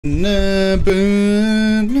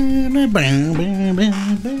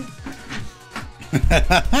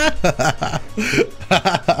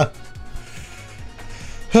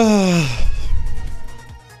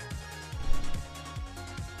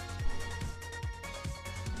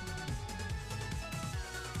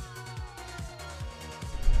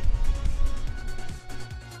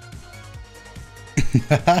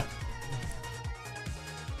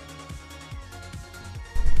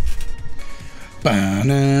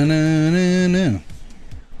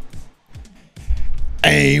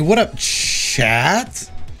Hey, what up,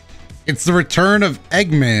 chat? It's the return of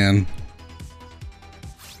Eggman.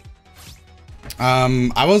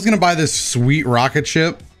 I was gonna buy this sweet rocket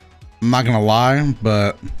ship. I'm not gonna lie,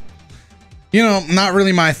 but you know, not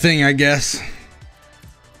really my thing, I guess.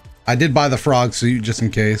 I did buy the frog suit just in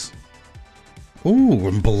case. Ooh,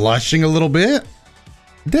 I'm blushing a little bit.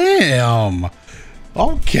 Damn.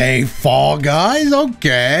 Okay, Fall Guys,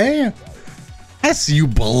 okay. I see you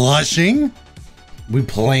blushing. We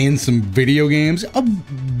playing some video games, a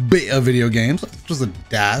bit of video games, just a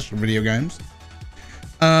dash of video games.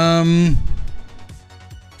 Oh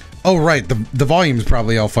right, the volume is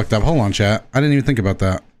probably all fucked up. Hold on, chat. I didn't even think about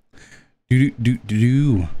that.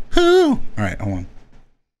 All right, hold on.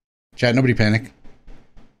 Chat, nobody panic.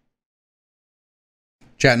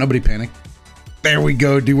 Chat, nobody panic. There we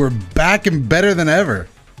go, dude. We're back and better than ever.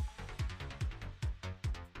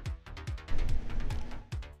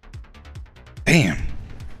 Damn.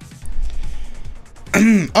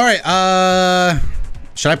 All right,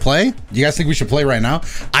 should I play? Do you guys think we should play right now?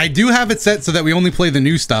 I do have it set so that we only play the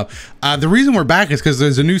new stuff. The reason we're back is because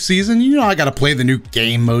there's a new season. You know, I gotta play the new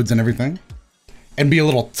game modes and everything. And be a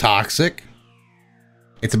little toxic.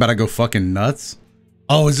 It's about to go fucking nuts.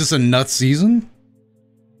 Oh, is this a nuts season?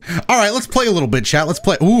 All right, let's play a little bit, chat. Let's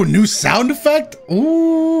play. Ooh, new sound effect.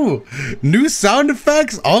 Ooh, new sound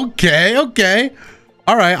effects. Okay, okay.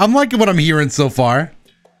 All right, I'm liking what I'm hearing so far.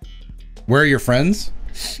 Where are your friends?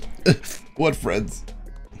 What friends?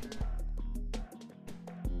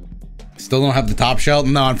 Still don't have the top shelf?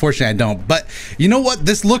 No, unfortunately I don't. But you know what?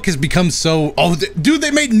 This look has become so... Oh, dude, they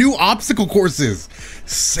made new obstacle courses.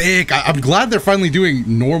 Sick. I'm glad they're finally doing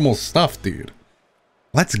normal stuff, dude.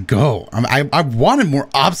 Let's go. I wanted more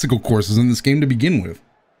obstacle courses in this game to begin with.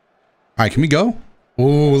 All right, can we go?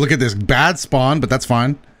 Oh, look at this. Bad spawn, but that's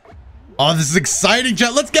fine. Oh, this is exciting,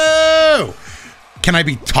 chat. Let's go. Can I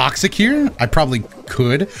be toxic here? I probably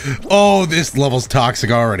could. Oh, this level's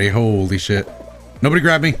toxic already. Holy shit. Nobody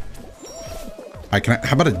grab me. All right,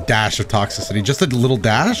 how about a dash of toxicity? Just a little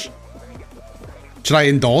dash? Should I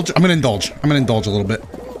indulge? I'm gonna indulge. I'm gonna indulge a little bit.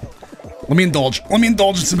 Let me indulge. Let me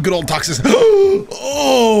indulge in some good old toxicity.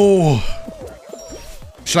 Oh!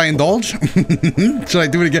 Should I indulge? Should I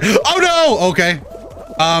do it again? Oh no! Okay.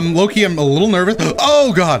 Low-key, I'm a little nervous.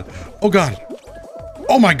 Oh god. Oh god.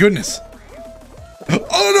 Oh my goodness.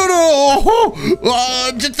 Oh no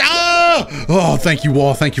no! Oh, thank you,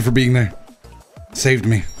 Wall. Thank you for being there. Saved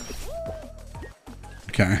me.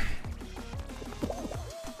 Okay.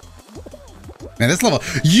 Man, this level,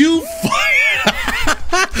 you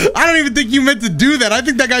I don't even think you meant to do that. I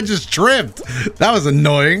think that guy just tripped. That was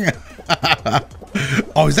annoying.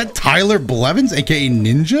 Oh, is that Tyler Blevins, aka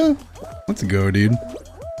Ninja? Let's go, dude. All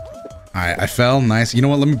right, I fell. Nice. You know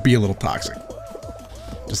what? Let me be a little toxic.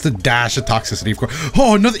 Just a dash of toxicity, of course.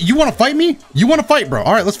 Oh, no, you want to fight me? You want to fight, bro?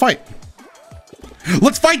 All right, let's fight.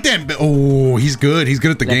 Let's fight then. Oh, he's good. He's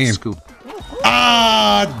good at the game. Scoop.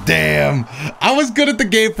 Ah, damn. I was good at the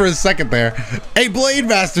game for a second there. Hey, Blade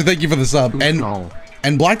Master, thank you for the sub.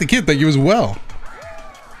 And Black the Kid, thank you as well.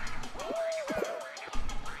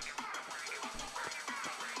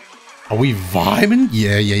 Are we vibing?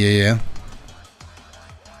 Yeah.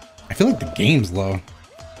 I feel like the game's low.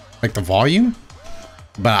 Like the volume?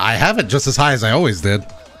 But I have it just as high as I always did.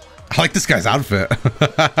 I like this guy's outfit.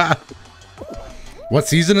 What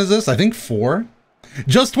season is this? I think 4.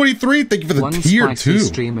 Just 23, thank you for the tier 2.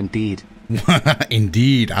 Stream indeed.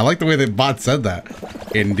 Indeed. I like the way the bot said that.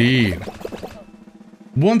 Indeed.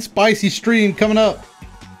 One spicy stream coming up.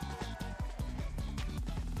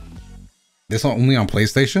 This only on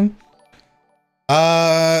PlayStation?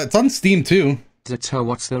 It's on Steam too. So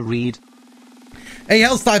what's the read? Hey,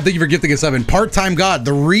 Hellstime, thank you for gifting us 7. Part-time God.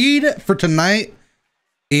 The read for tonight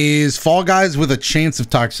is Fall Guys with a chance of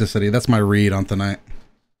toxicity. That's my read on tonight.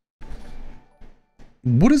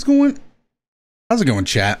 What is going? How's it going,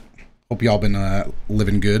 chat? Hope y'all been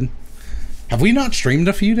living good. Have we not streamed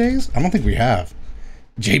a few days? I don't think we have.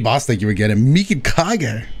 J Boss, thank you again. And Mika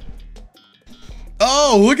Kage.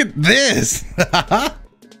 Oh, look at this.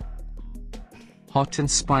 Hot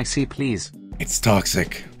and spicy, please. It's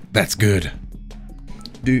toxic. That's good.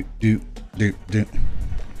 Let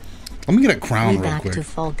me get a crown real back quick. to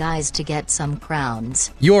Fall Guys to get some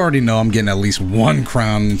crowns. You already know I'm getting at least one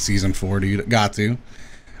crown in season 4, dude. Got to.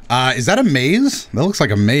 Is that a maze? That looks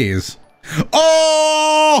like a maze.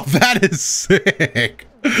 Oh, that is sick.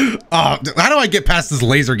 How do I get past this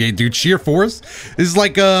laser gate, dude? Sheer force? This is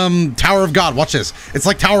like Tower of God. Watch this. It's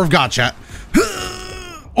like Tower of God, chat.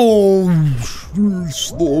 Oh,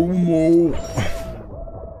 slow-mo.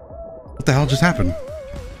 What the hell just happened?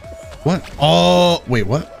 What? Oh, wait,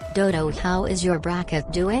 what? Dodo, how is your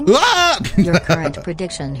bracket doing? Ah! Your current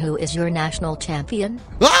prediction, who is your national champion?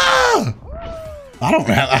 Ah! I don't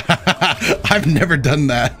have. I've never done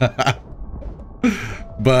that.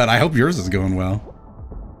 But I hope yours is going well.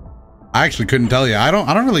 I actually couldn't tell you. I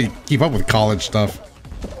don't really keep up with college stuff.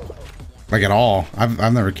 Like at all.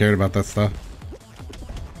 I've never cared about that stuff.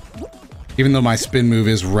 Even though my spin move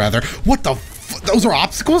is rather. What the f, those are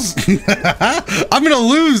obstacles? I'm gonna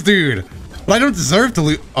lose, dude. But I don't deserve to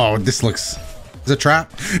lose. Oh, this looks. Is it a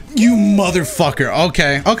trap? You motherfucker.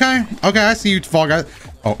 Okay, okay, okay. I see you, Fall Guy.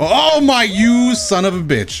 Oh, oh my, you son of a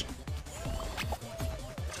bitch.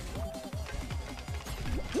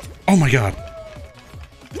 Oh my god.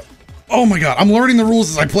 Oh my god. I'm learning the rules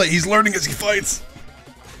as I play. He's learning as he fights.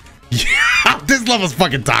 Yeah, this level's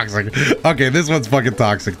fucking toxic. Okay, this one's fucking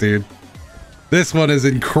toxic, dude. This one is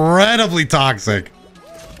incredibly toxic.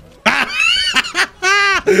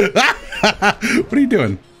 What are you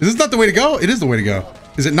doing? Is this not the way to go? It is the way to go.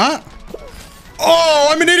 Is it not? Oh,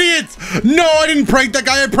 I'm an idiot! No, I didn't prank that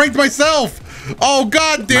guy. I pranked myself. Oh,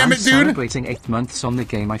 god damn it, dude. Celebrating 8 months on the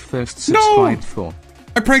game I first subscribed for.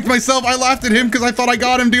 I pranked myself. I laughed at him because I thought I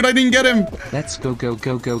got him, dude. I didn't get him. Let's go, go,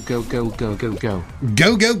 go, go, go, go, go, go, go.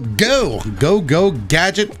 Go, go, go. Go, go,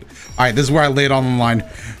 gadget. All right, this is where I lay it on the line.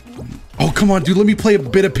 Oh, come on, dude. Let me play a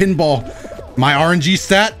bit of pinball. My RNG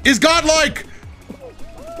stat is godlike.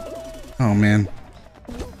 Oh, man.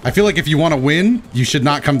 I feel like if you want to win, you should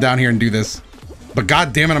not come down here and do this. But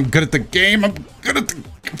god damn it, I'm good at the game. I'm good at the...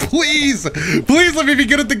 Please! Please let me be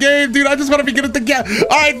good at the game, dude. I just want to be good at the game.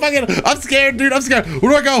 Alright, fuck it. I'm scared, dude. I'm scared.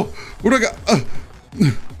 Where do I go? Where do I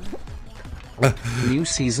go? New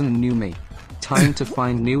season, new me. Time to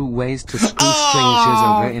find new ways to screw strangers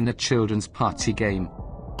over in a children's party game.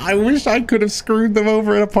 I wish I could have screwed them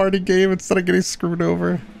over in a party game instead of getting screwed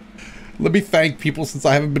over. Let me thank people since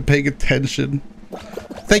I haven't been paying attention.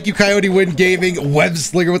 Thank you, Coyote Wind Gaming, Web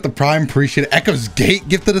Slinger with the Prime, appreciate it. Echo's Gate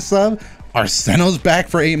gifted a sub. Arseno's back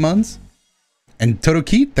for 8 months. And Toto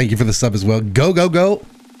Keat, thank you for the sub as well. Go, go, go.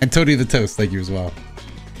 And Toady the Toast, thank you as well.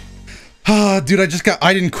 Ah, dude,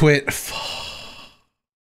 I didn't quit.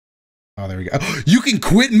 Oh, there we go. You can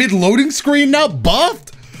quit mid-loading screen now?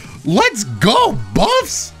 Buffed? Let's go,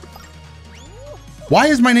 buffs! Why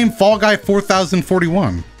is my name Fall Guy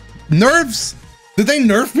 4041? Nerfs? Did they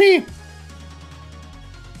nerf me?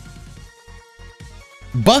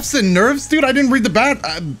 Buffs and nerfs, dude? I didn't read the bat.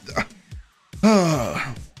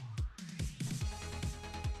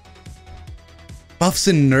 Buffs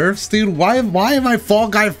and nerfs, dude? Why am I Fall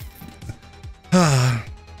Guy?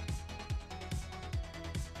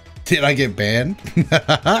 Did I get banned?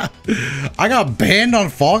 I got banned on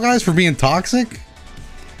Fall Guys for being toxic?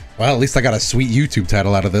 Well, at least I got a sweet YouTube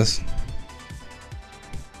title out of this.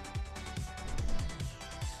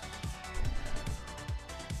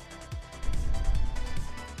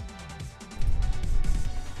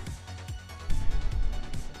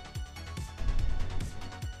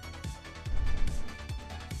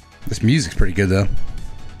 This music's pretty good though.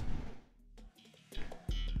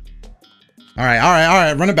 All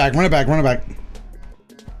right. Run it back.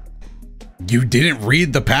 You didn't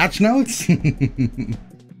read the patch notes?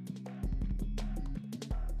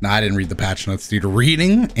 Nah, I didn't read the patch notes, dude.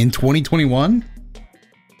 Reading in 2021?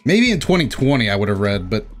 Maybe in 2020 I would have read,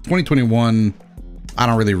 but 2021, I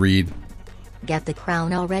don't really read. Get the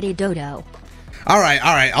crown already, Dodo. All right.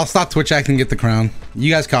 I'll stop Twitch acting and get the crown. You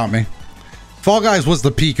guys caught me. Fall Guys was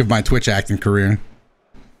the peak of my Twitch acting career.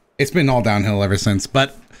 It's been all downhill ever since,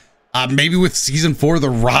 but maybe with season 4,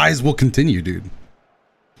 the rise will continue, dude.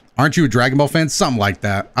 Aren't you a Dragon Ball fan? Something like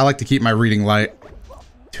that. I like to keep my reading light.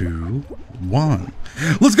 2, 1.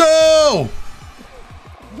 Let's go!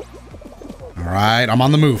 All right, I'm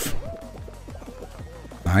on the move.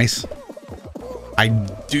 Nice. I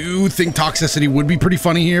do think Toxicity would be pretty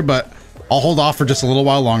funny here, but I'll hold off for just a little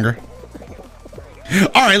while longer.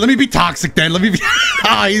 All right, let me be toxic then. Let me be.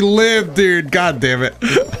 Ah, he lived, dude. God damn it.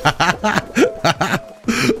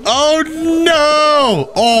 Oh no!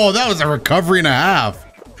 Oh, that was a recovery and a half.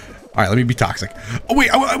 All right, let me be toxic. Oh wait,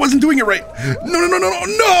 I wasn't doing it right.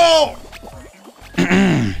 No!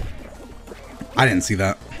 I didn't see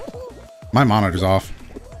that. My monitor's off.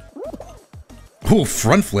 Oh,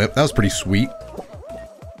 front flip. That was pretty sweet.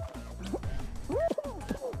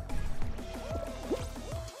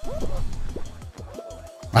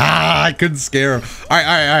 Ah, I couldn't scare him. All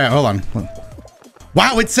right, hold on.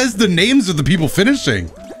 Wow, it says the names of the people finishing.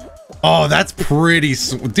 Oh, that's pretty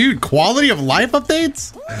sweet. Dude, quality of life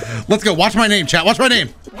updates? Let's go. Watch my name, chat. Watch my name.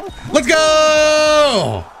 Let's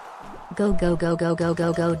go! Go, go, go, go, go,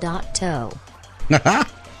 go, go, .to.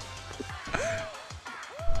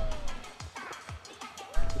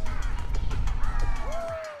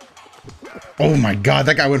 Oh my God,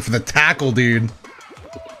 that guy went for the tackle, dude.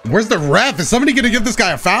 Where's the ref? Is somebody gonna give this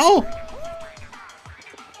guy a foul?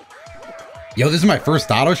 Yo, this is my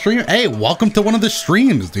first auto stream. Hey, welcome to one of the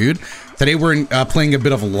streams, dude. Today we're playing a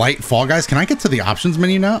bit of light Fall Guys. Can I get to the options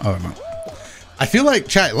menu now? Oh, no. I feel like,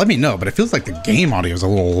 chat, let me know, but it feels like the game audio is a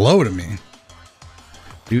little low to me.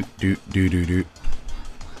 Doot, doot, doot, doot, doot.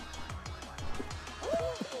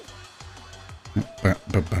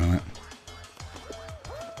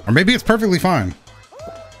 Or maybe it's perfectly fine.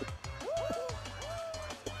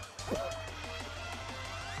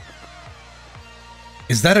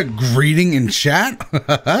 Is that a greeting in chat?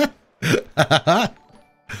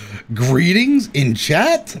 Greetings in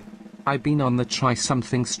chat? I've been on the Try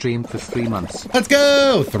Something stream for 3 months. Let's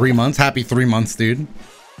go! 3 months. Happy 3 months, dude.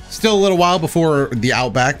 Still a little while before the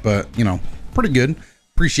Outback, but, you know, pretty good.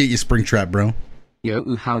 Appreciate you, Springtrap, bro.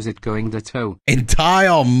 Yo, how's it going, Doto? And Ty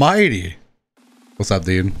Almighty. What's up,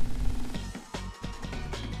 dude?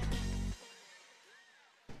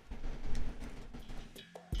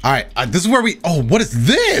 All right, this is where we... Oh, what is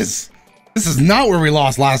this? This is not where we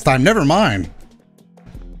lost last time. Never mind.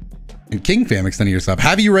 And King Fam extending your sub.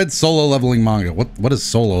 Have you read solo leveling manga? What is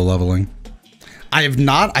solo leveling? I have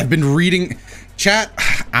not. I've been reading... Chat,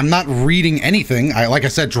 I'm not reading anything. Like I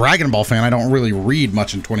said, Dragon Ball fan. I don't really read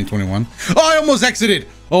much in 2021. Oh, I almost exited.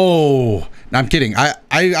 Oh, no, I'm kidding.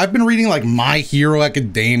 I've been reading like My Hero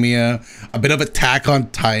Academia, a bit of Attack on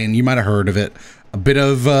Titan. You might have heard of it. A bit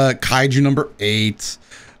of Kaiju number 8.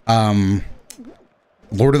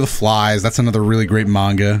 Lord of the Flies. That's another really great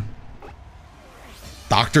manga.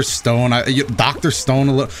 Dr. Stone. Dr.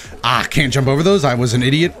 Stone. Can't jump over those. I was an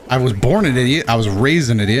idiot. I was born an idiot. I was raised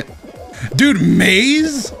an idiot. Dude,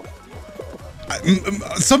 maze?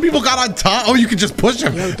 Some people got on top. Oh, you can just push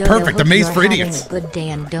him. Yo, Perfect. The maze for idiots. A good day,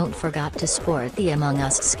 and don't forget to sport the Among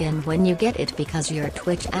Us skin when you get it, because your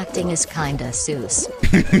Twitch acting is kinda sus.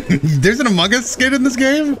 There's an Among Us skin in this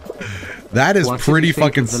game? That is pretty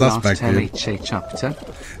fucking suspect, dude. Chapter?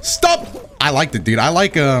 Stop! I liked it, dude. I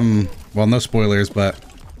like, well, no spoilers, but,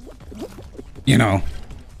 you know,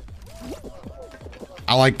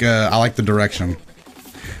 I like the direction.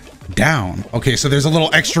 Down. Okay, so there's a little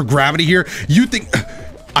extra gravity here. You think...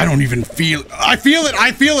 I don't even feel... I feel it!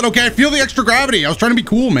 I feel it, okay? I feel the extra gravity. I was trying to be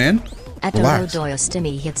cool, man. At DotoDoya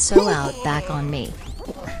Stimmy hit so out back on me.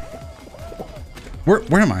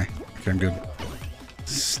 Where am I? Okay, I'm good.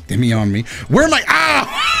 Stimmy on me. Where am I?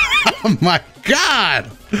 Ah! Oh my God!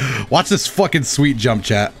 Watch this fucking sweet jump,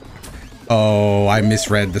 chat. Oh, I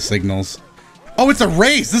misread the signals. Oh, it's a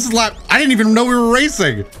race. This is lap... I didn't even know we were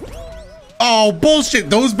racing. Oh, bullshit.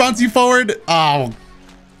 Those bounce you forward? Oh.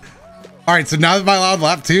 All right, so now that my loud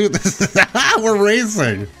lap too, we're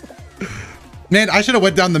racing. Man, I should have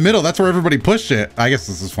went down the middle. That's where everybody pushed it. I guess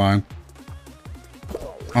this is fine.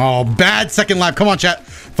 Oh, bad second lap. Come on, chat.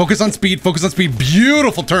 Focus on speed. Focus on speed.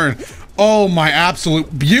 Beautiful turn. Oh, my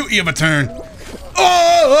absolute beauty of a turn.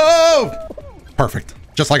 Oh! Perfect.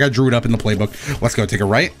 Just like I drew it up in the playbook. Let's go. Take a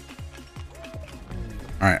right.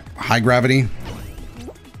 All right. High gravity.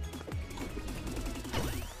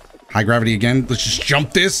 High gravity again. Let's just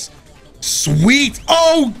jump this. Sweet.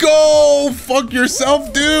 Oh, go. Fuck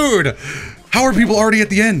yourself, dude. How are people already at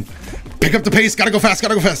the end? Pick up the pace. Gotta go fast.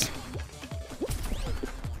 Gotta go fast.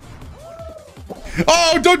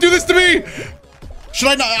 Oh, don't do this to me. Should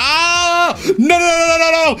I not? Ah! No, no, no, no,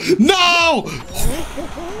 no, no. No.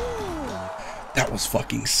 That was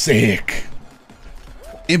fucking sick.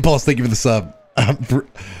 Impulse, thank you for the sub.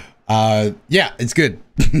 Yeah, it's good.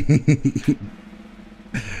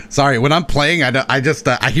 Sorry, when I'm playing,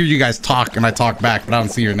 I hear you guys talk and I talk back, but I don't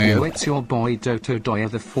see your name. Oh, it's your boy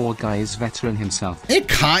DotoDoya, the Fall Guys veteran himself.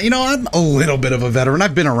 You know, I'm a little bit of a veteran.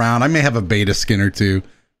 I've been around. I may have a beta skin or two.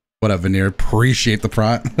 What up, Veneer? Appreciate the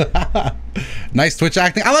prod. Nice Twitch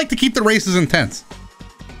acting. I like to keep the races intense.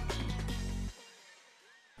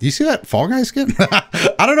 Do you see that Fall Guys skin?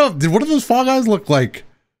 I don't know. What do those Fall Guys look like?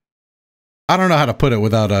 I don't know how to put it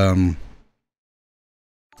without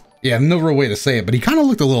yeah, no real way to say it, but he kind of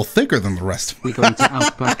looked a little thicker than the rest of them. We're going to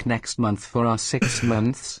Outback next month for our 6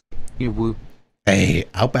 months. You woo. Hey,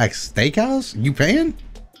 Outback Steakhouse? You paying?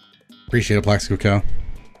 Appreciate it, Plaxico Cow.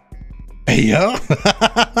 Hey, yo.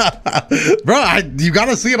 Bro, you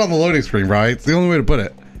gotta see it on the loading screen, bro. It's the only way to put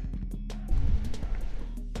it.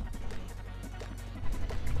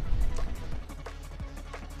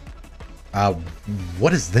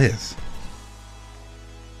 What is this?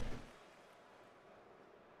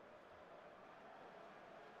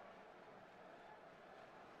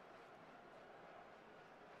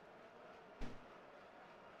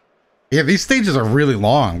 Yeah, these stages are really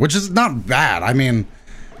long, which is not bad. I mean,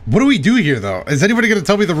 what do we do here, though? Is anybody going to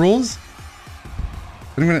tell me the rules?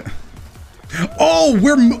 Oh,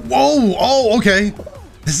 oh, okay.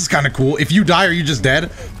 This is kind of cool. If you die, are you just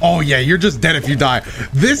dead? Oh, yeah, you're just dead if you die.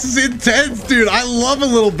 This is intense, dude. I love a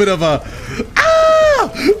little bit of a...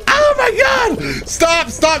 Ah! Oh, my God! Stop,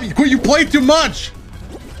 stop. You play too much.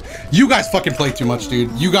 You guys fucking play too much,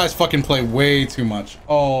 dude. You guys fucking play way too much.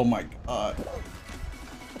 Oh, my God.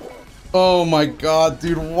 Oh, my God,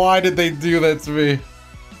 dude. Why did they do that to me?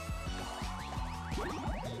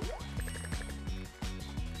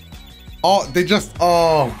 Oh, they just...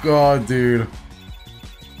 Oh, God, dude.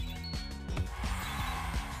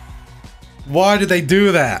 Why did they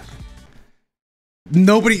do that?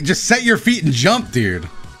 Nobody, just set your feet and jump, dude.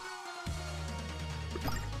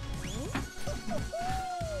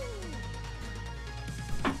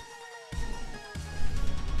 All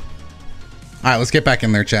right, let's get back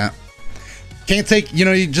in there, chat. Can't take, you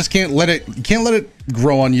know, you just can't let it, you can't let it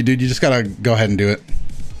grow on you, dude. You just gotta go ahead and do it.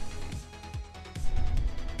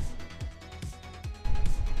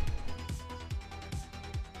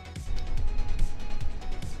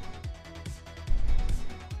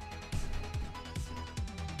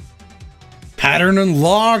 Pattern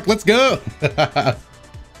unlocked. Let's go.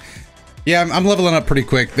 Yeah, I'm leveling up pretty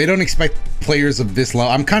quick. They don't expect players of this low.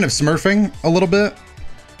 I'm kind of smurfing a little bit.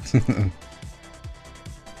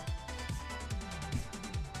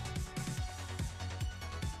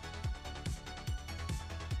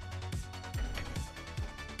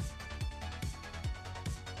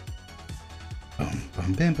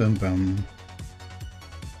 Bum, bum, bum, bum.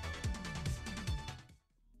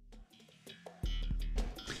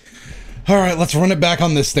 All right, let's run it back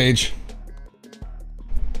on this stage.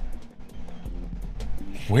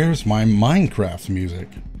 Where's my Minecraft music?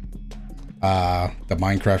 The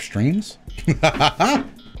Minecraft streams?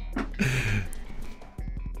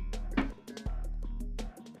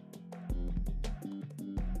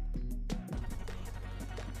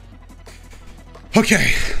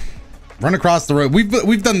 Okay. Run across the road.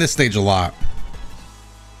 We've done this stage a lot.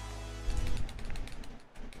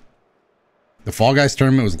 The Fall Guys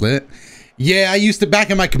tournament was lit. Yeah, I used to back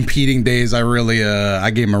in my competing days. I really I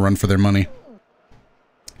gave them a run for their money.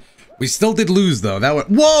 We still did lose though. That was,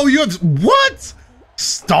 whoa, you have what?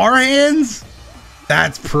 Star hands?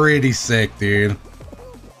 That's pretty sick, dude.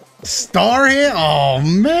 Star hand? Oh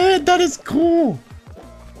man, that is cool.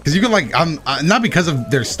 Cause you can like, not because of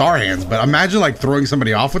their star hands, but imagine like throwing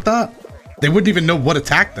somebody off with that. They wouldn't even know what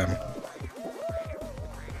attacked them.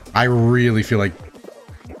 I really feel like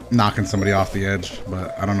knocking somebody off the edge,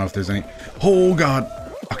 but I don't know if there's any. Oh God.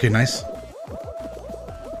 Okay, nice.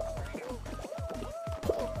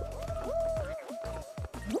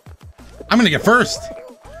 I'm gonna get first.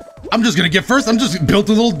 I'm just gonna get first. I'm just built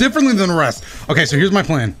a little differently than the rest. Okay, so here's my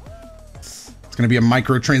plan. It's gonna be a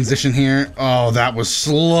micro transition here. Oh, that was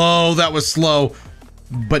slow. That was slow,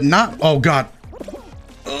 but not. Oh God.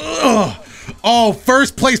 Ugh. Oh,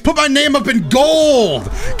 first place. Put my name up in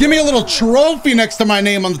gold. Give me a little trophy next to my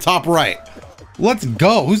name on the top right. Let's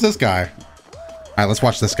go. Who's this guy? All right, let's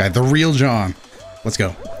watch this guy. The real John. Let's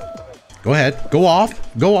go. Go ahead. Go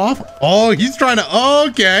off. Go off. Oh, he's trying to.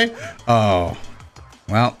 Okay. Oh,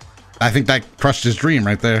 well, I think that crushed his dream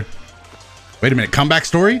right there. Wait a minute. Comeback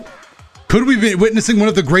story? Could we be witnessing one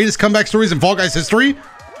of the greatest comeback stories in Fall Guys history?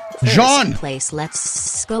 John, place.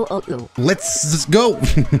 Let's go. Let's go.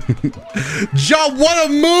 John, what a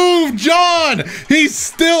move, John. He's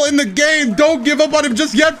still in the game. Don't give up on him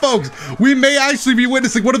just yet, folks. We may actually be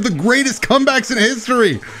witnessing one of the greatest comebacks in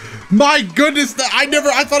history. My goodness, I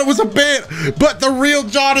thought it was a bit, but the real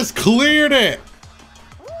John has cleared it.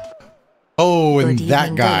 Oh, and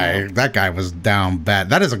that guy was down bad.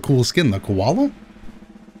 That is a cool skin, the koala.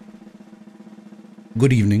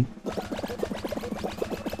 Good evening.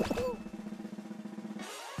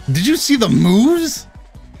 Did you see the moves?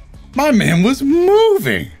 My man was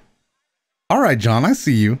moving. All right, John, I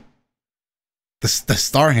see you. The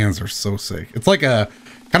star hands are so sick. It's like a,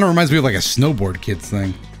 kind of reminds me of like a Snowboard Kids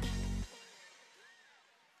thing.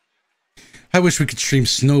 I wish we could stream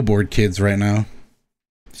Snowboard Kids right now.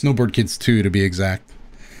 Snowboard Kids 2 to be exact.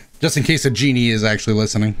 Just in case a genie is actually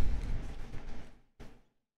listening.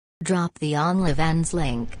 drop the OnlyFans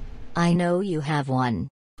link. I know you have one.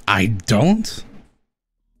 I don't?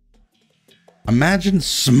 Imagine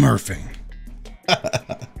smurfing.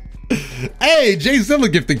 Hey, Jay Zilla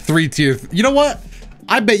gifting 3 tiers. You know what?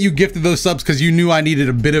 I bet you gifted those subs because you knew I needed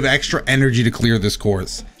a bit of extra energy to clear this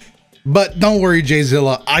course. But don't worry, Jay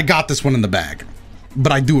Zilla. I got this one in the bag.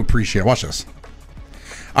 But I do appreciate it. Watch this.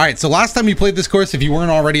 All right, so last time we played this course, if you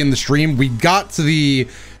weren't already in the stream, we got to the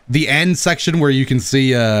end section where you can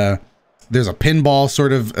see there's a pinball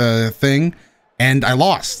sort of thing, and I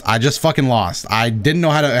lost. I just fucking lost. I didn't know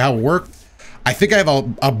how it worked. I think I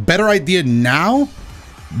have a better idea now,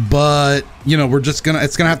 but you know, it's gonna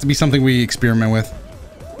have to be something we experiment with.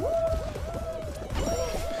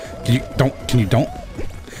 Can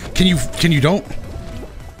you don't?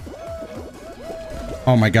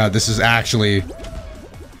 Oh my god, this is actually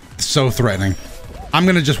so threatening. I'm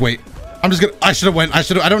gonna just wait. I should have went. I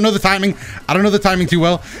don't know the timing. I don't know the timing too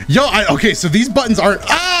well. Yo, okay, so these buttons aren't,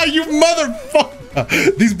 you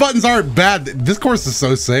motherfucker. These buttons aren't bad. This course is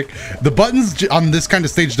so sick. The buttons on this kind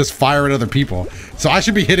of stage just fire at other people. So I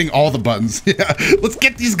should be hitting all the buttons. Yeah, let's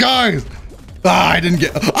get these guys. I didn't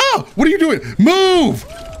get, what are you doing? Move.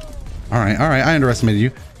 All right, I underestimated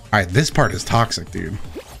you. All right, this part is toxic, dude.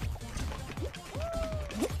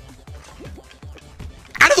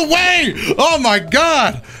 Out of the way! Oh my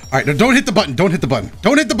god! All right, no, don't hit the button. Don't hit the button.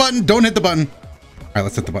 Don't hit the button. Don't hit the button. All right,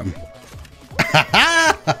 let's hit the button.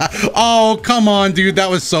 Oh, come on, dude. That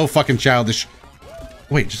was so fucking childish.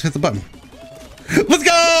 Wait, just hit the button. Let's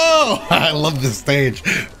go! I love this stage.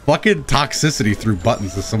 Fucking toxicity through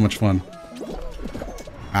buttons is so much fun.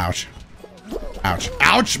 Ouch. Ouch.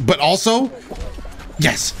 Ouch, but also...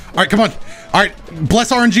 Yes. All right, come on. All right,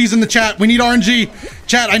 bless RNGs in the chat. We need RNG.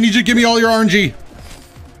 Chat, I need you to give me all your RNG.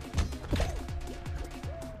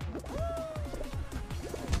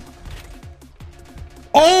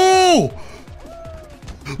 Oh!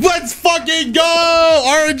 Let's fucking go!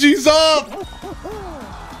 RNG's up!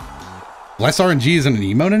 Less RNG isn't an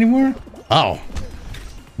emote anymore? Oh.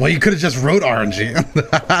 Well, you could have just wrote RNG.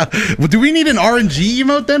 Well, do we need an RNG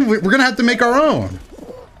emote then? We're gonna have to make our own.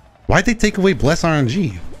 Why'd they take away bless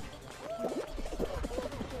RNG?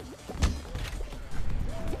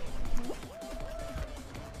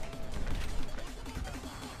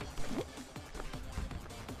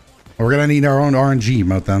 We're gonna need our own RNG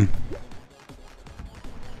emote then.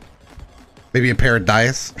 Maybe a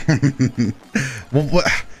paradise. Well,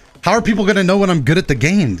 how are people gonna know when I'm good at the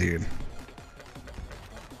game, dude?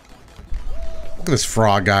 Look at this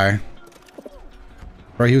frog guy.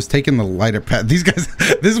 Bro, he was taking the lighter pad. These guys,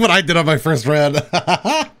 this is what I did on my first round.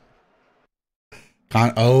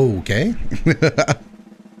 Oh, okay.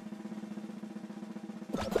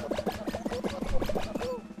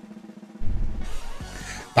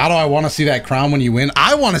 Doto, I want to see that crown when you win.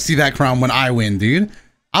 I want to see that crown when I win, dude.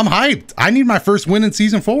 I'm hyped. I need my first win in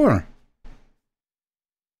season 4.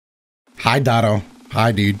 Hi, Doto.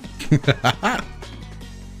 Hi, dude.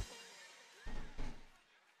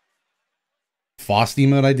 Faust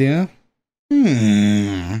emote idea?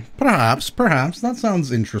 Perhaps. That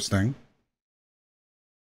sounds interesting.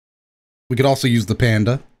 We could also use the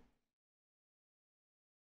panda.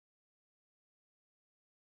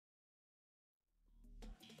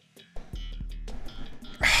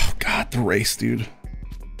 Oh, God, the race, dude.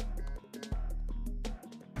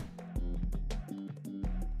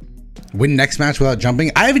 Win next match without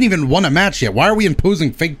jumping? I haven't even won a match yet. Why are we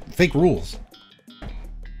imposing fake rules?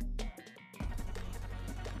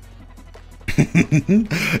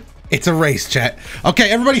 It's a race, chat. Okay,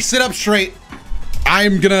 everybody sit up straight.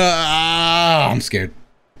 I'm gonna... I'm scared.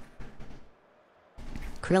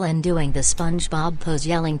 Krillin doing the SpongeBob pose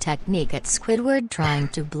yelling technique at Squidward trying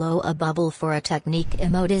to blow a bubble for a technique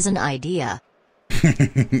emote is an idea.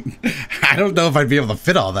 I don't know if I'd be able to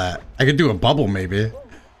fit all that. I could do a bubble maybe. All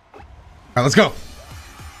right, let's go.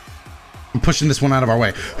 I'm pushing this one out of our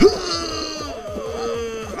way.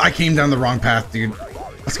 I came down the wrong path, dude.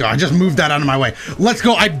 Let's go. I just moved that out of my way. Let's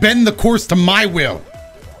go. I bend the course to my will.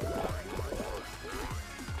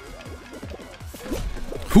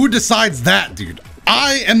 Who decides that, dude?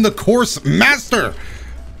 I am the course master.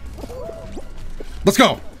 Let's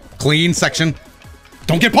go. Clean section.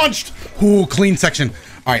 Don't get punched. Ooh, clean section.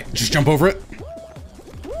 All right, just jump over it.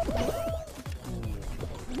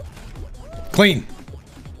 Clean.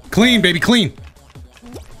 Clean, baby, clean.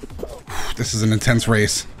 This is an intense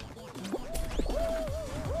race.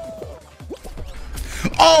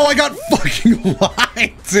 Oh, I got fucking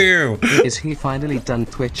lied to. Is he finally done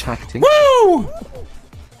Twitch acting? Woo!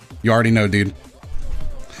 You already know, dude.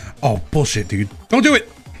 Oh, bullshit, dude. Don't do it.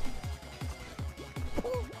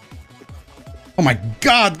 Oh my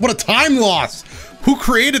God, what a time loss. Who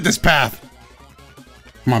created this path?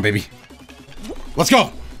 Come on, baby. Let's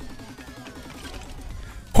go.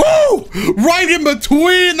 Woo! Right in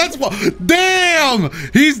between. That's what. Damn!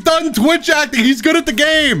 He's done Twitch acting. He's good at the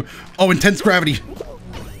game. Oh, intense gravity.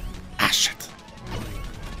 Ah, shit.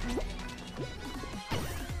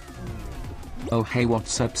 Oh, hey,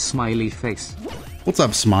 what's up, smiley face? What's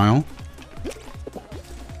up, smile?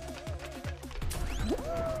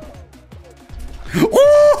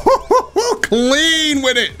 Ooh, clean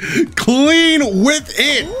with it. Clean with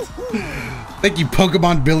it. Thank you,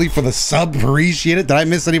 Pokemon Billy, for the sub. Appreciate it. Did I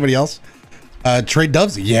miss anybody else? Trade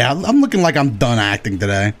Doves? Yeah, I'm looking like I'm done acting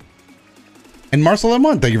today. And Marcel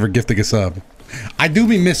Lemon, thank you for gifting a sub. I do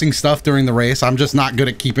be missing stuff during the race. I'm just not good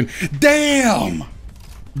at keeping... Damn!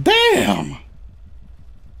 Damn!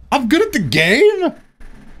 I'm good at the game?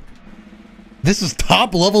 This is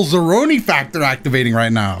top level Zeroni factor activating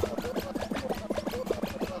right now.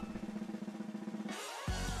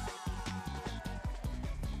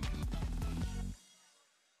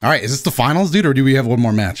 All right, is this the finals, dude, or do we have one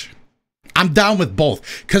more match? I'm down with both,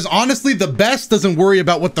 because honestly, the best doesn't worry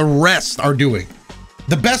about what the rest are doing.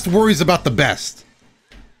 The best worries about the best.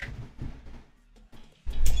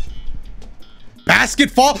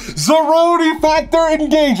 Basketball, Zeroni Factor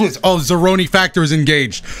engages. Oh, Zeroni Factor is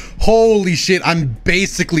engaged. Holy shit, I'm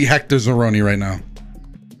basically Hector Zeroni right now.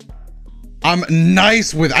 I'm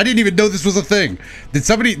nice with, I didn't even know this was a thing. Did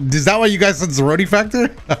somebody, is that why you guys said Zeroni Factor?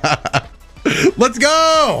 Let's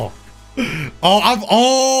go. I'm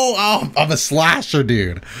a slasher,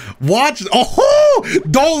 dude. Watch. Oh,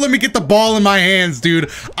 don't let me get the ball in my hands, dude.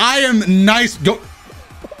 I am nice. Go.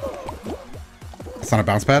 It's not a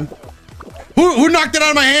bounce pad. Who knocked it out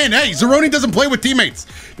of my hand? Hey, Zeroni doesn't play with teammates.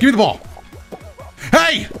 Give me the ball.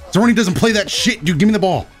 Hey, Zeroni doesn't play that shit, dude. Give me the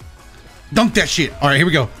ball. Dunk that shit. All right, here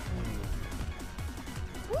we go.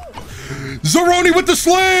 Zeroni with the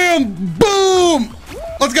slam. Boom.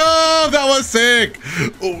 Let's go. That was sick.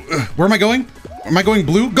 Oh, where am I going? Am I going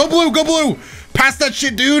blue? Go blue. Go blue. Pass that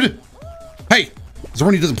shit, dude. Hey,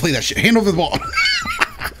 Zeroni doesn't play that shit. Hand over the ball.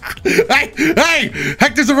 hey,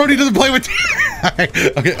 Hector Zeroni doesn't play with. Okay.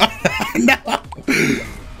 No.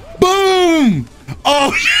 Boom.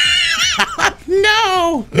 Oh.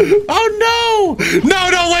 No. Oh no. No,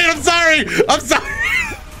 wait. I'm sorry. I'm sorry.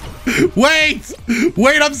 Wait.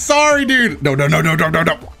 I'm sorry, dude. No.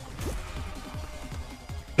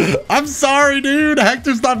 I'm sorry, dude.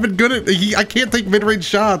 Hector's not been good at. I can't take mid-range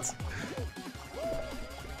shots.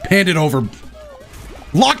 Hand it over.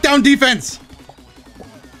 Lockdown defense.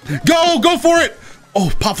 Go for it.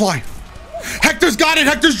 Oh, pop fly. Hector's got it.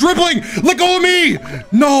 Hector's dribbling. Let go of me.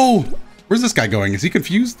 No. Where's this guy going? Is he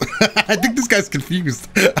confused? I think this guy's confused.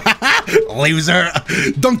 Loser.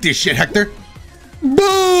 Dunk this shit, Hector.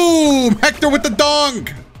 Boom. Hector with the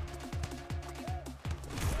dunk.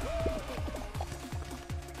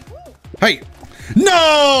 Hey.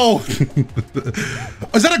 No.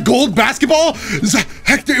 Is that a gold basketball?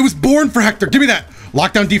 Hector, it was born for Hector. Give me that.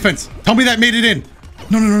 Lockdown defense. Tell me that made it in.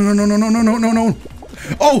 No.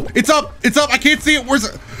 Oh, it's up. I can't see it. Where's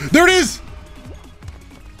it? There it is.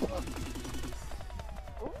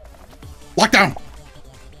 Lockdown.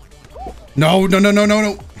 No.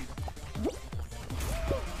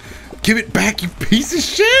 Give it back, you piece of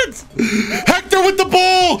shit. Hector with the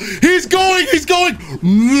ball. He's going.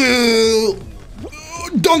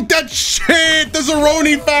 Dunk that shit. The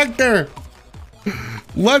Zeroni Factor.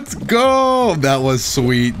 Let's go. That was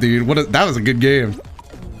sweet, dude. That was a good game.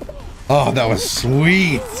 Oh, that was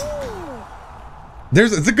sweet.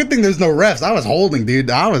 It's a good thing there's no refs. I was holding, dude.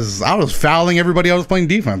 I was fouling everybody I was playing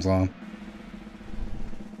defense on.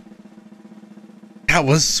 That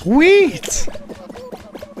was sweet.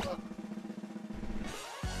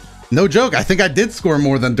 No joke. I think I did score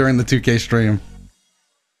more than during the 2K stream.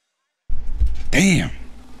 Damn.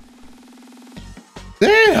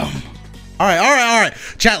 All right.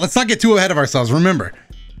 Chat, let's not get too ahead of ourselves. Remember,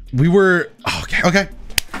 we were...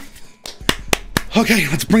 Okay,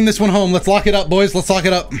 let's bring this one home. Let's lock it up, boys. Let's lock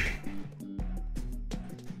it up.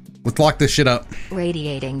 Let's lock this shit up.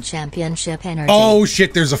 Radiating championship energy. Oh,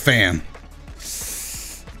 shit, there's a fan.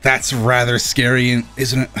 That's rather scary,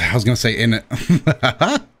 isn't it? I was going to say, in it.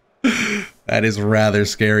 That is rather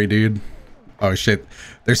scary, dude. Oh, shit.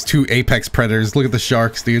 There's 2 apex predators. Look at the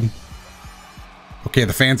sharks, dude. Okay,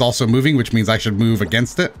 the fan's also moving, which means I should move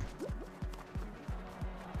against it.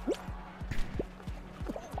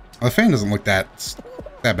 The fan doesn't look that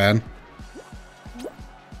bad.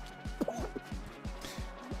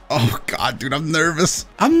 Oh, God, dude, I'm nervous.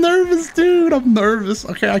 Dude. I'm nervous.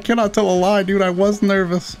 Okay, I cannot tell a lie, dude. I was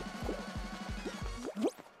nervous.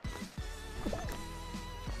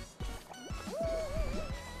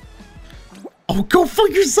 Oh, go fuck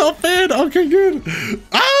yourself, man. Okay, good.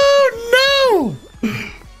 Oh, no.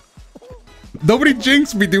 Nobody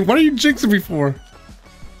jinxed me, dude. What are you jinxing me for?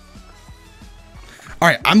 All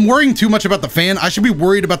right, I'm worrying too much about the fan. I should be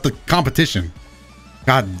worried about the competition.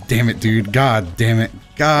 God damn it, dude. God damn it.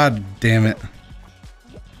 God damn it.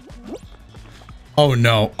 Oh,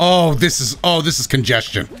 no. Oh, this is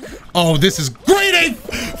congestion. Oh, this is great.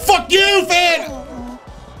 Fuck you, fan.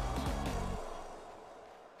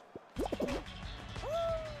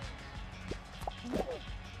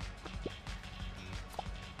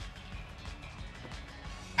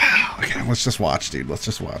 Okay, let's just watch, dude. Let's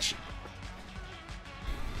just watch.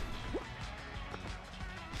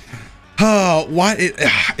 Oh, why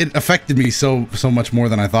it affected me so much more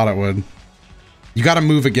than I thought it would. You got to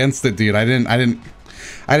move against it, dude. I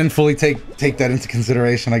didn't fully take that into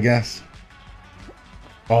consideration, I guess.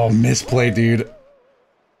 Oh, misplay, dude.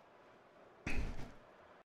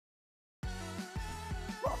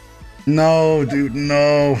 No, dude,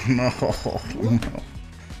 no.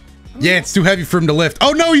 Yeah, it's too heavy for him to lift.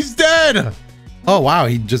 Oh no, he's dead. Oh wow,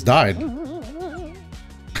 he just died.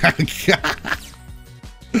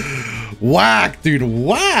 Whack, dude,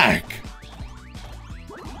 whack.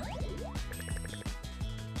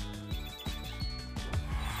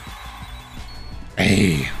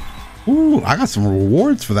 Hey. Ooh, I got some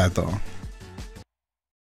rewards for that though.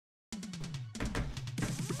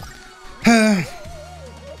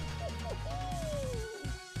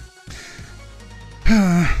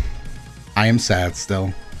 I am sad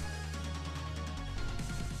still.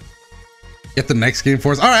 Get the next game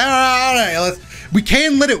for us. All right. We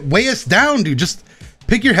can't let it weigh us down, dude. Just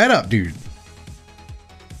pick your head up, dude.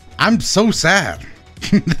 I'm so sad.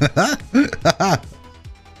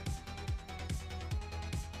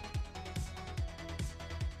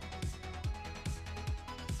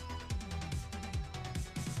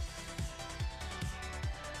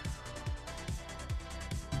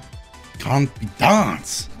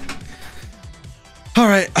 Confidence. All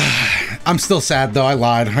right, I'm still sad though. I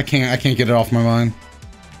lied. I can't get it off my mind.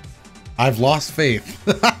 I've lost faith.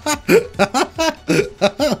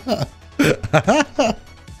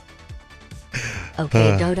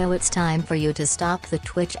 Okay, Dodo, it's time for you to stop the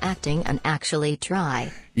Twitch acting and actually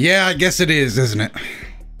try. Yeah, I guess it is, isn't it?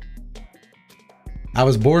 I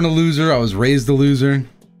was born a loser. I was raised a loser.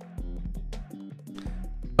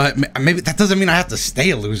 But maybe that doesn't mean I have to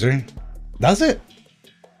stay a loser. Does it?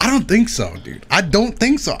 I don't think so, dude. I don't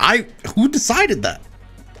think so. Who decided that?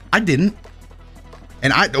 I didn't.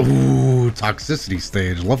 And ooh, toxicity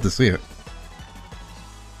stage. Love to see it.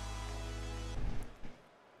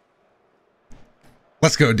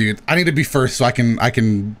 Let's go, dude. I need to be first so I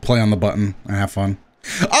can play on the button and have fun.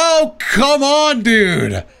 Oh, come on,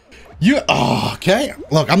 dude. Okay.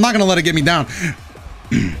 Look, I'm not gonna let it get me down.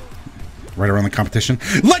 Right around the competition.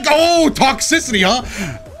 Like, oh, toxicity, huh?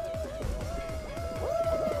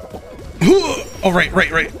 Oh, right.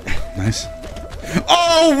 Nice.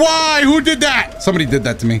 Oh, why? Who did that? Somebody did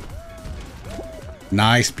that to me.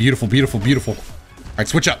 Nice. Beautiful. All right,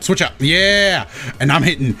 switch up. Yeah. And I'm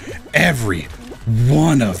hitting every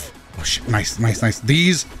one of... Oh, shit. Nice.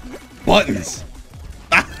 These buttons.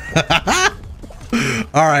 All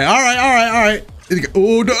right.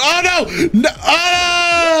 Oh, no. Oh, no.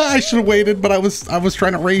 I should have waited, but I was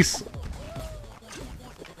trying to race.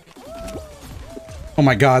 Oh,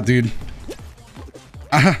 my God, dude.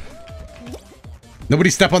 Nobody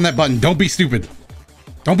step on that button. Don't be stupid.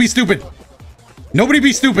 Nobody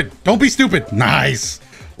be stupid. Don't be stupid. Nice.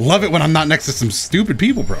 Love it when I'm not next to some stupid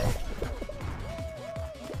people, bro.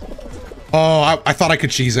 Oh, I thought I could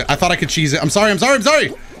cheese it. I'm sorry.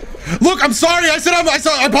 Look, I'm sorry.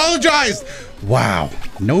 I apologized. Wow.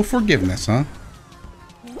 No forgiveness, huh?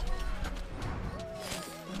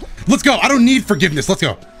 Let's go. I don't need forgiveness. Let's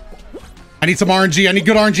go. I need some RNG. I need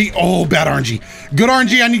good RNG. Oh, bad RNG. Good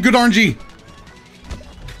RNG. I need good RNG.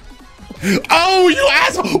 Oh, you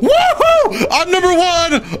asshole. Woohoo! I'm number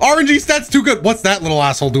one. RNG stats too good. What's that little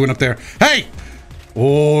asshole doing up there? Hey.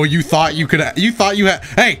 Oh, you thought you had.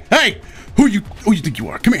 Hey. Who you think you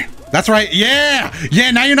are? Come here. That's right. Yeah.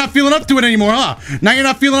 Now you're not feeling up to it anymore, huh?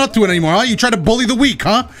 You try to bully the weak,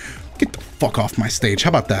 huh? Get the fuck off my stage. How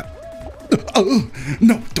about that?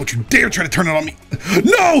 No, don't you dare try to turn it on me.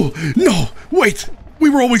 No, wait. We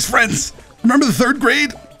were always friends. Remember the 3rd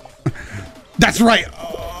grade? That's right.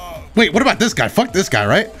 Wait, what about this guy? Fuck this guy,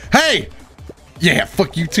 right? Hey! Yeah,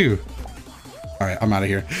 fuck you too. All right, I'm out of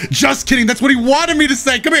here. Just kidding. That's what he wanted me to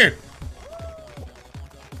say. Come here.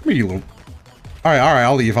 Come here, you little... All right,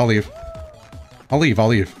 I'll leave. Come here,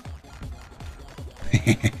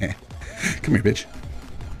 bitch.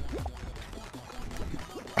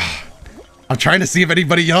 I'm trying to see if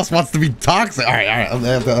anybody else wants to be toxic. All right,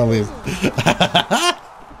 I'll leave.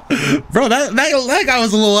 Bro, that guy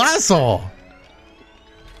was a little asshole.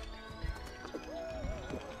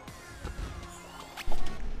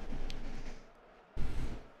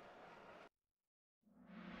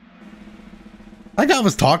 That guy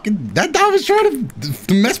was talking. That guy was trying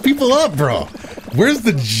to mess people up, bro. Where's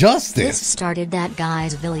the justice? This started that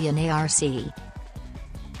guy's villain ARC.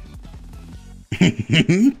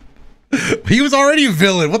 He was already a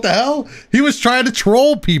villain. What the hell? He was trying to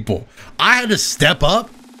troll people. I had to step up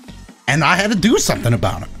and I had to do something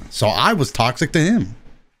about it. So I was toxic to him.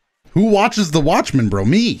 Who watches The Watchmen, bro?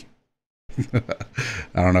 Me. I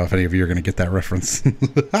don't know if any of you are going to get that reference.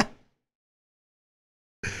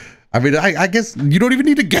 I mean, I guess you don't even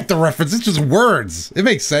need to get the reference. It's just words. It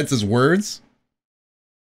makes sense as words.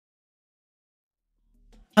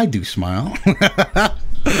 I do smile.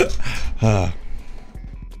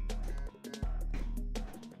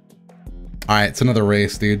 All right, it's another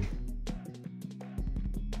race, dude.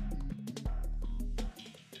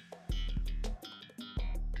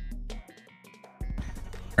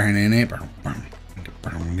 I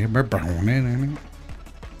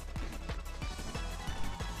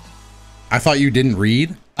thought you didn't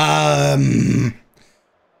read. I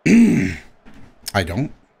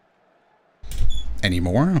don't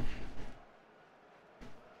anymore.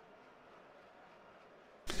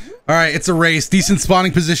 All right, it's a race. Decent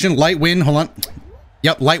spawning position. Light wind. Hold on.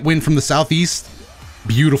 Yep, light wind from the southeast.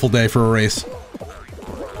 Beautiful day for a race.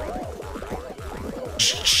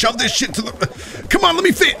 Shove this shit to the... Come on, let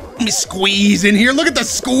me fit. Let me squeeze in here. Look at the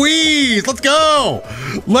squeeze. Let's go.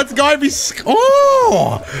 Let's go.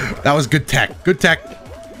 Oh, that was good tech. Good tech.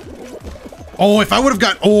 Oh, if I would have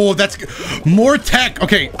got... Oh, that's more tech.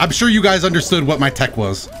 Okay, I'm sure you guys understood what my tech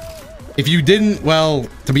was. If you didn't, well,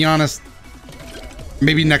 to be honest,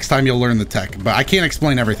 maybe next time you'll learn the tech. But I can't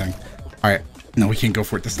explain everything. All right. No, we can't go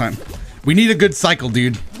for it this time. We need a good cycle,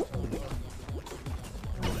 dude.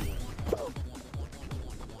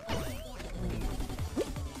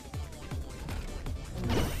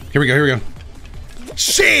 Here we go, here we go.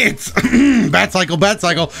 Shit! Bad cycle, bad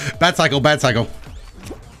cycle, bad cycle, bad cycle.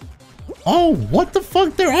 Oh, what the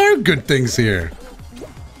fuck? There are good things here.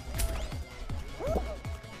 All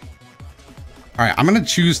right, I'm gonna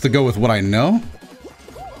choose to go with what I know.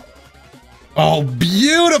 Oh,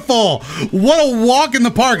 beautiful! What a walk in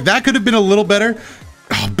the park. That could have been a little better.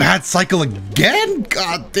 Oh, bad cycle again?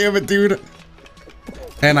 God damn it, dude.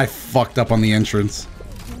 And I fucked up on the entrance.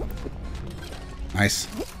 Nice.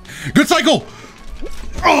 Good cycle!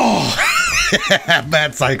 Oh!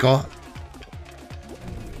 Bad cycle.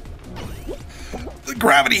 The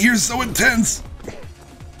gravity here is so intense.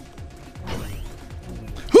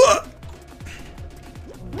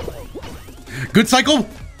 Good cycle.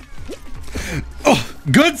 Oh,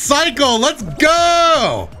 good cycle. Let's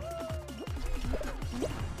go.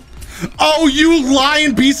 Oh, you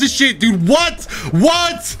lying piece of shit, dude. What?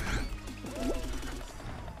 What?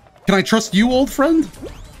 Can I trust you, old friend?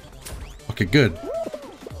 Okay, good.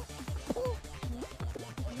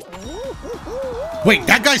 Wait,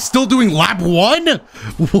 that guy's still doing lap 1?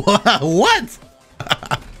 What?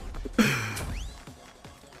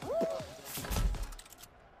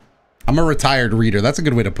 I'm a retired reader. That's a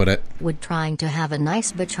good way to put it. Would trying to have a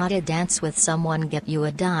nice bachata dance with someone get you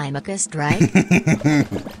a dimacust, right?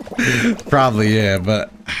 Probably, yeah,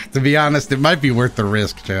 but to be honest, it might be worth the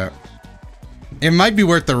risk, chat. It might be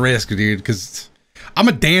worth the risk, dude, because I'm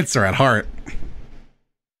a dancer at heart.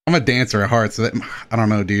 I'm a dancer at heart, so that, I don't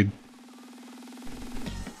know, dude.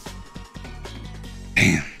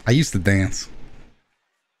 Damn, I used to dance.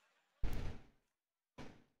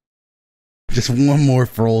 Just one more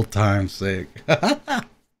for old time's sake.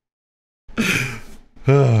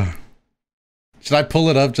 Should I pull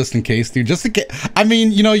it up just in case, dude? Just in case. I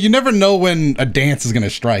mean, you know, you never know when a dance is gonna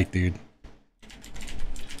strike, dude.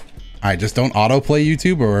 All right, just don't autoplay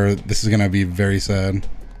YouTube, or this is gonna be very sad.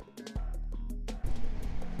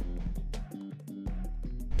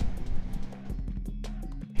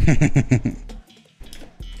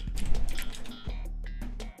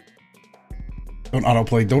 Don't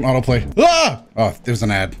autoplay, don't autoplay. Ah! Oh, there's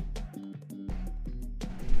an ad.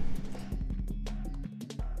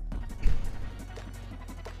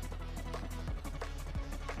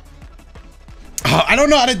 Oh, I don't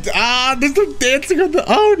know how to, there's no dancing on the,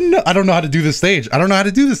 oh no. I don't know how to do this stage. I don't know how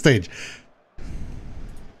to do this stage.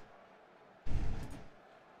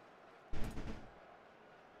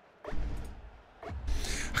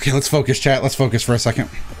 Okay, let's focus, chat. Let's focus for a second.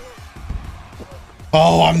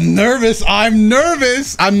 Oh, I'm nervous. I'm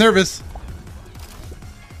nervous. I'm nervous.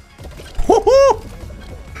 Woohoo!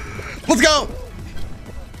 Let's go.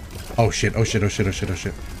 Oh shit, oh shit, oh shit, oh shit, oh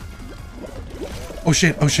shit. Oh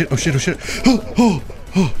shit, oh shit, oh shit, oh shit.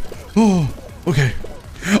 Oh, okay.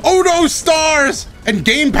 Oh no, stars and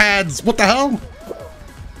game pads. What the hell?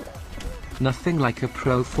 Nothing like a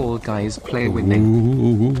pro Fall Guys player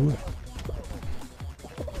winning. Ooh.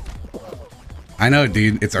 I know,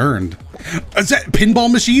 dude. It's earned. Is that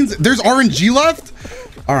pinball machines? There's RNG left?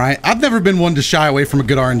 All right. I've never been one to shy away from a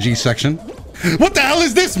good RNG section. What the hell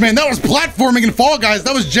is this, man? That was platforming in Fall Guys.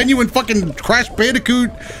 That was genuine fucking Crash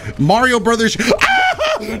Bandicoot, Mario Brothers.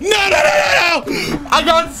 Ah! No, no, no, no, no! I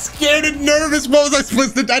got scared and nervous. What was I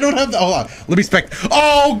supposed to do? I don't have the... Hold on. Let me spec...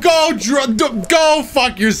 Oh, go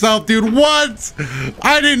fuck yourself, dude. What?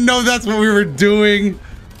 I didn't know that's what we were doing.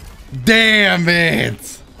 Damn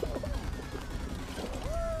it.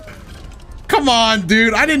 Come on,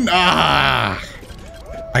 dude. I didn't... I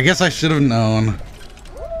guess I should have known.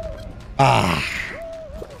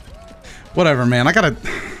 Whatever, man. I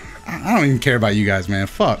don't even care about you guys, man.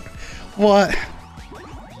 Fuck. What?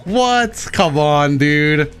 What? Come on,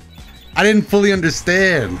 dude. I didn't fully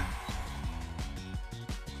understand.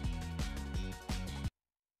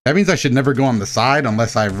 That means I should never go on the side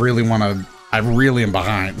unless I really want to... I really am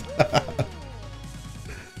behind.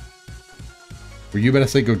 Were you about to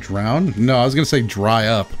say go drown? No, I was going to say dry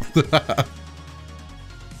up.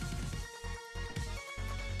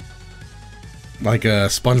 Like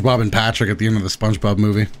SpongeBob and Patrick at the end of the SpongeBob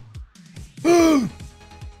movie.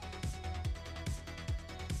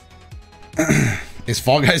 Is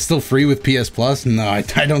Fall Guys still free with PS Plus? No, I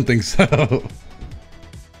don't think so.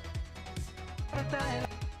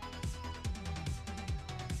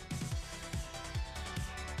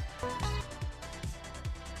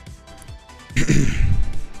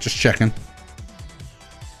 Just checking.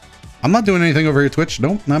 I'm not doing anything over here, Twitch.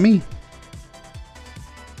 Nope, not me.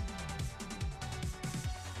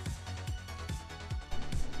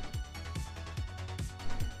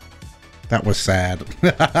 That was sad.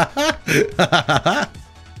 I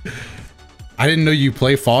didn't know you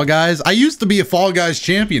play Fall Guys. I used to be a Fall Guys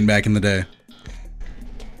champion back in the day.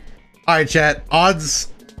 All right, chat. Odds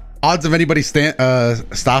of anybody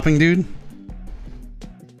stopping, dude.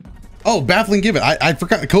 Oh, baffling give it. I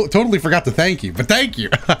forgot, totally forgot to thank you, but thank you.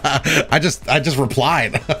 I just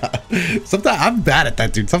replied. Sometimes I'm bad at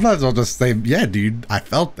that, dude. Sometimes I'll just say, yeah, dude, I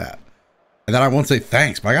felt that. And then I won't say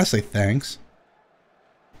thanks, but I gotta say thanks.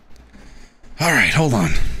 All right, hold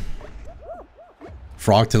on.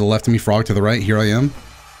 Frog to the left of me, frog to the right. Here I am.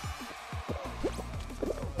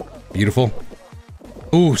 Beautiful.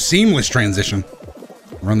 Ooh, seamless transition.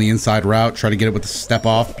 Run the inside route, try to get it with the step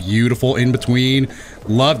off. Beautiful in between.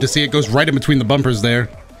 Love to see it. Goes right in between the bumpers there.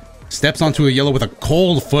 Steps onto a yellow with a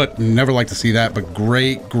cold foot. Never like to see that, but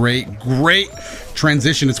great, great, great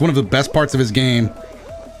transition. It's one of the best parts of his game.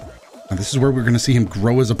 Now, this is where we're going to see him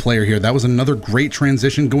grow as a player here. That was another great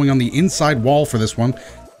transition going on the inside wall for this one.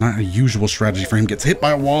 Not a usual strategy for him. Gets hit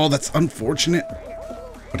by a wall. That's unfortunate.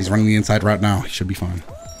 But he's running the inside route now. He should be fine.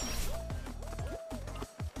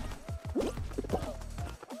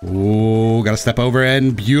 Ooh, got to step over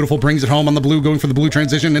and beautiful. Brings it home on the blue. Going for the blue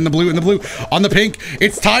transition. In the blue, on the pink.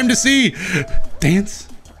 It's time to see. Dance.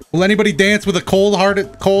 Will anybody dance with a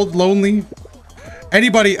cold-hearted, cold, lonely?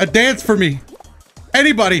 Anybody, a dance for me.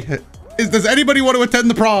 Anybody. Does anybody want to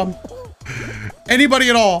attend the prom?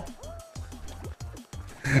 Anybody at all?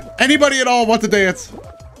 Anybody at all want to dance?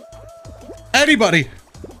 Anybody?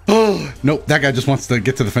 Oh, nope, that guy just wants to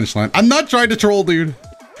get to the finish line. I'm not trying to troll, dude.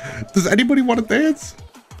 Does anybody want to dance?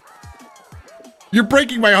 You're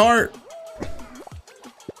breaking my heart.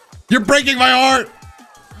 You're breaking my heart.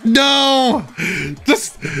 No.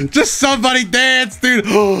 Just somebody dance, dude.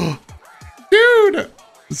 Dude.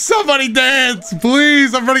 Somebody dance,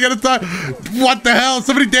 please. I'm running out of time. What the hell?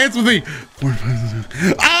 Somebody dance with me.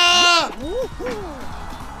 Ah!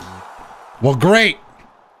 Well, great.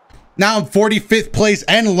 Now I'm 45th place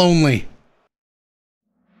and lonely.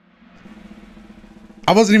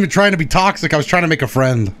 I wasn't even trying to be toxic. I was trying to make a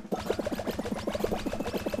friend.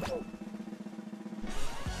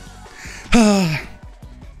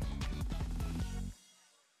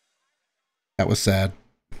 That was sad.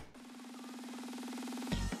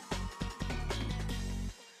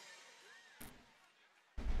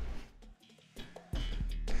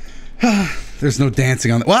 There's no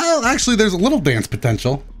dancing on it. Well, actually, there's a little dance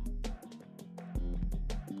potential.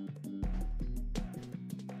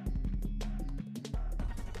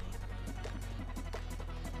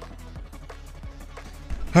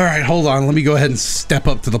 All right, hold on. Let me go ahead and step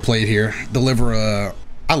up to the plate here. Deliver a...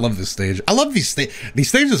 I love this stage. I love these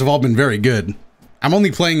stages have all been very good. I'm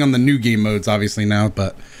only playing on the new game modes, obviously, now,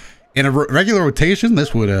 but In a regular rotation,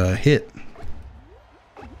 this would hit.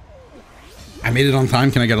 I made it on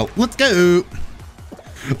time. Can I get a... Let's go.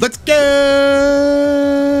 Let's go.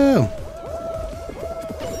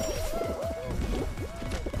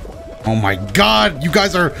 Oh my God. You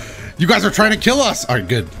guys are trying to kill us. All right,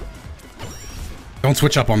 good. Don't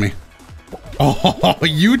switch up on me. Oh,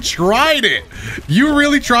 you tried it. You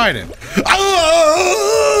really tried it.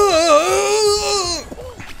 Oh!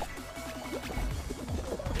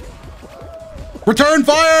 Return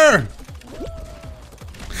fire.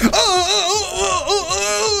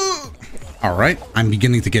 All right, I'm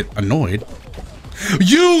beginning to get annoyed.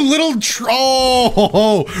 You little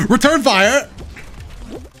troll! Return fire!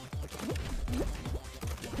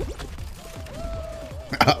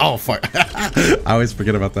 Oh, fuck. I always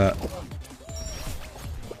forget about that.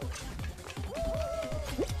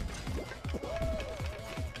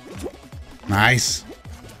 Nice.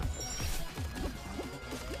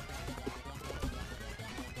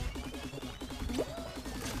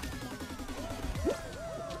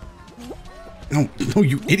 No, no,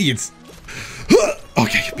 you idiots.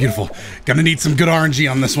 Okay, beautiful. Gonna need some good RNG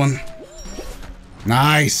on this one.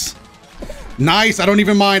 Nice. Nice, I don't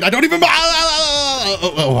even mind. I don't even mind.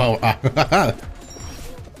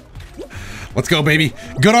 Let's go, baby.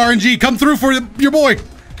 Good RNG. Come through for your boy.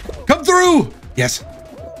 Come through. Yes.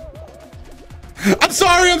 I'm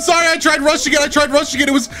sorry. I tried rushing it.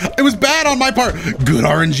 It was bad on my part. Good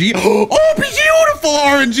RNG. Oh, beautiful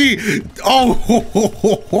RNG.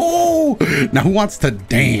 Oh, now who wants to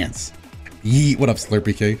dance? Yeet. What up,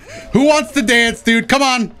 Slurpee K? Who wants to dance, dude? Come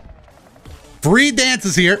on. Free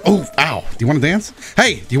dances here. Oh, ow. Do you want to dance?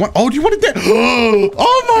 Hey, do you want to dance?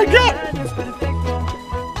 Oh my God.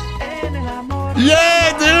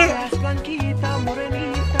 Yeah, dude.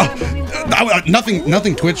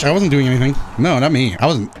 Nothing Twitch. I wasn't doing anything. No, not me. I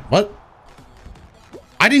wasn't. What?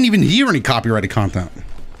 I didn't even hear any copyrighted content.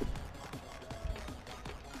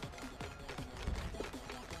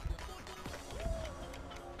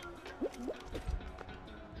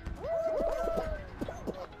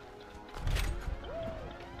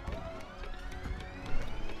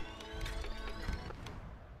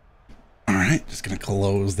 All right, just gonna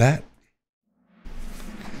close that.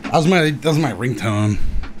 That was my ringtone.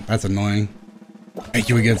 That's annoying. Thank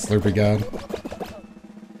you again, Slurpee God.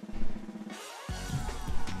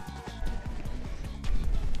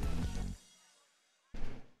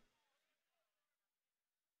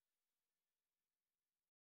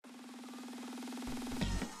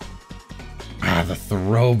 Ah, the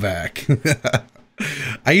throwback.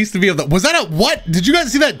 I used to be able to... Was that a... What? Did you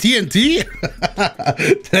guys see that TNT?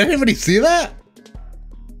 Did anybody see that?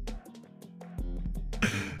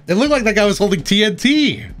 It looked like that guy was holding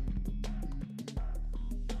TNT.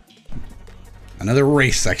 Another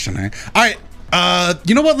race section, eh? All right.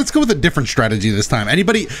 You know what? Let's go with a different strategy this time.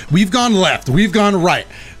 Anybody? We've gone left. We've gone right.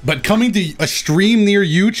 But coming to a stream near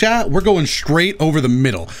you, chat, we're going straight over the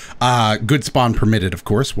middle. Good spawn permitted, of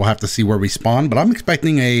course. We'll have to see where we spawn. But I'm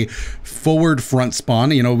expecting a forward front spawn.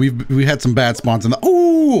 You know, we had some bad spawns in the...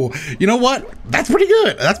 Oh, you know what? That's pretty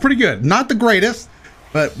good. That's pretty good. Not the greatest,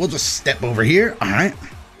 but we'll just step over here. All right.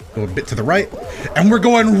 Go a bit to the right. And we're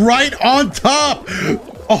going right on top.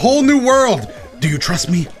 A whole new world. Do you trust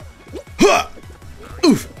me? Huh.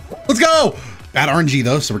 Oof. Let's go. Bad RNG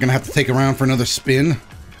though, so we're gonna have to take a round for another spin.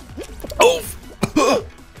 Oof.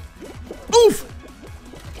 Oof.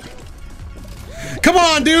 Come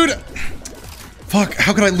on, dude. Fuck,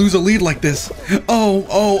 how could I lose a lead like this? Oh,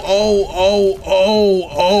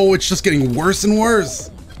 it's just getting worse and worse.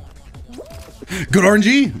 Good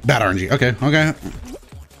RNG? Bad RNG. Okay.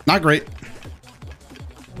 Not great.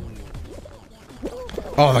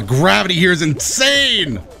 Oh, the gravity here is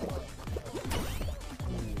insane.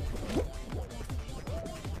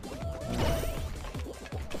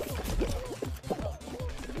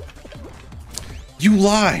 You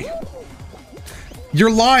lie.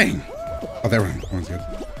 You're lying. Oh, there we go. That one's good.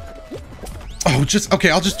 Oh, okay,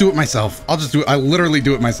 I'll just do it myself. I literally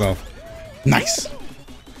do it myself. Nice.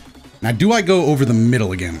 Now, do I go over the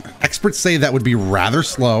middle again? Experts say that would be rather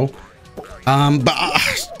slow.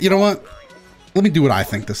 But you know what? Let me do what I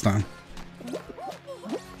think this time.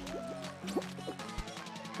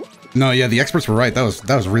 No, yeah, the experts were right. That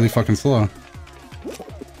was really fucking slow.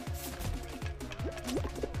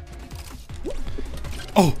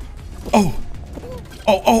 Oh.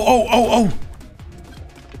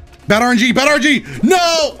 Bad RNG.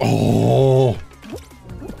 No! Oh.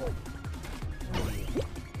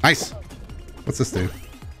 Nice. What's this do?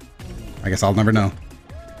 I guess I'll never know.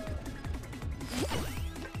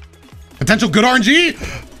 Potential good RNG?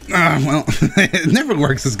 Well, it never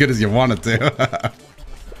works as good as you want it to.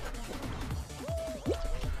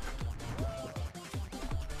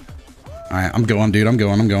 Alright, I'm going, dude. I'm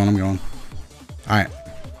going. Alright.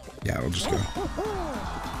 Yeah, we'll just go.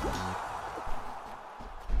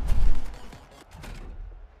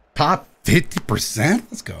 Top 50%?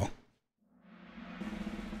 Let's go.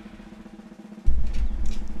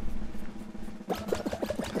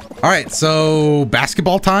 Alright, so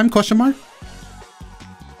basketball time, question mark?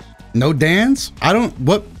 No dance? I don't,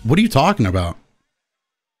 what are you talking about?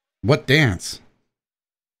 What dance?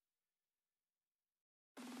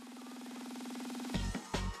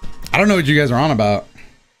 I don't know what you guys are on about.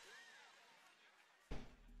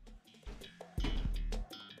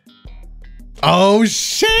 Oh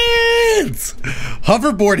shit!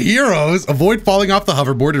 Hoverboard heroes avoid falling off the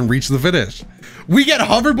hoverboard and reach the finish. We get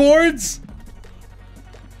hoverboards?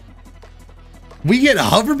 We get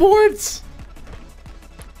hoverboards?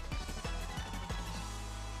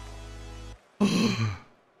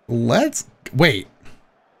 Let's wait.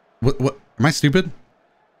 What am I stupid?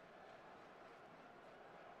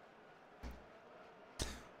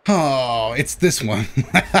 Oh, it's this one.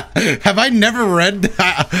 Have I never read?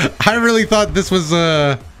 I really thought this was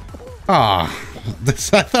I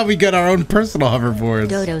thought we got our own personal hoverboards.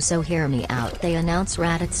 Dodo, so hear me out. They announce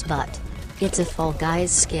Raditz butt. It's a Fall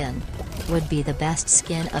Guys skin. Would be the best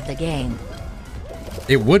skin of the game.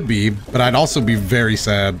 It would be, but I'd also be very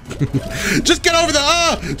sad. Just get over the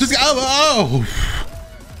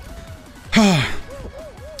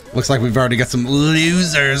Looks like we've already got some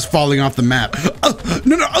losers falling off the map.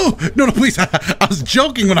 Oh, no, please. I was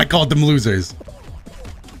joking when I called them losers.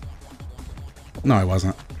 No, I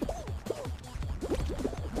wasn't.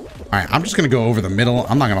 All right, I'm just gonna go over the middle.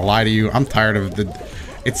 I'm not gonna lie to you. I'm tired of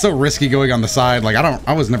it's so risky going on the side. Like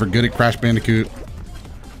I was never good at Crash Bandicoot.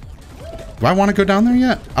 Do I want to go down there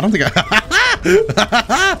yet? I don't think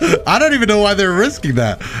I don't even know why they're risking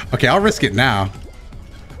that. Okay, I'll risk it now.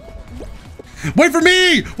 Wait for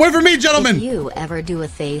me! Wait for me, gentlemen! If you ever do a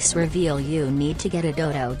face reveal, you need to get a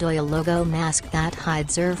DotoDoya logo mask that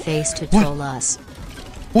hides her face to troll us.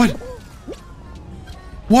 What?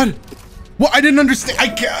 What? What? I didn't understand. I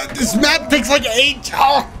can't. This map takes like 8.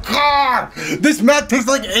 Oh, God! This map takes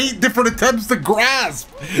like 8 different attempts to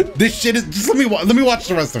grasp. This shit is. Just let me watch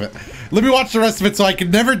the rest of it. Let me watch the rest of it so I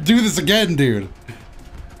can never do this again, dude.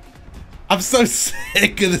 I'm so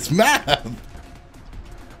sick of this map.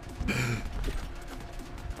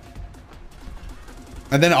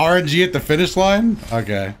 And then RNG at the finish line?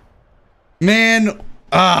 Okay. Man,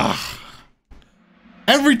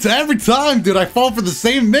 every time, dude, I fall for the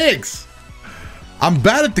same mix. I'm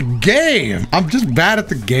bad at the game. I'm just bad at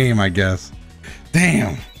the game, I guess.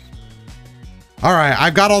 Damn. All right,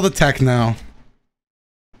 I've got all the tech now.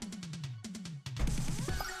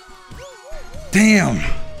 Damn.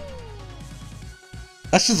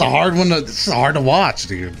 That's just a hard one to, this is hard to watch,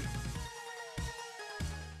 dude.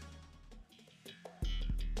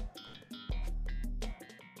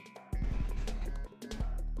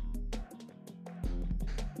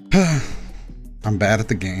 I'm bad at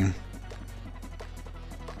the game.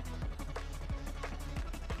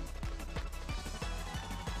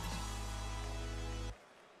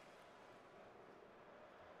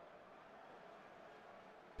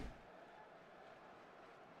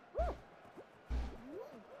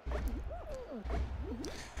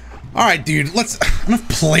 All right, dude, enough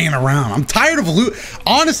playing around. I'm tired of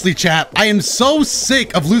honestly, chat, I am so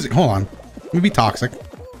sick of losing. Hold on. Let me be toxic.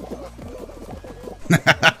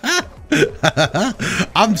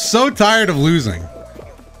 I'm so tired of losing.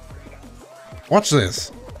 Watch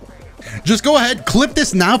this. Just go ahead, clip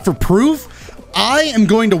this now for proof. I am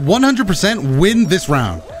going to 100% win this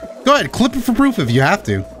round. Go ahead, clip it for proof if you have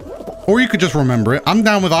to. Or you could just remember it. I'm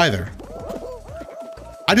down with either.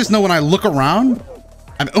 I just know when I look around,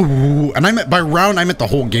 and I meant by round, I meant the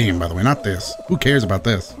whole game, by the way, not this. Who cares about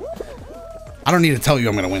this? I don't need to tell you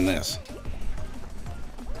I'm gonna win this.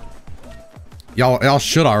 Y'all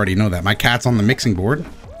should already know that. My cat's on the mixing board.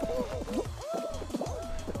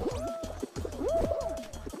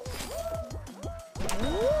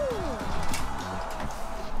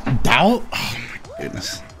 Doubt? Oh my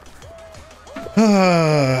goodness.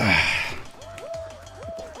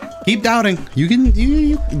 Keep doubting. You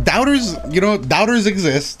can, doubters, doubters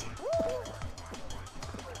exist.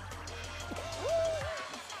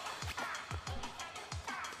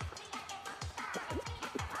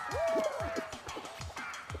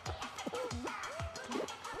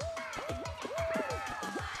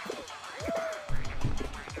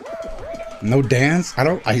 No dance? I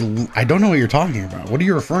don't know what you're talking about. What are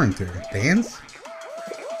you referring to? Dance?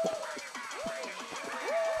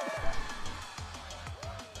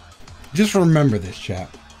 Just remember this, chat.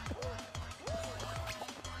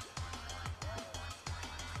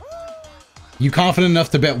 You confident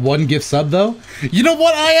enough to bet one gift sub though? You know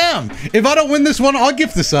what? I am. If I don't win this one, I'll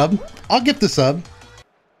gift the sub. I'll gift the sub.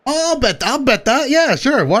 I'll bet that. Yeah,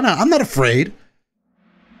 sure. Why not? I'm not afraid.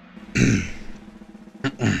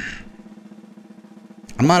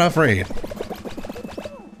 I'm not afraid.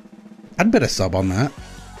 I'd bet a sub on that.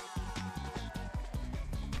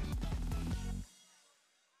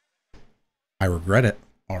 I regret it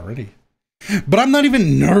already. But I'm not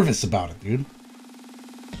even nervous about it, dude.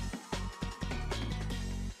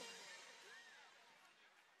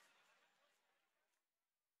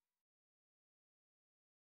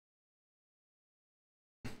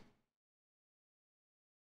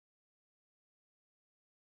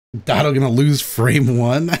 Doto gonna lose frame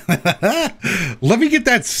one. Let me get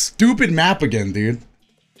that stupid map again, dude.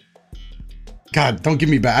 God, don't give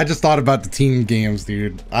me back. I just thought about the team games,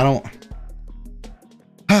 dude. I don't.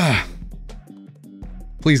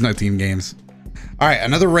 Please no team games. All right,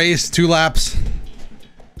 another race, 2 laps.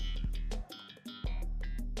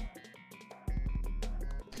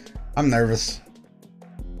 I'm nervous.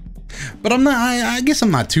 But I'm not, I guess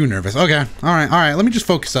I'm not too nervous. Okay, all right. Let me just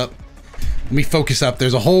focus up. Let me focus up.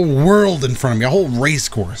 There's a whole world in front of me, a whole race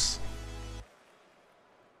course.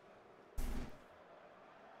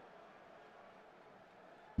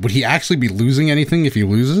 Would he actually be losing anything if he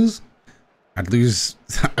loses? I'd lose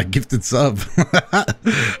a gifted sub.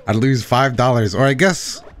 I'd lose $5, or I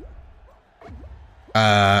guess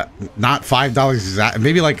not $5 exactly,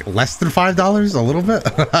 maybe like less than $5, a little bit.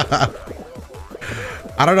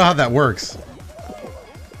 I don't know how that works.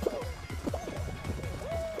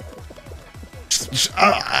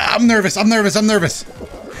 I'm nervous.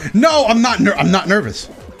 No, I'm not nervous.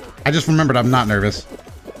 I just remembered I'm not nervous.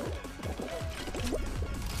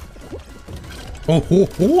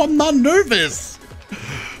 Oh, I'm not nervous.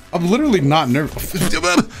 I'm literally not nervous.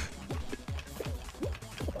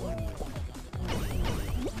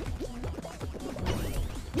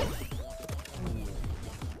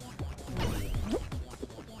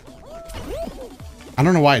 I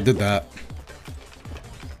don't know why I did that.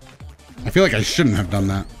 I feel like I shouldn't have done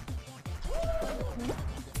that.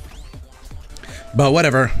 But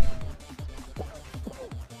whatever.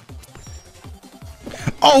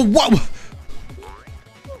 Oh, what?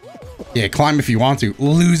 Yeah, climb if you want to,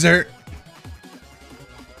 loser.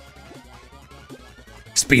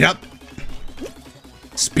 Speed up.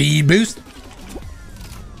 Speed boost.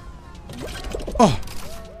 Oh.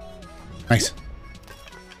 Nice.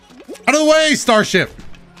 Out of the way, Starship.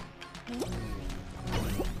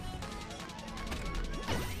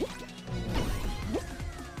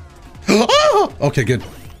 Oh! Okay, good.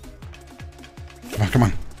 Come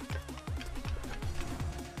on.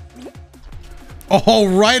 Oh,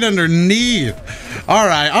 right underneath. All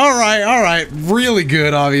right. Really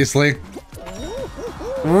good, obviously.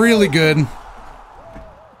 Really good.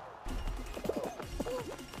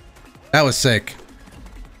 That was sick.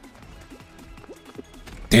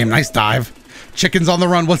 Damn, nice dive. Chicken's on the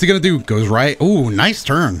run. What's he gonna do? Goes right. Ooh, nice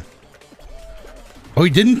turn. Oh, he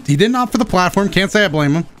didn't opt for the platform. Can't say I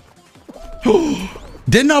blame him.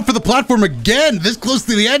 Didn't opt for the platform again. This close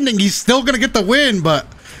to the ending. He's still gonna get the win, but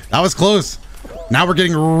that was close. Now we're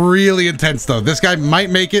getting really intense, though. This guy might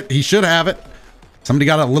make it. He should have it. Somebody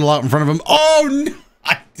got a little out in front of him. Oh, no.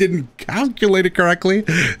 I didn't calculate it correctly.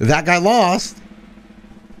 That guy lost.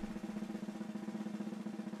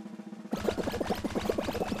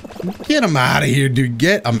 Get him out of here, dude.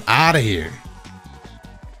 Get him out of here.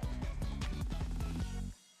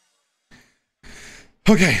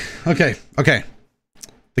 Okay.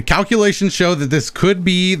 The calculations show that this could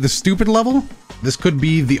be the stupid level. This could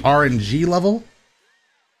be the RNG level.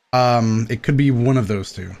 It could be one of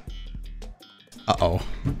those two. Uh-oh.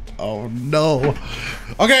 Oh, no.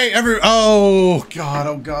 Okay, oh,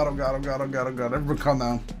 God. Everyone calm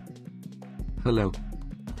down. Hello.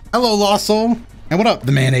 Hello, Lost Soul. And what up,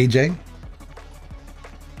 the man AJ?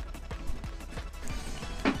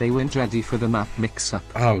 They weren't ready for the map mix-up.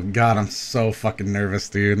 Oh, God, I'm so fucking nervous,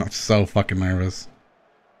 dude. I'm so fucking nervous.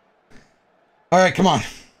 All right, come on.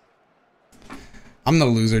 I'm no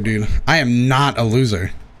loser, dude. I am not a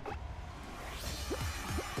loser.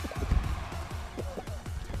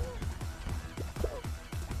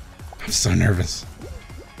 I'm so nervous.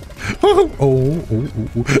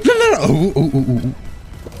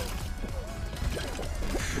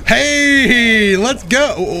 Hey, let's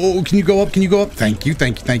go. Oh, can you go up? Can you go up? Thank you.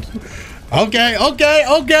 Okay.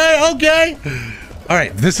 All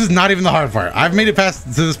right, this is not even the hard part. I've made it past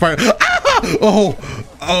to this part. Oh,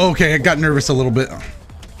 okay. I got nervous a little bit.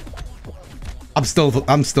 I'm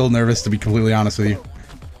still nervous, to be completely honest with you.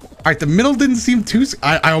 All right, the middle didn't seem too.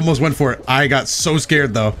 I almost went for it. I got so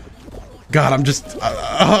scared though. God, I'm just.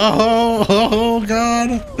 Oh,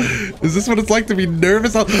 God. Is this what it's like to be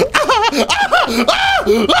nervous? What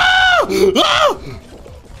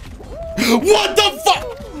the fuck?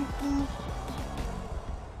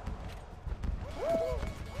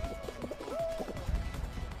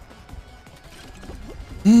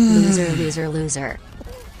 Loser, loser, loser.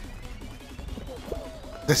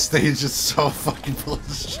 This stage is so fucking full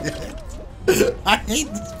of shit. I hate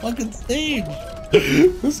this fucking stage.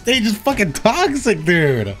 This stage is fucking toxic,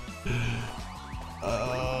 dude.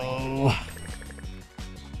 Oh.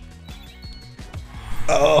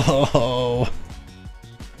 Oh.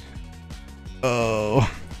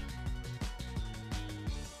 Oh.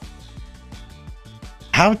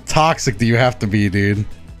 How toxic do you have to be, dude?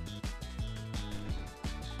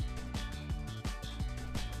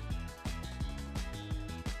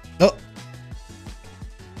 Oh.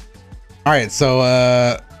 All right,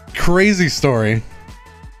 so crazy story.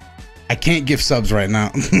 I can't give subs right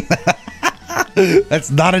now.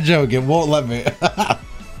 That's not a joke. It won't let me.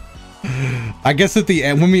 I guess at the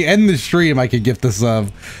end, when we end the stream, I could gift the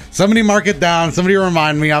sub. Somebody mark it down. Somebody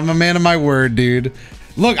remind me. I'm a man of my word, dude.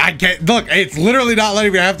 Look, I can't. Look, it's literally not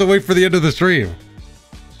letting me. I have to wait for the end of the stream.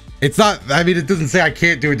 It's not. I mean, it doesn't say I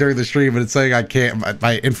can't do it during the stream, but it's saying I can't.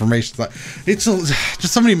 My information's not. It's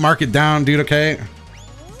just somebody mark it down, dude. Okay.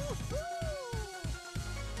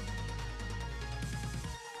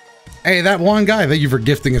 Hey, that one guy, thank you for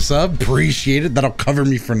gifting a sub. Appreciate it. That'll cover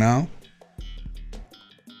me for now.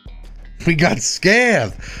 We got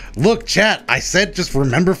scammed. Look, chat, I said just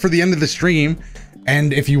remember for the end of the stream.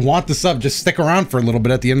 And if you want the sub, just stick around for a little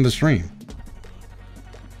bit at the end of the stream.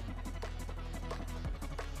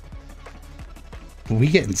 Are we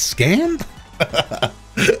getting scammed?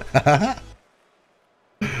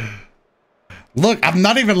 Look, I'm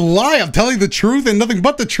not even lying. I'm telling the truth and nothing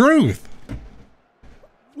but the truth.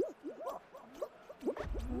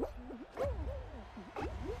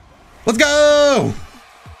 Let's go!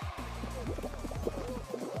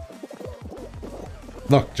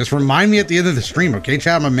 Look, just remind me at the end of the stream, okay,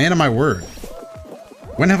 chat? I'm a man of my word.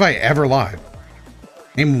 When have I ever lied?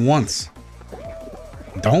 Name once.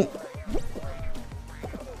 Don't.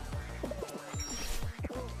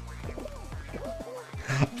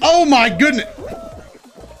 Oh my goodness!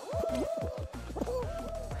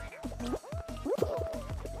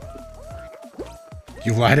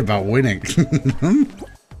 You lied about winning.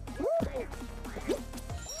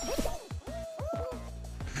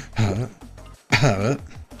 How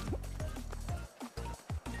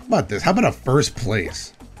about this? How about a first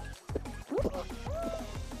place?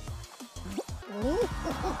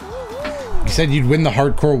 You said you'd win the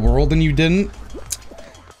hardcore world and you didn't?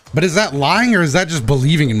 But is that lying or is that just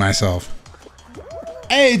believing in myself?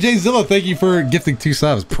 Hey, Jayzilla, thank you for gifting 2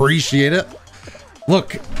 subs. Appreciate it.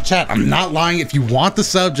 Look, chat, I'm not lying. If you want the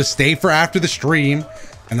sub, just stay for after the stream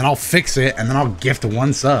and then I'll fix it and then I'll gift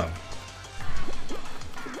 1 sub.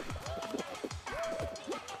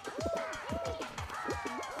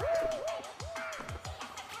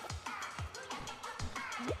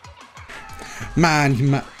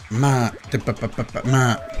 The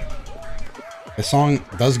song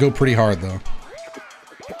does go pretty hard though.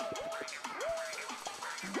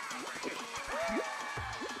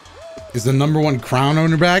 Is the #1 crown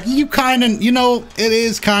owner back? You kind of, you know, it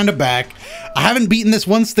is kind of back. I haven't beaten this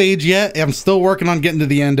one stage yet. I'm still working on getting to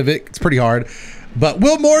the end of it. It's pretty hard. But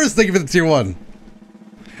Will Morris, thank you for the tier 1.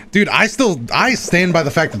 Dude, I stand by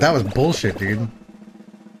the fact that that was bullshit, dude.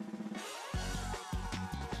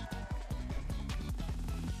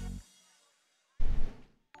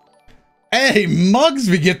 Hey,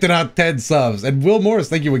 Mugsby gifted out 10 subs. And Will Morris,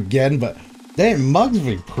 thank you again. But damn,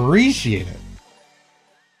 Mugsby, appreciate it.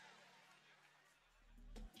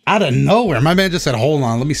 Out of nowhere, my man just said, hold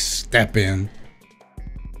on, let me step in.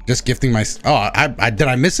 Just gifting my... Oh, did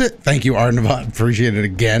I miss it? Thank you, Arnavot. Appreciate it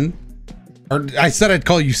again. Or I said I'd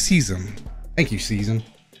call you Season. Thank you, Season.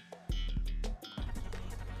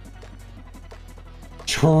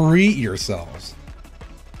 Treat yourselves.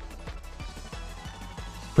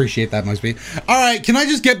 Appreciate that, Mugsby. All right, can I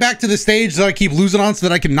just get back to the stage that I keep losing on so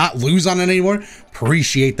that I can not lose on it anymore?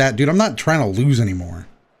 Appreciate that, dude. I'm not trying to lose anymore.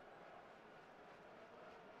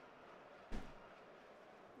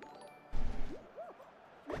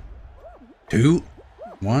 Two,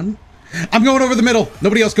 one. I'm going over the middle.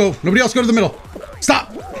 Nobody else go. Nobody else go to the middle.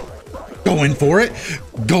 Stop. Go in for it.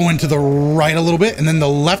 Go into the right a little bit, and then the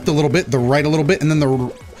left a little bit, the right a little bit, and then the...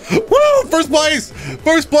 Woo! First place!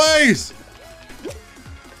 First place!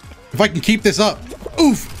 If I can keep this up.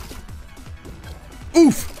 Oof.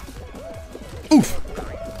 Oof. Oof.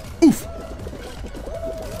 Oof.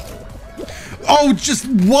 Oh, just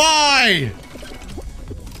why?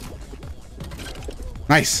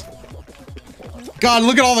 Nice. God,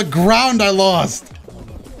 look at all the ground I lost.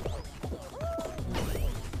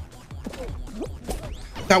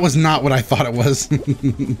 That was not what I thought it was.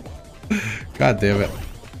 God damn it.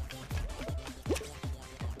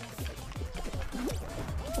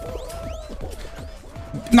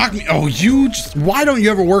 Knock me. Oh, you just, why don't you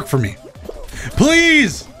ever work for me?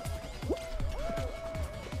 Please.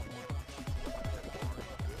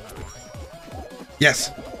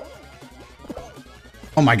 Yes.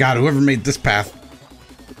 Oh my God, whoever made this path.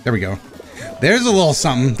 There we go. There's a little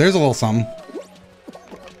something. There's a little something.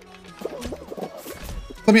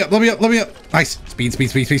 Let me up, let me up, let me up. Nice. Speed, speed,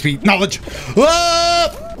 speed, speed, speed. Knowledge.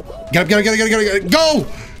 Ah! Get up, get up, get up, get up, get up. Go!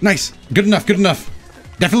 Nice. Good enough, good enough.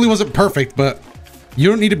 Definitely wasn't perfect, but you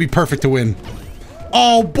don't need to be perfect to win.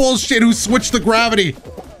 Oh, bullshit. Who switched the gravity?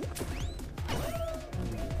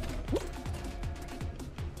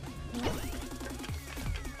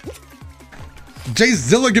 Jay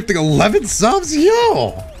Zilla gifting 11 subs?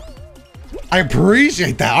 Yo! I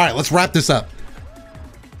appreciate that. All right, let's wrap this up.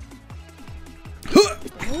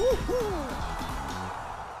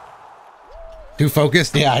 Too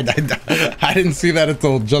focused? Yeah, I didn't see that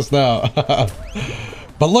until just now.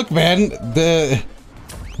 But look, man,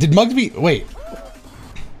 did Mugsby,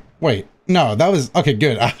 wait, no, that was, okay,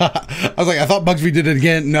 good. I was like, I thought Mugsby did it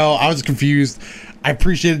again. No, I was confused. I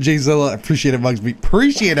appreciated Jay Zilla, appreciated Mugsby,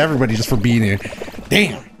 appreciate everybody just for being here.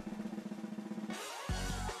 Damn.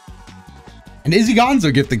 And Izzy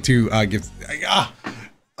Gonzo gifting two gifts.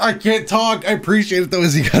 I can't talk. I appreciate it though,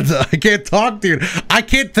 Izzy Gonzo. I can't talk, dude. I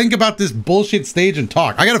can't think about this bullshit stage and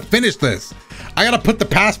talk. I gotta finish this. I gotta put the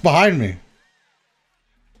past behind me.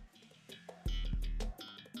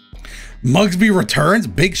 Mugsby returns.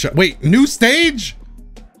 Big shot. Wait, new stage?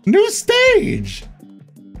 New stage.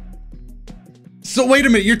 So wait a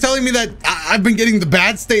minute. You're telling me that I've been getting the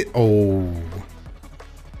bad state? Oh.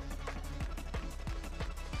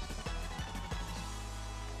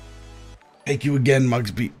 Thank you again,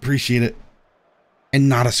 Mugsby. Appreciate it. And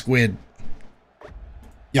not a squid.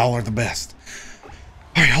 Y'all are the best.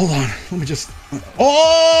 All right, hold on. Let me just...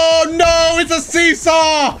 Oh, no! It's a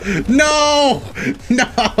seesaw! No!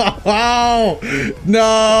 No!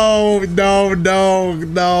 No! No, no,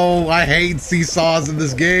 no. I hate seesaws in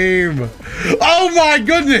this game. Oh, my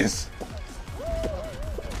goodness!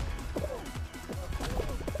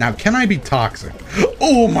 Now, can I be toxic?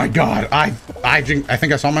 Oh, my God. I think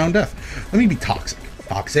I saw my own death. Let me be toxic.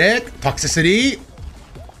 Toxic. Toxicity.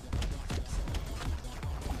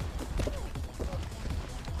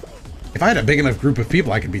 If I had a big enough group of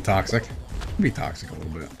people, I could be toxic. Be toxic a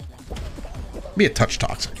little bit. Be a touch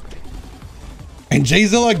toxic. And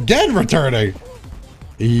Jayzilla again returning.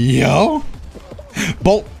 Yo.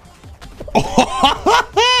 Bolt.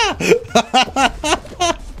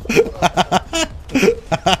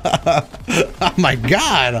 Oh my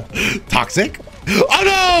God. Toxic. Oh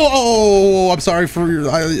no! Oh, I'm sorry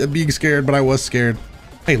for being scared, but I was scared.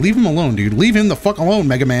 Hey, leave him alone, dude. Leave him the fuck alone,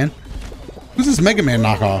 Mega Man. Who's this Mega Man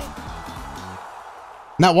knockoff?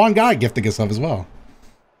 Not one guy gifting a sub as well.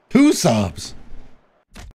 2 subs.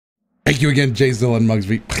 Thank you again, Jay Zilla and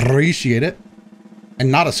Mugsby. Appreciate it.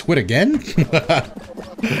 And not a squid again?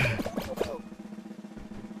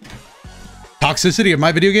 Toxicity of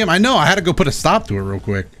my video game? I know, I had to go put a stop to it real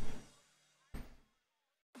quick.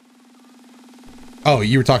 Oh,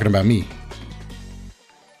 you were talking about me.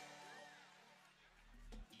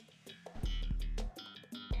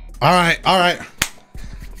 All right.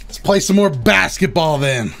 Let's play some more basketball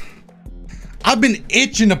then. I've been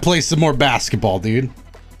itching to play some more basketball, dude.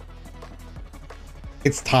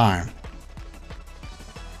 It's time.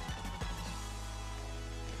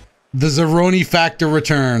 The Zeroni factor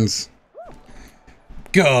returns.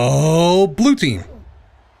 Go blue team.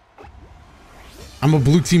 I'm a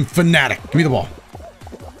blue team fanatic. Give me the ball.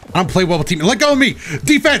 I don't play well with team. Let go of me.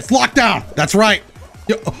 Defense, lockdown. That's right.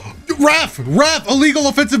 Yo, ref, illegal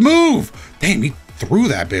offensive move. Damn, he threw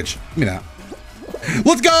that bitch. Give me that.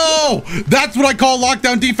 Let's go. That's what I call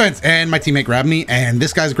lockdown defense. And my teammate grabbed me, and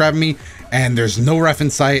this guy's grabbing me, and there's no ref in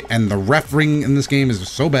sight, and the ref ring in this game is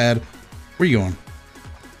so bad. Where you going?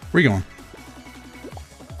 Where you going?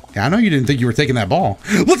 Yeah, I know you didn't think you were taking that ball.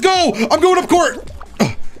 Let's go. I'm going up court.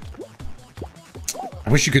 Ugh. I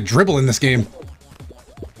wish you could dribble in this game.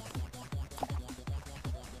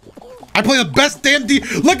 I play the best damn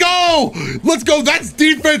Let go! Let's go! That's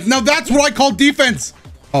defense! Now that's what I call defense!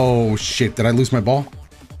 Oh shit, did I lose my ball?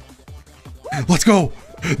 Let's go!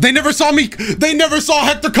 They never saw me! They never saw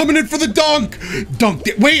Hector coming in for the dunk! Dunk!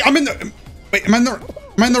 Wait, I'm in the... Wait, am I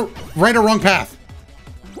in the right or wrong path?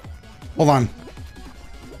 Hold on.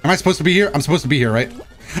 Am I supposed to be here? I'm supposed to be here, right?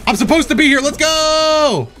 I'm supposed to be here. Let's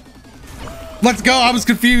go. Let's go. I was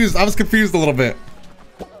confused. I was confused a little bit.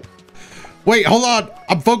 Wait, hold on.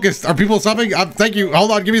 I'm focused. Are people subbing? Thank you.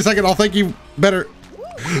 Hold on. Give me a second. I'll thank you better.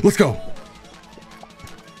 Let's go.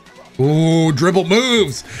 Ooh, dribble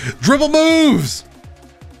moves. Dribble moves.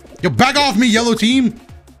 Yo, back off me, yellow team.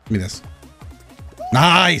 Give me this.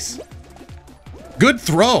 Nice. Good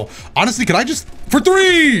throw. Honestly, could I just... For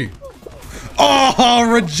 3!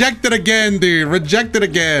 Oh, rejected again, dude. Rejected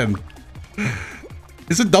again.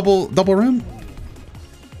 Is it double rim?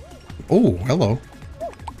 Oh, hello.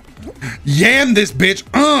 Yam this bitch.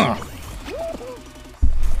 All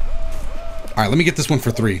right, let me get this one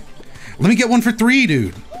for 3. Let me get one for 3,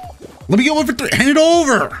 dude. Let me get one for 3. Hand it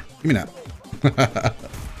over. Give me that.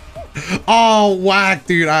 Oh, whack,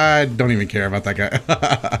 dude. I don't even care about that guy.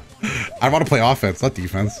 I want to play offense, not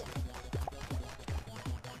defense.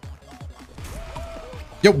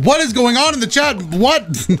 Yo, what is going on in the chat? What?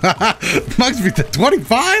 Must be the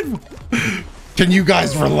 25? Can you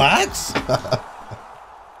guys relax?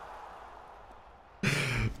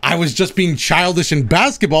 I was just being childish in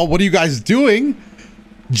basketball. What are you guys doing?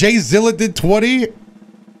 Jay Zilla did 20.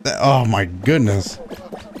 Oh my goodness.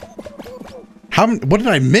 What did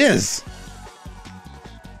I miss?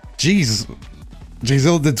 Jeez. Jay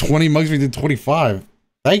Zilla did 20. Mugsby did 25.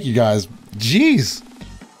 Thank you guys. Jeez.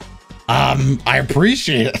 I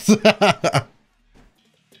appreciate it.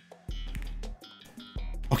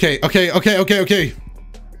 Okay.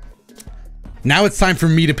 Now it's time for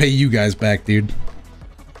me to pay you guys back, dude.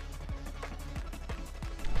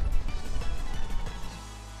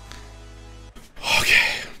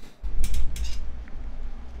 Okay.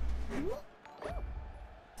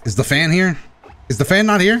 Is the fan here? Is the fan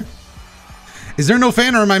not here? Is there no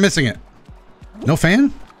fan or am I missing it? No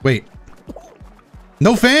fan? Wait.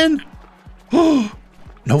 No fan? Oh,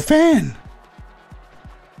 no fan.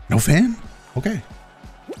 No fan? Okay.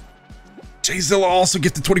 Jay Zilla also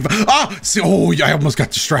gets the 25. Ah! See, oh, I almost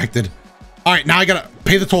got distracted. All right, now I gotta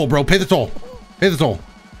pay the toll, bro. Pay the toll. Pay the toll.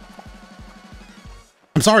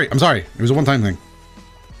 I'm sorry. It was a one-time thing.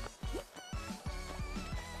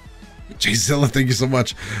 Jay Zilla, thank you so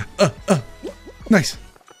much. Nice.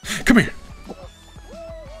 Come here.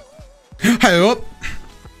 Hey up.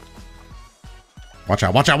 Watch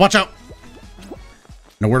out, watch out, watch out.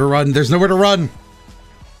 Nowhere to run. There's nowhere to run.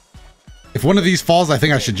 If one of these falls, I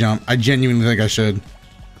think I should jump. I genuinely think I should.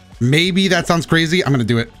 Maybe that sounds crazy. I'm gonna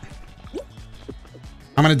do it.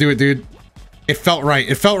 I'm gonna do it, dude. It felt right.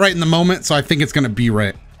 It felt right in the moment, so I think it's gonna be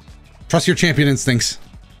right. Trust your champion instincts.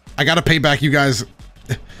 I gotta pay back you guys.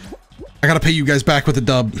 I gotta pay you guys back with a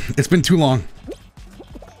dub. It's been too long.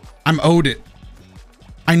 I'm owed it.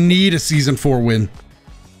 I need a season 4 win.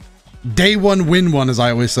 Day 1, win 1, as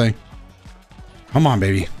I always say. Come on,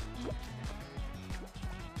 baby.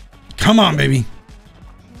 Come on, baby.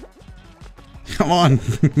 Come on.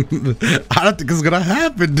 I don't think it's gonna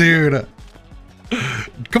happen, dude.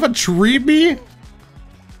 Come on, treat me.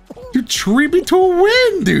 Dude, treat me to a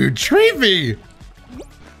win, dude. Treat me.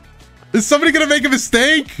 Is somebody gonna make a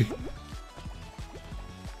mistake?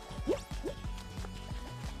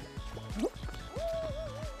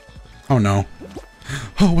 Oh no.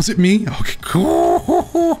 Oh, was it me? Okay,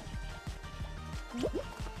 cool.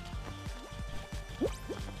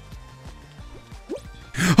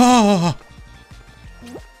 Oh.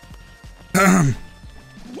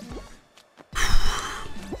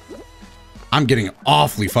 I'm getting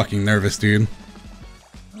awfully fucking nervous, dude.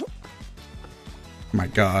 My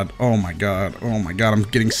God. Oh my God. Oh my God. I'm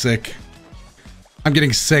getting sick. I'm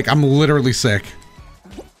getting sick. I'm literally sick.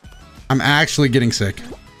 I'm actually getting sick.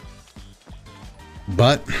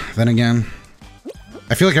 But then again,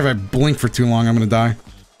 I feel like if I blink for too long, I'm gonna die.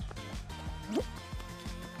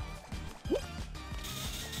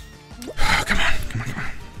 Come on, come on, come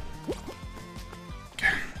on.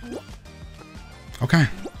 Okay. Okay.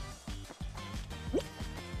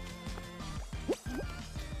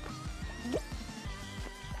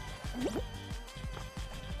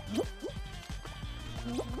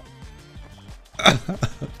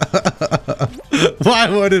 Why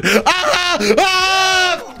would it? Ah!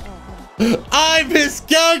 Ah! I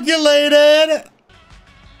miscalculated.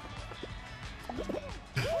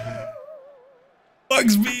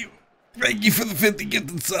 Bugsby, thank you for the 50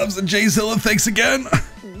 gifted subs, and Jay Zilla, thanks again.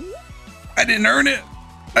 I didn't earn it.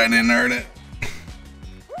 I didn't earn it.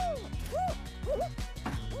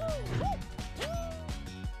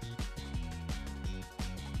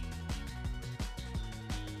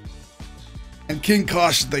 And King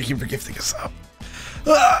Caution, thank you for gifting us up.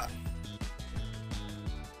 Ah!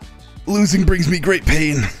 Losing brings me great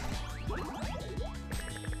pain.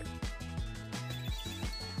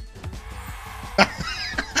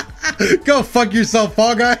 Go fuck yourself,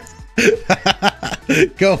 Fall Guys.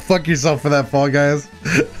 Go fuck yourself for that, Fall Guys.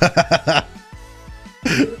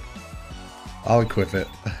 I'll equip it.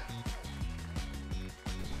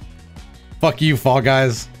 Fuck you, Fall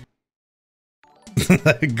Guys.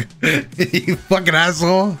 You fucking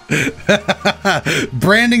asshole.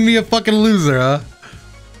 Branding me a fucking loser, huh?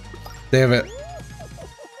 Damn it.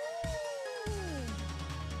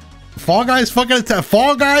 Fall Guys fucking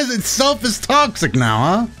Fall Guys itself is toxic now,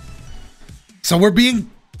 huh? So we're being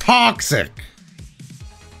toxic.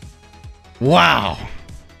 Wow.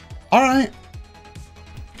 All right.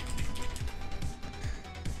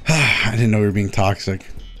 I didn't know we were being toxic.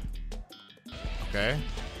 Okay.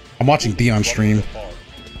 I'm watching Dion stream.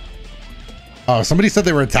 Oh, somebody said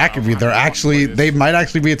they were attacking me. They might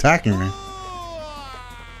actually be attacking me.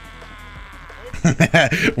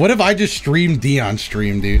 What if I just streamed Dion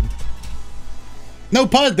stream, dude? No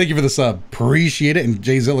Pud, thank you for the sub. Appreciate it. And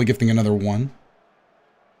Jayzilla gifting another one.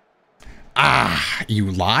 Ah,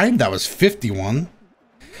 you lied? That was 51.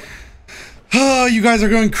 Oh, you guys are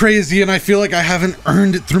going crazy, and I feel like I haven't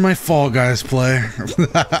earned it through my Fall Guys play.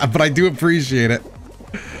 But I do appreciate it.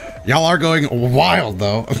 Y'all are going wild,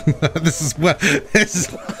 though. This is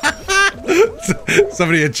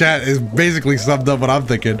somebody in chat is basically summed up what I'm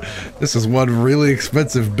thinking. This is one really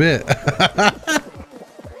expensive bit.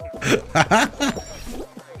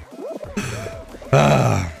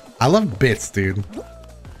 I love bits, dude.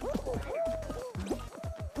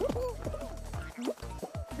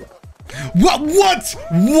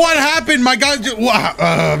 What happened? My God.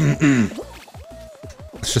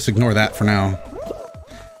 Let's just ignore that for now.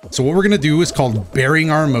 So what we're going to do is called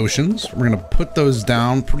burying our emotions. We're going to put those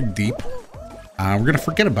down pretty deep. We're going to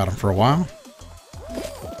forget about them for a while.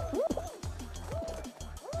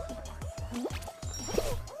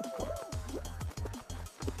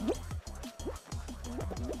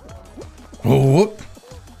 Oh.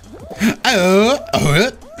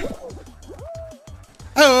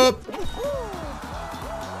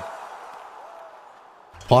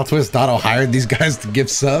 Plot twist, Dotto hired these guys to give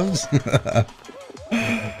subs.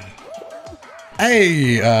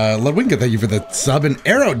 Hey, Ludwinka, thank you for the sub, and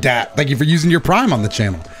Aerodat, thank you for using your Prime on the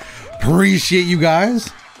channel. Appreciate you guys.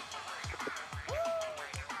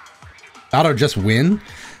 Dotto, just win.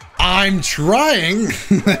 I'm trying.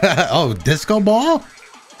 Oh, disco ball?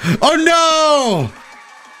 Oh no!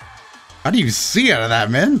 How do you see out of that,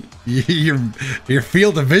 man? Your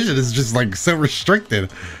field of vision is just like so restricted.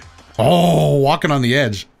 Oh, walking on the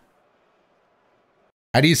edge.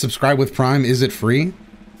 How do you subscribe with Prime? Is it free?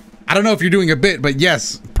 I don't know if you're doing a bit, but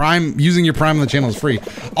yes, Prime, using your Prime on the channel is free.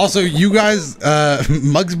 Also, you guys,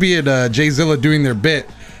 Mugsby and Jayzilla doing their bit,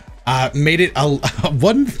 made it a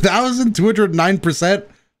 1,209%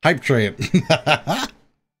 hype train.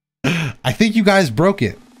 I think you guys broke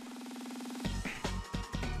it.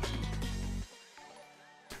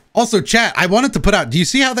 Also, chat, I wanted to put out, do you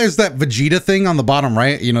see how there's that Vegeta thing on the bottom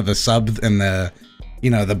right? You know, the sub and the, you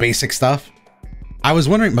know, the basic stuff. I was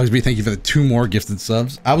wondering, Mugsby, thank you for the 2 more gifted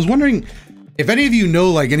subs. I was wondering if any of you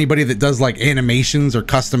know, like, anybody that does like animations or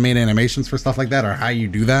custom made animations for stuff like that, or how you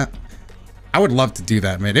do that. I would love to do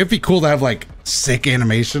that, man. It'd be cool to have like sick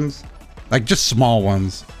animations, like just small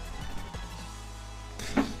ones.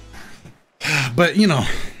 But you know,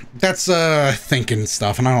 that's thinking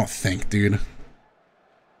stuff, and I don't think, dude.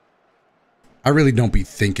 I really don't be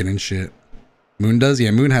thinking and shit. Moon does?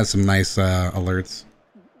 Yeah, Moon has some nice alerts.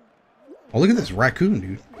 Oh, look at this raccoon,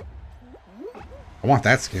 dude. I want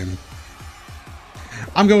that skin.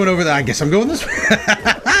 I'm going over there. I guess I'm going this way.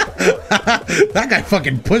 That guy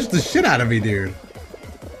fucking pushed the shit out of me, dude.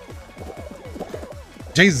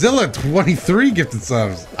 Jayzilla 23 gifted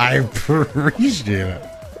subs. I appreciate it.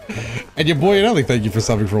 And your boy Ellie, thank you for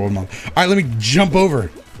subbing for 1 month. All right, let me jump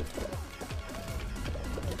over.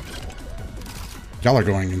 Y'all are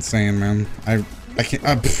going insane, man. I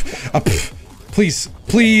can't. Please,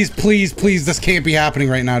 please, please, please. This can't be happening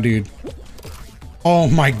right now, dude. Oh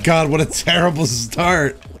my God, what a terrible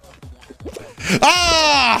start.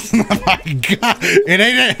 Ah! Oh my God.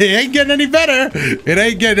 It ain't getting any better. It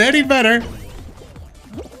ain't getting any better.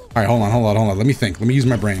 All right, hold on. Let me think. Let me use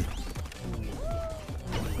my brain.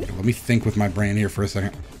 Let me think with my brain here for a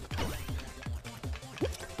second.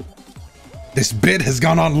 This bit has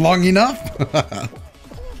gone on long enough.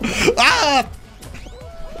 Ah!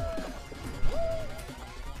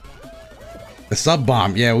 The sub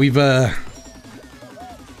bomb. Yeah, we've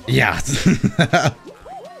yeah.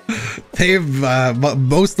 They've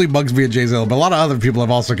mostly Bugsby and Jayzilla, but a lot of other people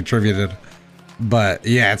have also contributed. But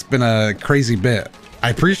yeah, it's been a crazy bit. I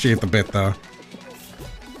appreciate the bit though.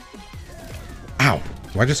 Ow.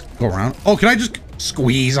 Do I just go around? Oh, can I just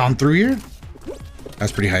Squeeze on through here.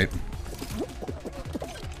 That's pretty hype.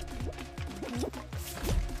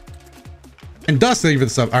 And Dust, thank you for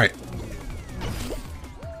the sub. All right.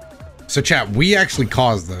 So chat, we actually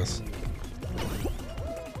caused this.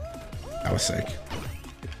 That was sick.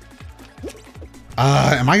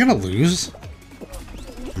 Am I gonna lose?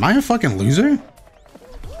 Am I a fucking loser?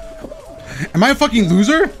 Am I a fucking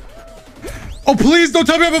loser? Oh, please don't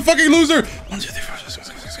tell me I'm a fucking loser. 1, 2, 3, 4, 5, 6,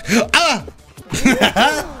 7, 8, 9, 10. Ah!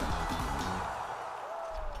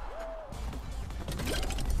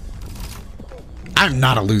 I'm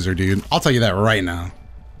not a loser, dude. I'll tell you that right now.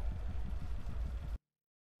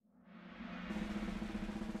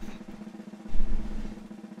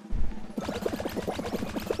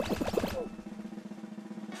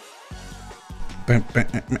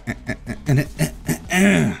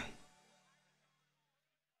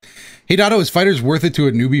 Hey Dotto, is Fighters worth it to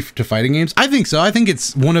a newbie to fighting games? I think so. I think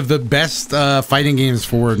it's one of the best fighting games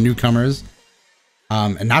for newcomers.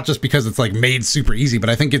 And not just because it's like made super easy, but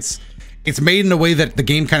I think it's made in a way that the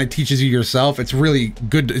game kind of teaches you yourself. It's really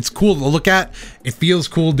good. It's cool to look at. It feels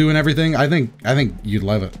cool doing everything. I think you'd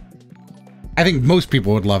love it. I think most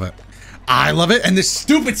people would love it. I love it. And this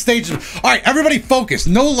stupid stage. All right, everybody focus.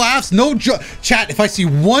 No laughs, no joke. Chat, if I see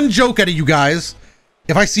one joke out of you guys,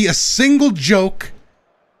 if I see a single joke,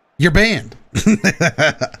 you're banned.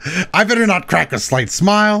 I better not crack a slight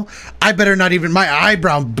smile. I better not even, my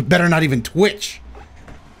eyebrow better not even twitch.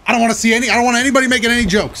 I don't want to see any, I don't want anybody making any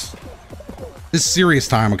jokes. This is serious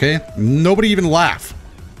time, okay? Nobody even laugh.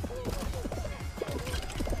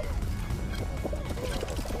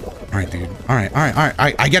 All right, dude. All right.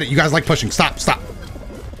 I get it. You guys like pushing. Stop.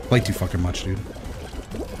 Play too fucking much, dude.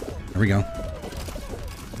 There we go.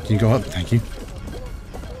 Can you go up? Thank you.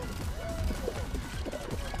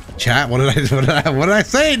 Chat, what did I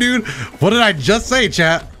say, dude? What did I just say,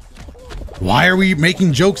 chat? Why are we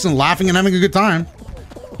making jokes and laughing and having a good time?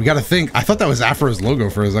 We got to think. I thought that was Afro's logo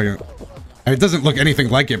for a second. And it doesn't look anything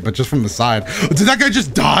like it, but just from the side. Did that guy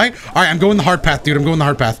just die? All right, I'm going the hard path, dude. I'm going the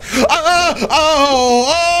hard path.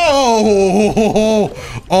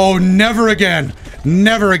 Oh, never again.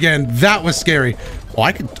 Never again. That was scary. Oh,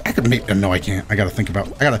 I could make, no, I can't. I got to think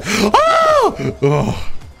about, oh.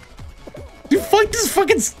 Dude, fuck this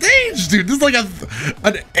fucking stage, dude. This is like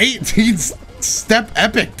an 18 step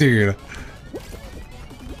epic, dude.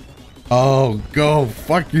 Oh, go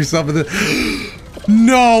fuck yourself in the...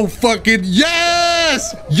 No fucking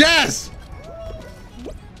yes! Yes!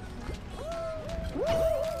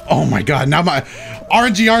 Oh my god, now my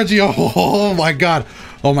RNG, oh my god.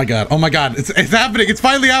 Oh my god, oh my god. It's happening, it's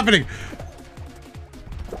finally happening.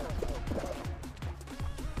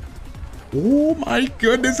 Oh my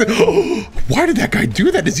goodness. Why did that guy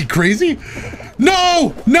do that? Is he crazy?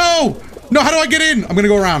 No! No! No, how do I get in? I'm gonna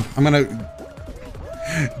go around. I'm gonna...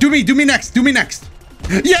 Do me next, do me next.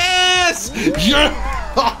 Yes! Yeah!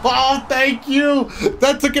 Oh, thank you!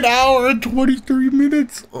 That took an hour and 23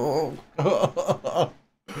 minutes. Oh.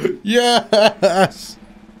 Yes!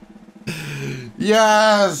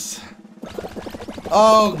 Yes!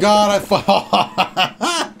 Oh god, I fall.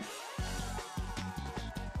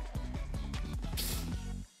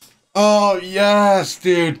 Oh yes,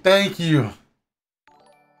 dude, thank you.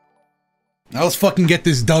 Now let's fucking get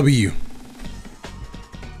this W.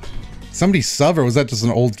 Somebody sub, or was that just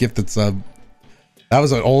an old gifted sub? That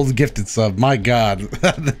was an old gifted sub. My god.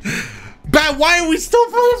 Bat, why are we still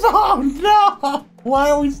playing? Oh no!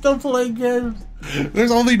 Why are we still playing games?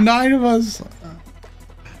 There's only 9 of us.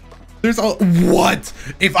 There's all what?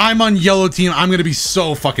 If I'm on yellow team, I'm gonna be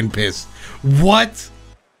so fucking pissed. What?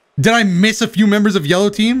 Did I miss a few members of yellow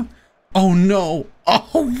team? Oh no.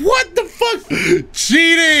 Oh, what the fuck?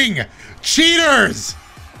 Cheating! Cheaters!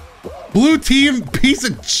 Blue team, piece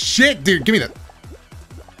of shit, dude. Give me that.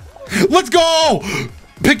 Let's go!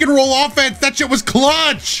 Pick and roll offense. That shit was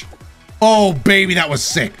clutch. Oh, baby, that was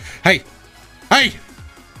sick. Hey. Hey.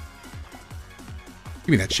 Give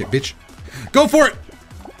me that shit, bitch. Go for it.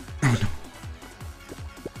 Oh,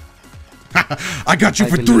 no. I got you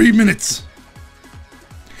for 3 minutes.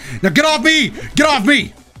 Now get off me. Get off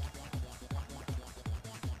me.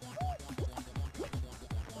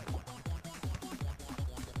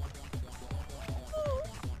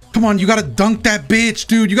 Come on, you gotta dunk that bitch,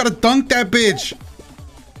 dude. You gotta dunk that bitch.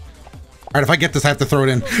 All right, if I get this, I have to throw it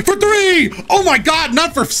in. For 3! Oh my god,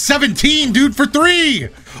 not for 17, dude, for 3!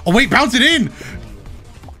 Oh wait, bounce it in.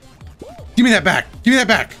 Give me that back. Give me that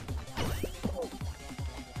back.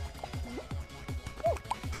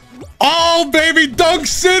 Oh, baby, Dunk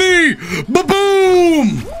City!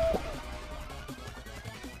 Ba-boom!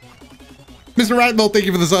 Mr. Ratbull, thank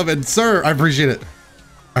you for the sub, and sir, I appreciate it.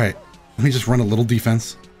 All right. Let me just run a little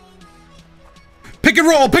defense. Pick and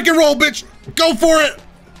roll, bitch. Go for it.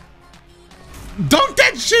 Dunk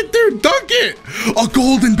that shit, dude. Dunk it. A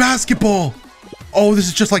golden basketball. Oh, this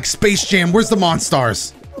is just like Space Jam. Where's the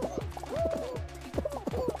Monstars?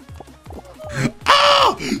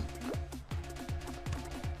 Ah!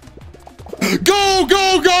 Go,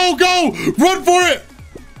 go, go, go. Run for it.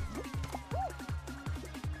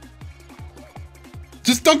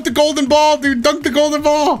 Just dunk the golden ball, dude. Dunk the golden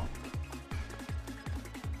ball.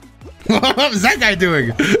 What is that guy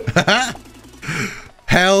doing?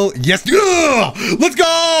 Hell yes. Ugh! Let's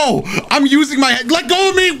go. I'm using my head. Let go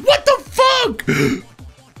of me. What the fuck?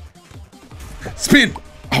 Spin.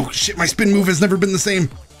 Oh, shit. My spin move has never been the same.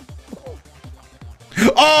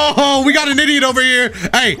 Oh, we got an idiot over here.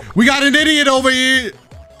 Hey, we got an idiot over here.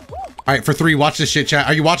 All right, for 3. Watch this shit, chat.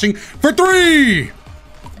 Are you watching? For 3.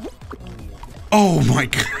 Oh, my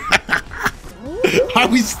God.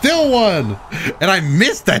 We still won. And I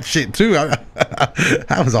missed that shit, too.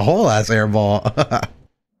 That was a whole ass air ball.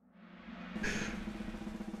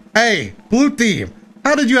 Hey, blue team.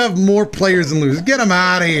 How did you have more players and lose? Get them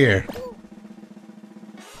out of here.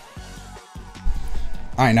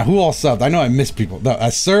 All right, now who all subbed? I know I missed people.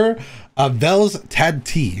 Sir Vels Tad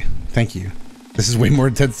T. Thank you. This is way more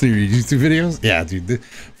intense than your YouTube videos. Yeah, dude.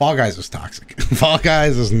 Fall Guys was toxic. Fall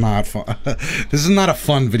Guys is not fun. This is not a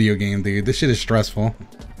fun video game, dude. This shit is stressful. All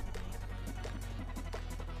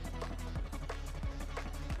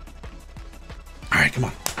right, come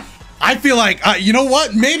on. I feel like, you know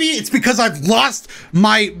what? Maybe it's because I've lost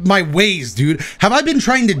my ways, dude. Have I been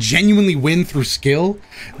trying to genuinely win through skill?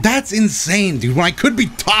 That's insane, dude. When I could be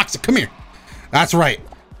toxic. Come here. That's right.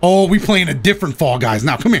 Oh, we playing a different Fall Guys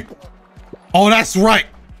now. Come here. Oh, that's right.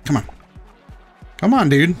 Come on. Come on,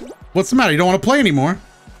 dude. What's the matter? You don't want to play anymore?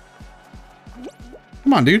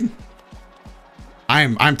 Come on, dude.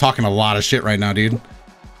 I'm talking a lot of shit right now, dude.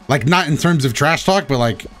 Like, not in terms of trash talk, but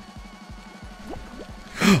like...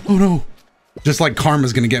 Oh, no. Just like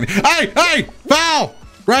karma's gonna get me. Hey! Hey! Foul!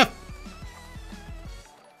 Ref!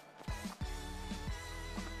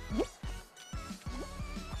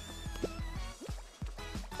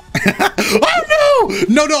 Oh, no!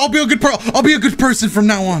 No, no, I'll be a good person from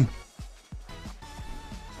now on.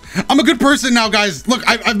 I'm a good person now, guys. Look,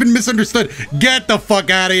 I've been misunderstood. Get the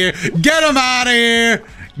fuck out of here. Get him out of here.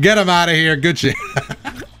 Get him out of here. Good shit.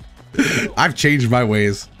 I've changed my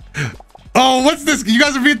ways. Oh, what's this? You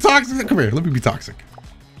guys are being toxic? Come here. Let me be toxic.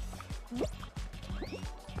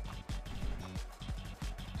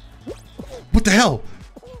 What the hell?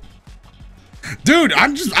 Dude,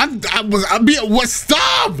 what?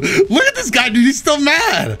 Stop! Look at this guy, dude. He's still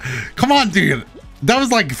mad. Come on, dude. That was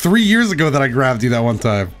like 3 years ago that I grabbed you that one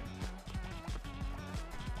time.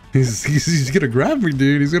 He's gonna grab me,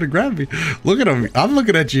 dude. He's gonna grab me. Look at him. I'm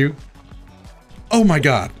looking at you. Oh my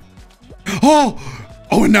God. Oh,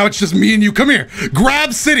 and now it's just me and you. Come here.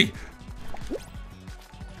 Grab City.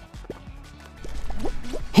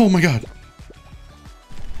 Oh my God.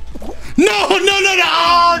 No, no, no, no.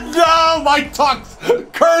 Oh no,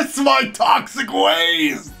 curse my toxic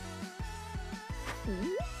ways.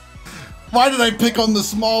 Why did I pick on the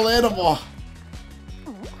small animal?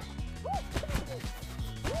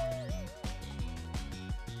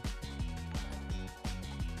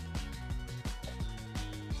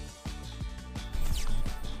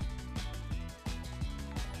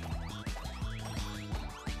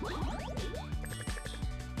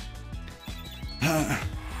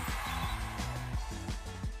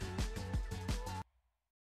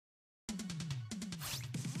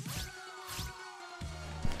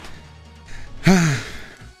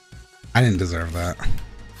 I didn't deserve that.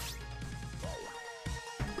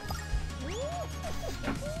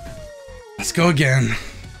 Let's go again.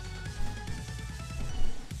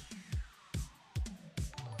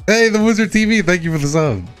 Hey, the Wizard TV, thank you for the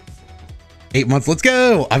sub. 8 months, let's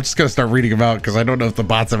go. I'm just gonna start reading them out because I don't know if the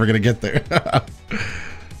bot's ever gonna get there.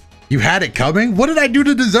 You had it coming? What did I do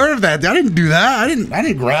to deserve that? I didn't do that. I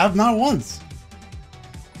didn't grab, not once.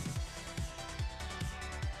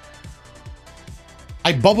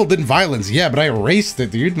 I bubbled in violence, yeah, but I erased it,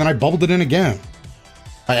 dude, and then I bubbled it in again.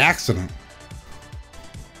 By accident.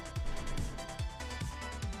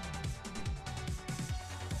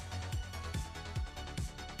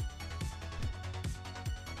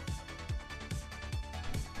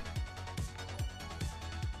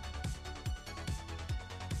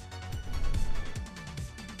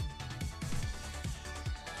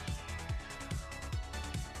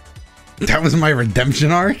 That was my redemption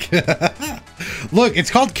arc? Look,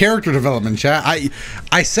 it's called character development, chat.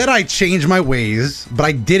 I said I changed my ways, but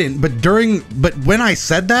I didn't. But when I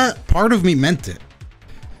said that, part of me meant it.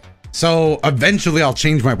 So eventually I'll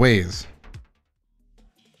change my ways.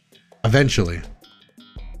 Eventually.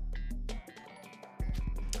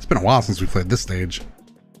 It's been a while since we played this stage.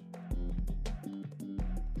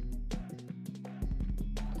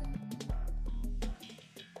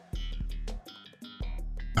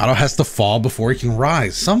 Otto has to fall before he can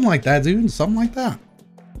rise. Something like that, dude. Something like that.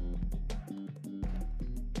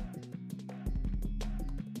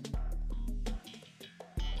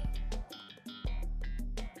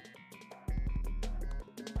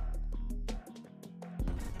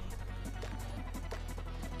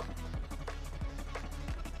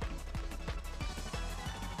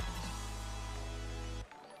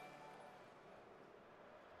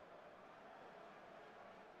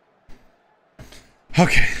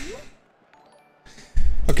 Okay.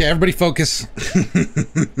 Okay, everybody focus.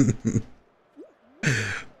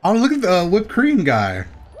 Oh, look at the whipped cream guy.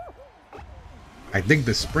 I think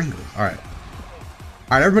the sprinkles. All right.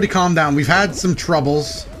 All right, everybody calm down. We've had some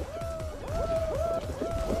troubles.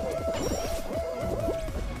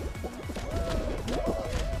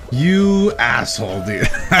 You asshole, dude.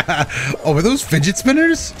 Oh, were those fidget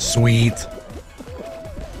spinners? Sweet.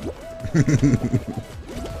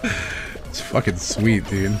 It's fucking sweet,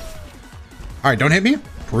 dude. All right, don't hit me.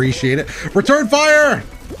 Appreciate it. Return fire!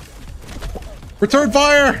 Return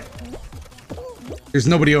fire! There's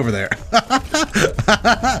nobody over there.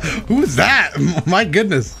 Who is that? My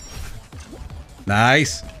goodness.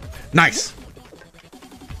 Nice. Nice.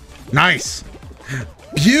 Nice.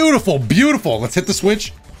 Beautiful, beautiful. Let's hit the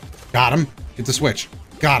switch. Got him. Hit the switch.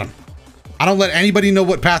 Got him. I don't let anybody know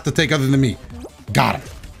what path to take other than me. Got him.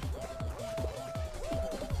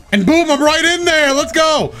 And boom, I'm right in there. Let's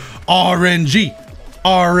go. RNG.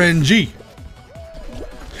 RNG.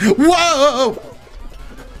 Whoa.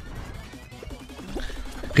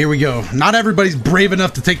 Here we go. Not everybody's brave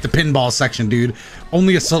enough to take the pinball section, dude.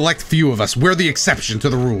 Only a select few of us. We're the exception to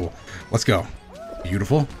the rule. Let's go.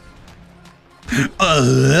 Beautiful.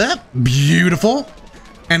 Beautiful.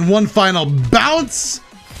 And one final bounce.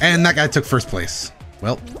 And that guy took first place.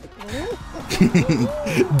 Well.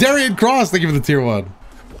 Darian Cross, thank you for the tier 1.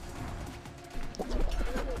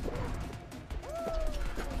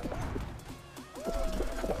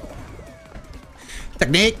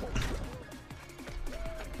 Technique.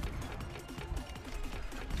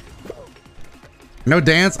 No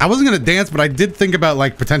dance. I wasn't gonna dance, but I did think about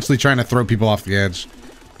like potentially trying to throw people off the edge.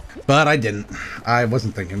 But I didn't. I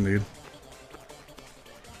wasn't thinking, dude.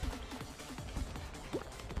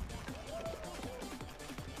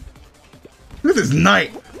 Look at this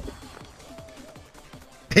knight.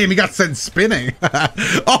 Damn, he got sent spinning.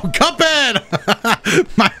 Oh, Cuphead!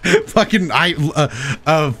 My fucking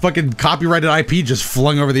fucking copyrighted IP just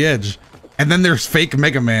flung over the edge. And then there's fake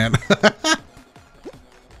Mega Man.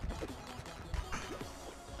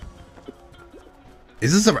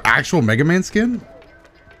 Is this an actual Mega Man skin?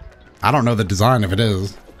 I don't know the design if it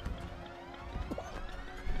is.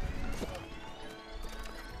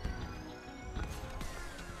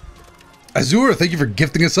 Azura, thank you for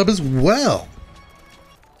gifting us up as well.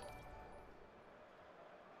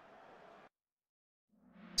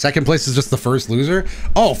 Second place is just the first loser?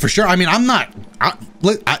 Oh, for sure. I mean,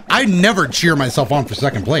 I never cheer myself on for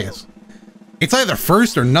second place. It's either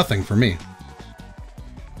first or nothing for me.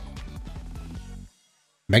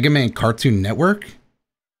 Mega Man Cartoon Network?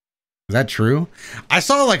 Is that true? I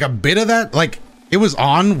saw like a bit of that. Like it was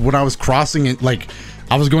on when I was crossing it. Like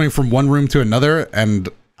I was going from one room to another and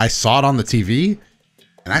I saw it on the TV.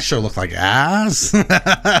 And that show looked like ass.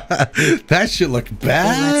 That shit looked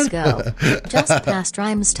bad. Let's go. Just past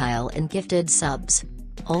Rhyme Style and gifted subs.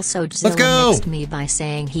 Also, Let's go. Mixed me by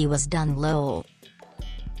saying he was done lol.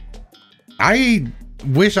 I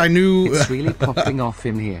wish I knew. It's really popping off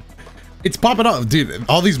in here. It's popping off. Dude,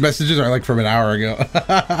 all these messages are like from an hour ago.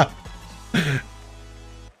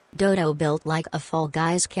 Dodo built like a Fall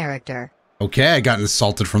Guys character. Okay, I got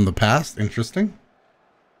insulted from the past. Interesting.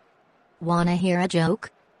 Wanna hear a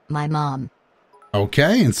joke? My mom.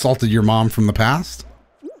 Okay, insulted your mom from the past.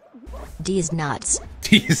 D's nuts.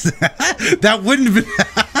 D's. That wouldn't have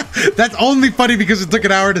been. That's only funny because it took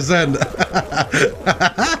an hour to send.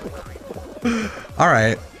 All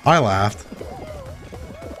right, I laughed.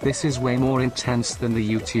 This is way more intense than the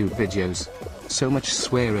YouTube videos. So much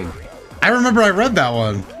swearing. I remember I read that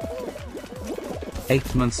one.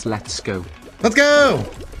 8 months, let's go. Let's go!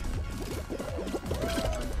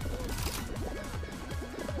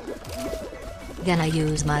 Gonna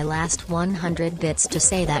use my last 100 bits to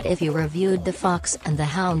say that if you reviewed The Fox and the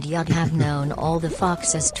Hound, you'd have known all the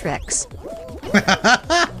Fox's tricks.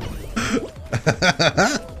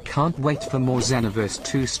 Can't wait for more Xenoverse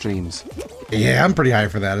 2 streams. Yeah, I'm pretty high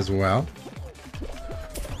for that as well.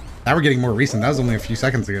 Now we're getting more recent. That was only a few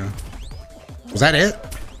seconds ago. Was that it?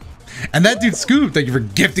 And that dude Scoop, thank you for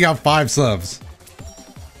gifting out 5 subs.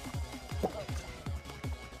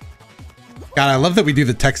 God, I love that we do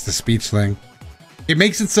the text-to-speech thing. It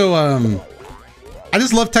makes it so, I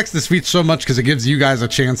just love text-to-speech so much because it gives you guys a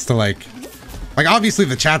chance to, like, obviously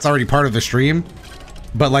the chat's already part of the stream,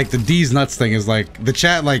 but, like, the D's Nuts thing is, like, the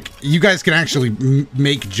chat, like, you guys can actually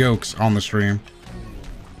make jokes on the stream.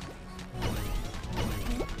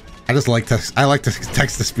 I just like text, I like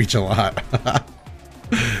text-to-speech a lot.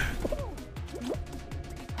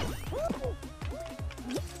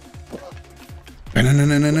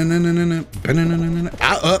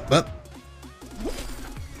 Up.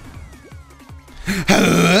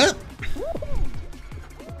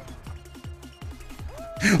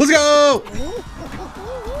 Let's go!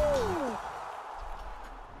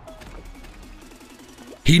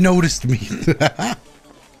 He noticed me.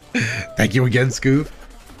 Thank you again, Scoob.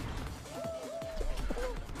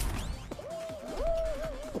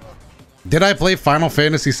 Did I play Final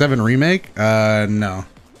Fantasy VII Remake? No.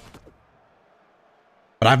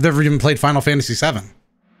 But I've never even played Final Fantasy VII.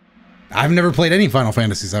 I've never played any Final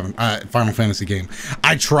Fantasy game.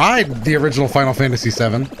 I tried the original Final Fantasy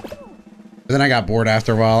VII, but then I got bored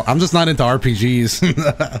after a while. I'm just not into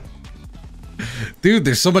RPGs. Dude,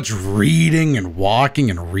 there's so much reading and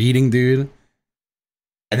walking and reading, dude.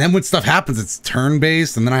 And then when stuff happens, it's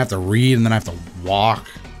turn-based, and then I have to read, and then I have to walk.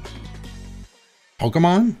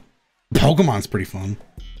 Pokemon? Pokemon's pretty fun.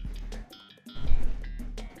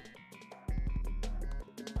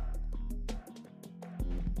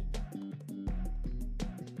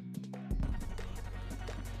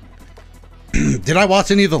 Did I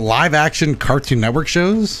watch any of the live-action Cartoon Network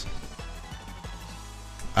shows?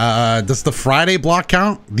 Does the Friday block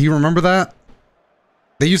count? Do you remember that?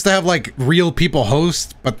 They used to have like real people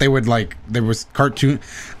host, but they would like, there was cartoon.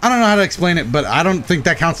 I don't know how to explain it, but I don't think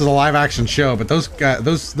that counts as a live-action show. But those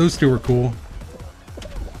guys, those two were cool.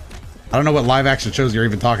 I don't know what live-action shows you're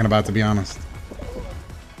even talking about, to be honest.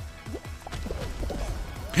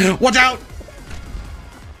 Watch out!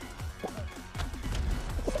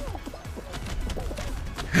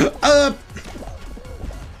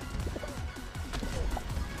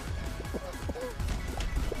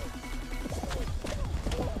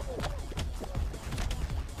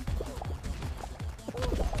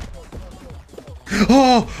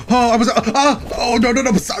 I was, oh,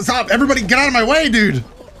 no, stop, everybody get out of my way, dude.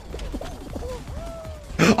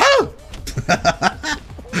 Oh!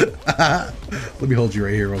 Let me hold you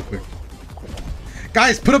right here real quick.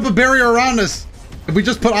 Guys, put up a barrier around us. If we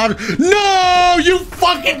just put on, no, you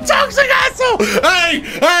fucking toxic asshole.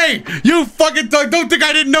 Hey, you fucking don't think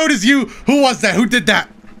I didn't notice you. Who was that? Who did that?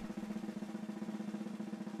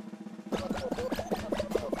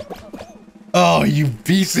 Oh, you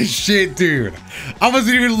piece of shit, dude. I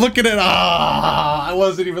wasn't even looking at, I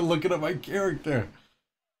wasn't even looking at my character.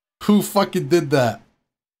 Who fucking did that?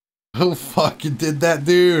 Who fucking did that,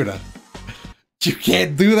 dude? You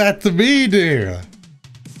can't do that to me, dude.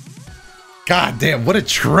 God damn, what a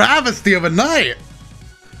travesty of a night.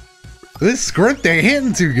 This script ain't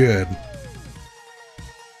hitting too good.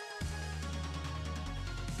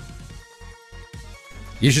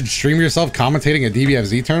 You should stream yourself commentating a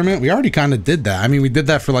DBFZ tournament. We already kind of did that. I mean, we did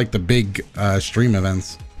that for like the big stream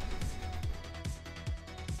events.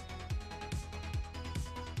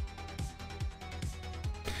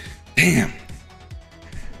 Damn.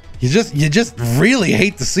 You just really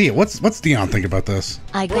hate to see it. What's Dion think about this?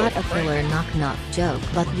 I got a killer knock joke,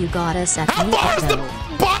 but you got a second. How far is the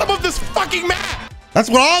bottom of this fucking map? That's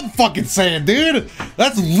what I'm fucking saying, dude.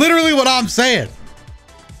 That's literally what I'm saying.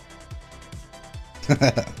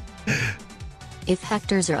 If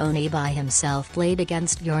Hector Zeroni by himself played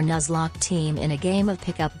against your Nuzlocke team in a game of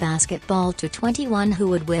pickup basketball to 21, who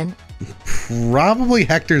would win? Probably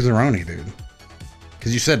Hector Zeroni, dude.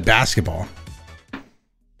 Because you said basketball.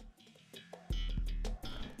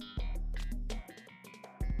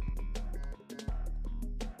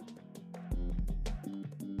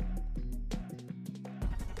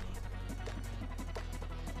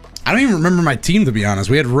 I don't even remember my team, to be honest.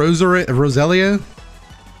 We had Roselia.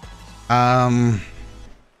 I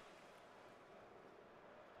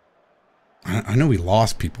know we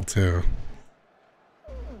lost people too.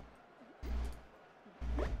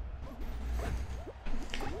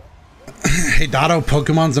 Hey Dotto,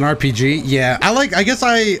 Pokemon's an RPG. Yeah, I guess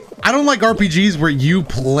I don't like RPGs where you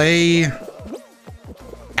play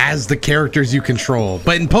as the characters you control.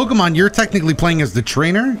 But in Pokemon, you're technically playing as the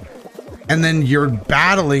trainer, and then you're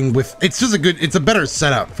battling with, it's a better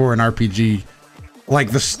setup for an RPG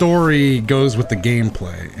Like, the story goes with the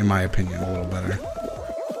gameplay, in my opinion, a little better.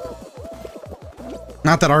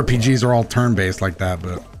 Not that RPGs are all turn-based like that,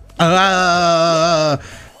 but...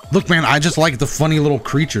 Look, man, I just like the funny little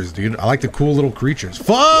creatures, dude. I like the cool little creatures.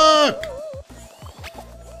 Fuck!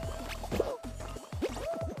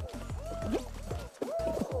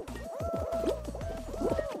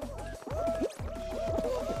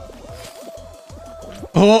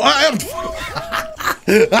 Oh, I am...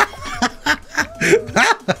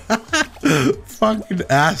 Fucking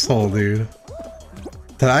asshole, dude.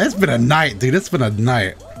 It's been a night, dude. It's been a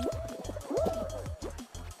night.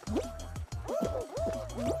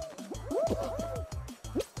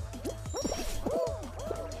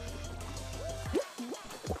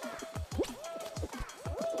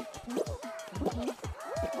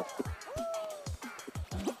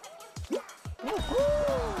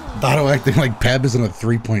 Doto acting like Peb isn't a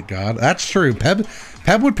 3-point god. That's true.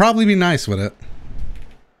 Peb would probably be nice with it.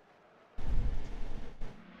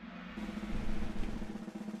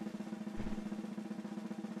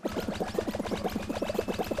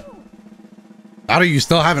 Doto, you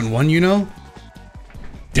still haven't won, you know?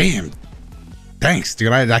 Damn. Thanks,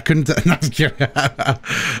 dude. I couldn't.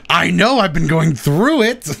 I know. I've been going through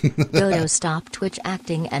it. Doto, stop Twitch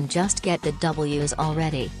acting and just get the W's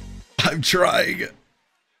already. I'm trying.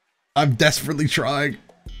 I'm desperately trying.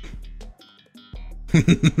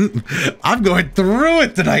 I'm going through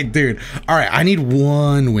it tonight, dude. All right, I need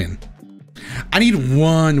one win. I need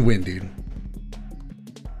one win, dude.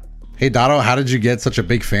 Hey, Doto, how did you get such a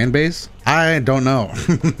big fan base? I don't know.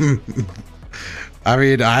 I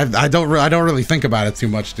mean, I don't really think about it too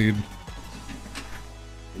much, dude.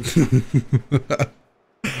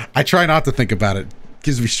 I try not to think about it.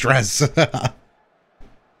 Gives me stress.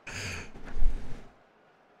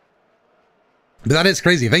 But that is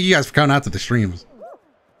crazy. Thank you guys for coming out to the streams.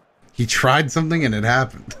 He tried something and it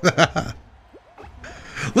happened.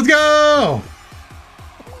 Let's go!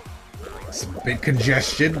 It's a bit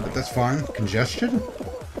congested, but that's fine. Congestion?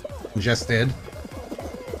 Congested.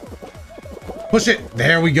 Push it!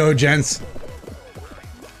 There we go, gents.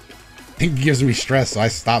 I think it gives me stress, so I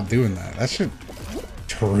stopped doing that. That should...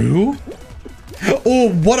 True? Oh,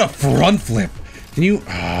 what a front flip! Can you...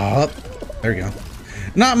 there you go.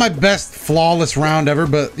 Not my best flawless round ever,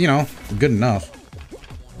 but, you know, good enough.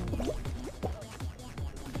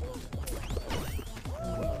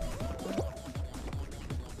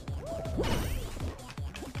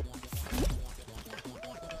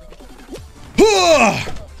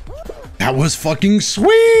 That was fucking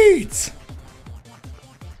sweet!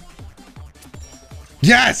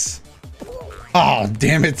 Yes! Oh,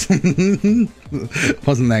 damn it.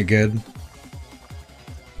 Wasn't that good.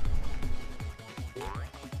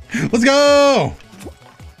 Let's go!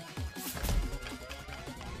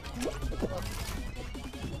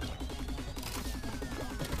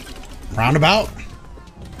 Roundabout.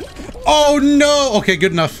 Oh no! Okay,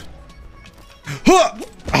 good enough. Huh!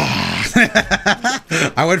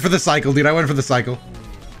 I went for the cycle, dude. I went for the cycle.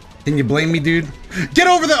 Can you blame me, dude? Get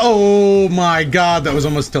over the... Oh my god, that was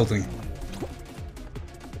almost tilting.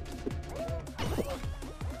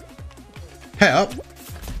 Head up.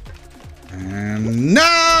 And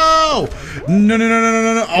no! No, no, no, no, no,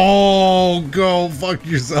 no, no. Oh, go fuck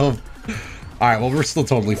yourself. All right, well, we're still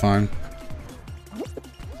totally fine.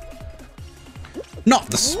 Not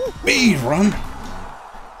the speed run.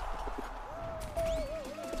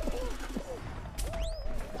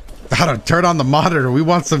 How to turn on the monitor. We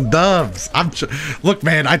want some dubs. Look,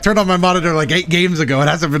 man, I turned on my monitor like 8 games ago. It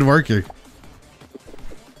hasn't been working.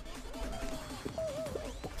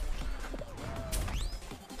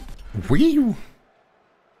 Wee.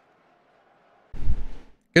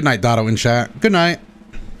 Good night, Doto in chat. Good night.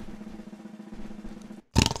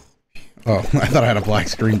 Oh, I thought I had a black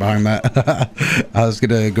screen behind that. I was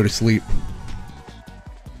gonna go to sleep.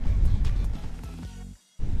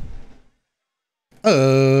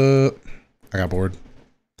 I got bored.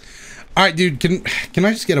 All right, dude. Can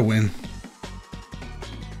I just get a win?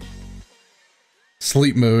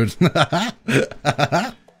 Sleep mode.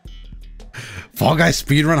 Fall Guys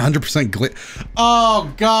speedrun 100% glitch.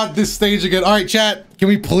 Oh god, this stage again. All right, chat. Can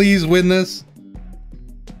we please win this?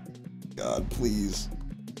 God, please.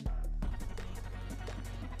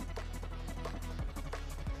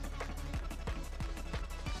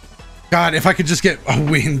 God, if I could just get a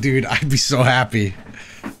win, dude, I'd be so happy.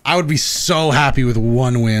 I would be so happy with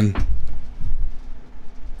one win.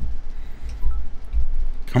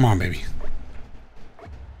 Come on, baby.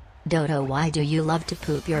 Doto, why do you love to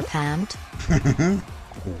poop your pant?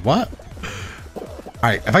 What?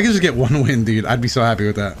 Alright, if I could just get one win, dude, I'd be so happy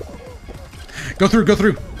with that. Go through, go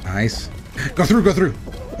through. Nice. Go through, go through.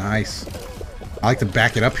 Nice. I like to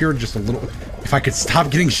back it up here just a little. If I could stop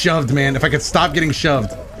getting shoved, man. If I could stop getting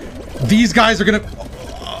shoved. These guys are gonna...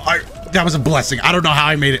 that was a blessing. I don't know how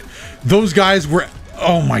I made it. Those guys were...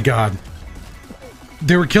 Oh my god.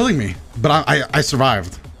 They were killing me. But I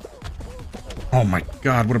survived. Oh my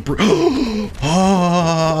god, what a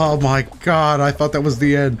oh my god, I thought that was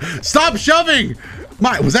the end. Stop shoving!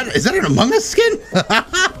 Is that an Among Us skin?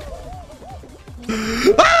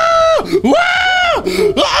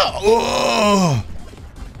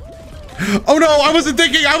 Oh no, I wasn't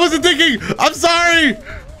thinking, I'm sorry!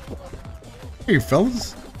 Hey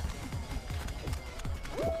fellas.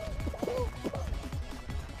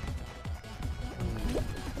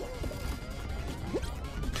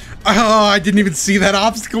 Oh, I didn't even see that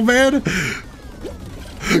obstacle, man.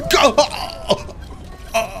 Go!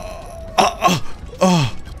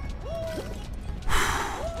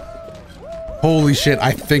 Holy shit,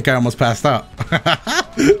 I think I almost passed out.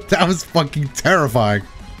 That was fucking terrifying.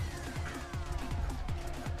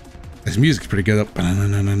 This music's pretty good. Alright,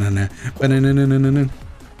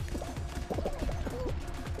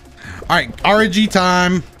 RNG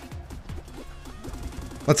time.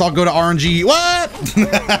 Let's all go to RNG. What?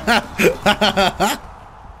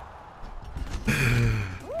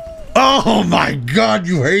 Oh my god,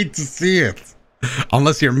 you hate to see it.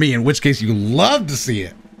 Unless you're me, in which case you love to see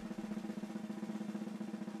it.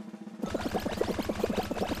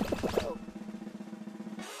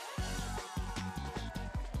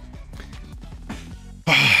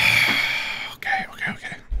 Okay.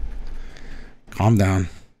 Calm down.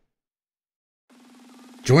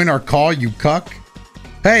 Join our call, you cuck.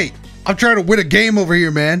 Hey, I'm trying to win a game over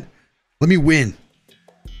here, man. Let me win.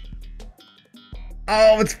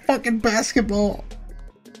 Oh, it's fucking basketball.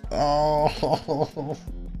 Oh.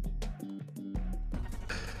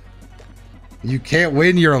 You can't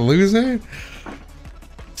win, you're a loser?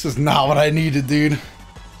 This is not what I needed, dude.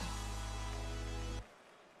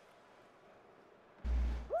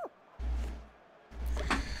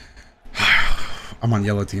 I'm on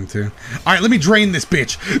yellow team too. All right, let me drain this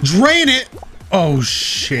bitch. Drain it. Oh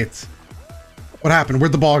shit. What happened?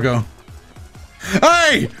 Where'd the ball go?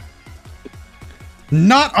 Hey!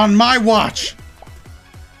 Not on my watch.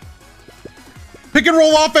 Pick and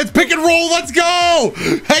roll offense. Pick and roll. Let's go.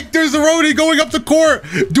 Hector Zeroni going up the court.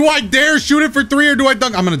 Do I dare shoot it for three or do I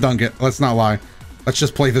dunk? I'm going to dunk it. Let's not lie. Let's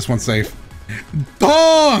just play this one safe.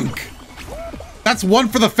 Dunk. That's one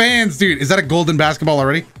for the fans, dude. Is that a golden basketball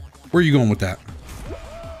already? Where are you going with that?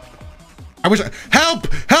 I wish help!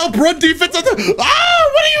 Run defense on the...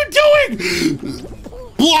 Ah! What are you doing?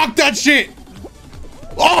 Block that shit!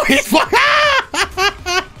 Oh, he's...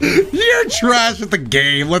 You're trash at the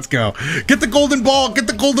game. Let's go. Get the golden ball. Get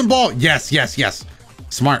the golden ball. Yes.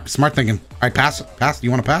 Smart thinking. All right, pass. You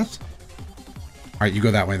want to pass? All right, you go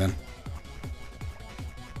that way then.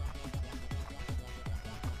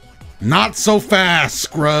 Not so fast,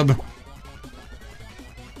 scrub.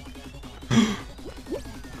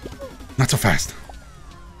 Not so fast.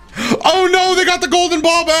 Oh no, they got the golden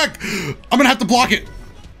ball back. I'm gonna have to block it.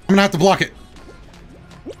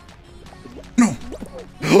 No.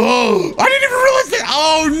 Oh, I didn't even realize that.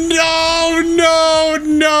 Oh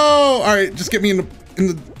no. All right, just get me in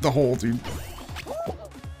the hole, dude.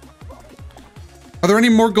 Are there any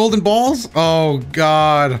more golden balls? Oh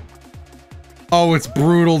god. Oh, it's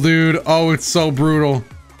brutal, dude. Oh, it's so brutal.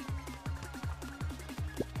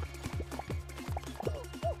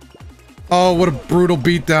 Oh, what a brutal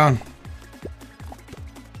beatdown.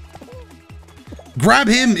 Grab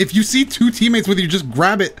him. If you see two teammates with you, just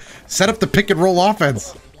grab it. Set up the pick and roll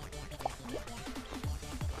offense.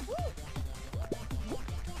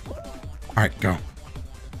 All right, go.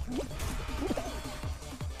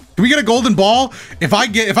 Can we get a golden ball? If I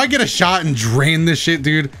get a shot and drain this shit,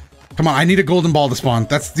 dude. Come on, I need a golden ball to spawn.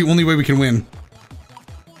 That's the only way we can win.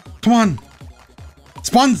 Come on.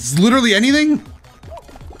 Spawn's literally anything?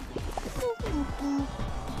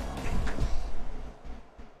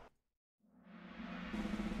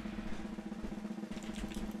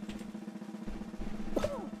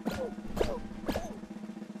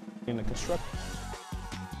 In the construct.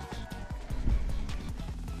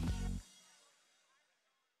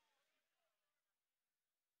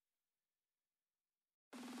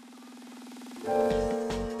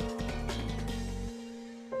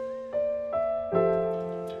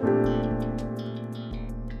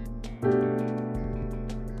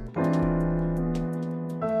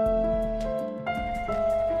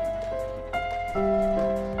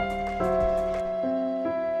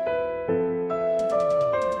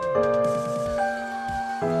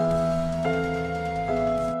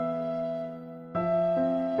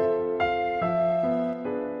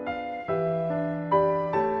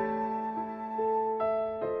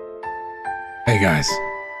 guys.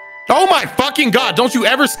 Oh my fucking God, don't you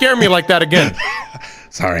ever scare me like that again.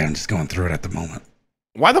 Sorry, I'm just going through it at the moment.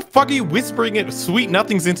 Why the fuck are you whispering it sweet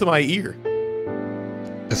nothings into my ear?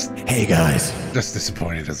 Just, hey guys. just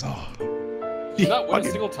disappointed is all. You not win a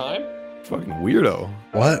single time? Fucking weirdo.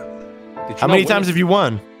 What? How many times have you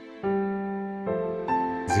won?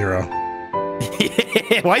 0.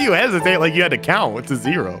 Why you hesitate like you had to count? What's a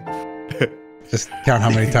 0? Just count how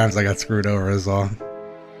many times I got screwed over is all.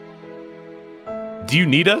 Do you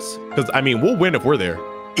need us? Because I mean, we'll win if we're there.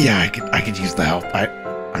 Yeah, I could use the help.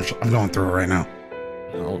 I'm going through it right now.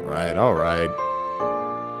 All right.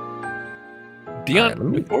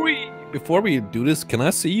 Dion, before we do this, can I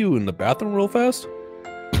see you in the bathroom real fast?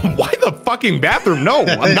 Why the fucking bathroom? No,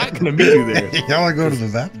 I'm not gonna meet you there. Y'all wanna go to the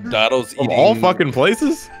bathroom? Dotto's Of eating all fucking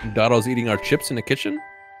places? Dotto's eating our chips in the kitchen.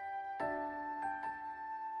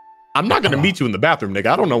 I'm not gonna meet you in the bathroom, nigga.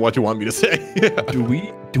 I don't know what you want me to say. Do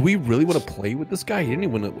we really want to play with this guy? He didn't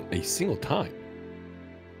even win a single time.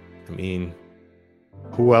 I mean,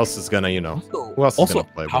 who else is gonna, you know? Who else is Also,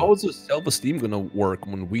 gonna play? how is his self-esteem gonna work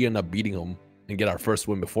when we end up beating him and get our first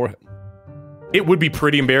win before him? It would be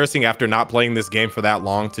pretty embarrassing after not playing this game for that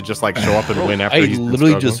long to just like show up and win after I he's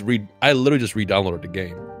literally just re-downloaded the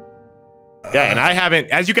game. Yeah, and I haven't,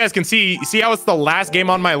 as you guys can see how it's the last game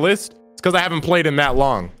on my list? It's because I haven't played in that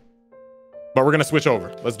long. But we're gonna switch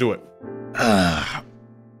over. Let's do it.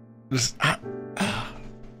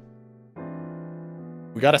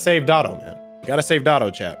 We gotta save Dotto, man. We gotta save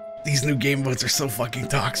Dotto, chat. These new game modes are so fucking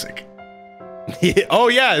toxic. Oh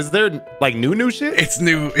yeah, is there like new shit? It's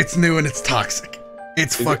new and it's toxic.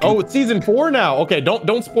 It's fucking. Oh, it's season 4 now. Okay,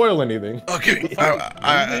 don't spoil anything. Okay.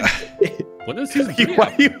 What is season 3?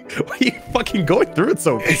 Why are you fucking going through it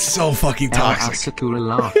so fast? It's so fucking toxic. Asakura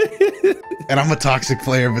laugh. And I'm a toxic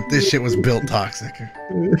player, but this shit was built toxic.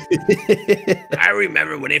 I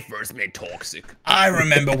remember when they first made Toxic. I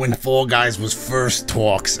remember when Fall Guys was first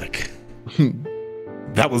toxic.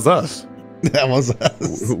 That was us. That was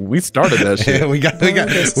us. We started that shit. Yeah, we got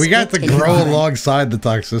to grow alongside the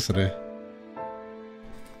toxicity.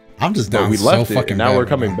 I'm just down we so left fucking it, now bad, we're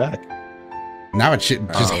coming man. back. Now it's shit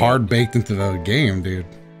just hard baked into the game, dude.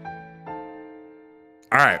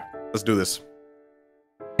 All right, let's do this.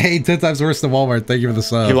 Hey, 10 times worse than Walmart. Thank you for the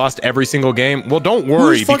sub. You lost every single game. Well, don't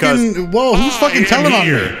worry because who's fucking telling on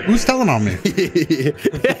me? Who's telling on me?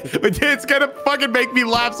 But it's gonna fucking make me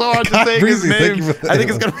laugh so hard to say his name. I think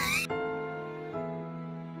it's gonna.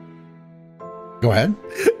 Go ahead.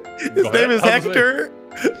 His name is Hector.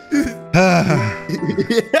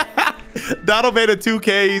 Donald made a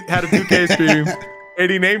 2K, had a 2K stream,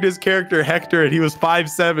 and he named his character Hector, and he was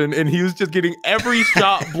 5'7", and he was just getting every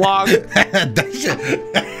shot blocked.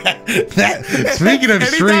 Speaking of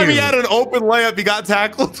anytime he had an open layup, he got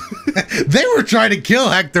tackled. They were trying to kill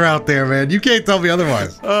Hector out there, man. You can't tell me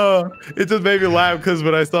otherwise. It just made me laugh because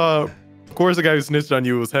when I saw, of course, the guy who snitched on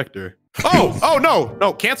you was Hector. Oh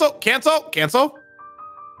no, cancel.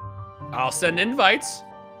 I'll send invites.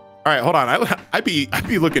 All right, hold on. I'd be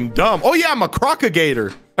looking dumb. Oh yeah, I'm a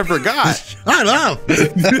crocagator. I forgot. Shut up.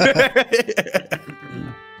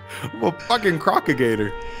 I'm a fucking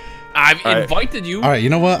crocagator. I've invited you. All right, you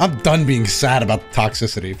know what? I'm done being sad about the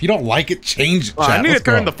toxicity. If you don't like it, change it. I need to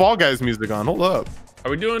turn the Fall Guys music on. Hold up.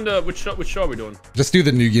 Are we doing the which show are we doing? Just do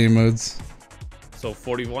the new game modes. So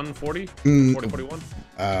 41, 40, 40, 41.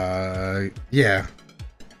 Yeah.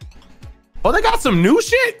 Oh, they got some new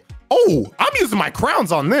shit. Oh, I'm using my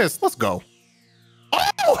crowns on this. Let's go. Oh,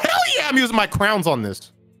 hell yeah, I'm using my crowns on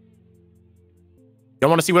this. Y'all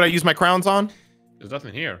want to see what I use my crowns on? There's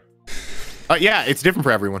nothing here. Yeah, it's different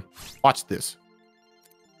for everyone. Watch this.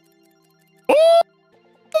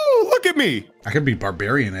 Oh, look at me. I could be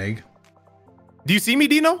Barbarian Egg. Do you see me,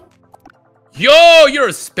 Dino? Yo, you're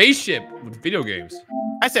a spaceship with video games.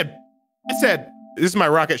 I said, this is my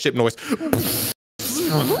rocket ship noise.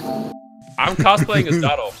 I'm cosplaying as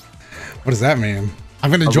Dotto. What does that mean?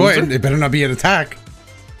 I'm gonna enjoy it. It better not be an attack.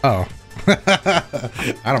 Oh.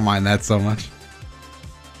 I don't mind that so much.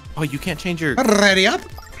 Oh, you can't change your Ready up.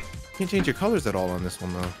 can't change your colors at all on this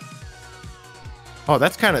one though. Oh,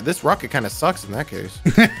 that's this rocket kind of sucks in that case.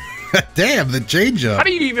 Damn, the change up. How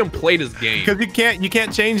do you even play this game? Because you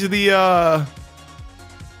can't change the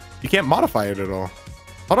you can't modify it at all.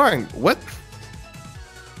 Hold on, what?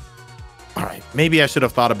 All right, maybe I should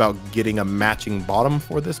have thought about getting a matching bottom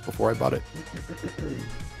for this before I bought it.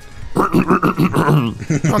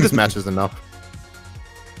 Oh, this matches enough.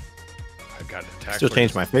 I got attacked. Still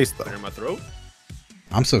changed my face though. In my throat.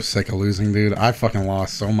 I'm so sick of losing, dude. I fucking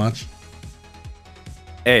lost so much.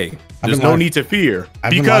 Hey, there's no need to fear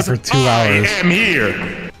I've been live for 2 hours. I am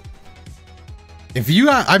here. If you,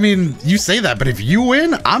 I mean, you say that, but if you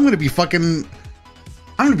win, I'm gonna be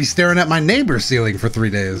staring at my neighbor's ceiling for 3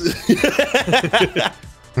 days.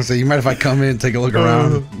 So you mind if I come in, take a look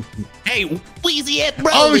around? Hey, Wheezy it,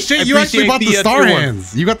 bro. Oh shit, you actually bought the star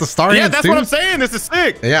hands. You got the star hands. Yeah, that's too? what I'm saying. This is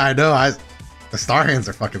sick. Yeah, I know. The star hands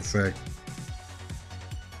are fucking sick.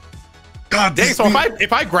 God dang. So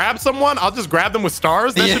if I grab someone, I'll just grab them with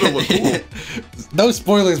stars. That shit'll look cool. No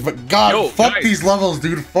spoilers, but God, Yo, fuck guys. these levels,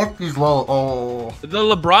 dude. Fuck these levels. Oh. The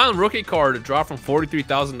LeBron rookie card dropped from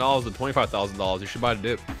 $43,000 to $25,000. You should buy the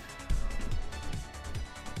dip.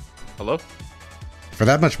 Hello? For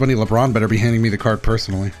that much money, LeBron better be handing me the card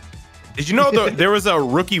personally. Did you know there was a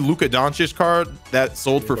rookie Luka Doncic card that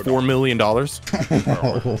sold for $4 million?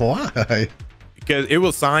 Why? Because it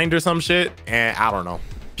was signed or some shit, and I don't know.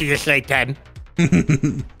 You just say 10.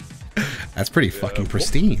 That's pretty fucking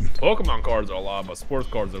pristine. Pokemon cards are a lot, but sports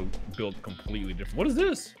cards are built completely different. What is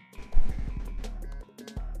this?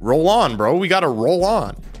 Roll on, bro. We gotta roll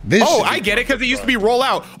on. This I get it, because it used to be roll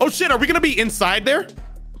out. Oh shit, are we gonna be inside there?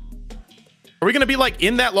 Are we gonna be like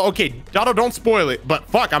in that? Okay, Dotto, don't spoil it. But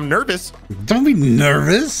fuck, I'm nervous. Don't be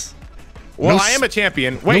nervous. Well, I am a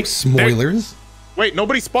champion. Wait, no spoilers. Wait,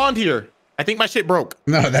 nobody spawned here. I think my shit broke.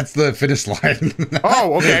 No, that's the finish line.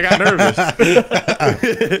 Oh, okay, I got nervous.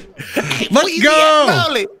 Let's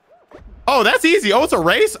go. Oh, that's easy. Oh, it's a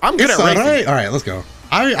race. I'm good at racing. All right, let's go.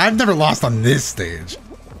 I've never lost on this stage.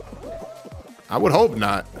 I would hope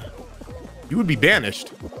not. You would be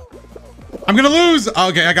banished. I'm gonna lose.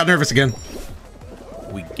 Okay, I got nervous again.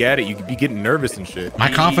 We get it. You could be getting nervous and shit.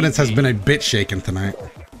 My confidence has been a bit shaken tonight.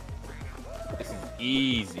 This is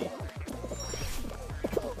easy.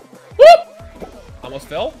 Whoop! Almost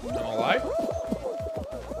fell. I'm gonna lie.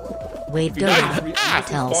 Wait, Doya,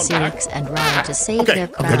 tell Sirix and Ryan to save their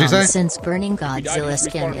What'd you say? crown since Burning Godzilla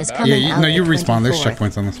skin is coming out. No, you the respawn. There's 24th.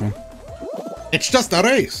 checkpoints on this one. It's just a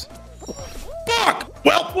race. Fuck.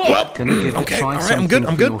 Well. Okay. All right. I'm good.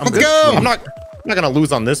 Let's go. I'm not gonna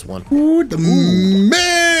lose on this one. Ooh, the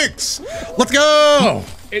mix. Let's go.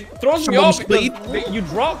 It throws me off because you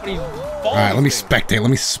drop and you fall. All right, let me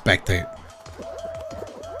spectate.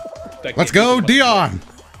 Let's go, Dion.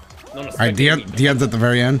 No, All right, Dion's at the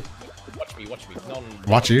very end. Watch me. No.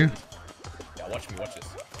 Watch you. Yeah, watch this.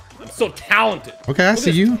 I'm so talented. Okay, I see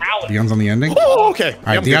you. Dion's on the ending. Oh, okay.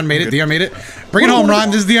 All right, Dion made it. Dion made it. Bring it home, Ryan.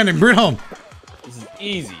 This is the ending. Bring it home. This is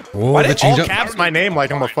easy. Oh, Why the did change all up. caps my name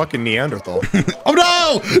like I'm a fucking Neanderthal? Oh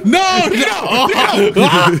no! No!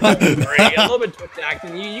 Great. A little bit twitch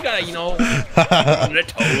acting. You gotta, on the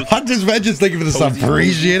toes. Hunter's Vengeance, thank you for the sub.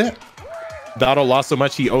 Appreciate it. Dotto lost so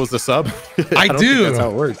much he owes the sub. I don't do. think that's how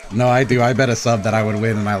it works. No, I do. I bet a sub that I would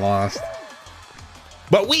win and I lost.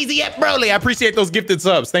 But Wheezy at Broly, I appreciate those gifted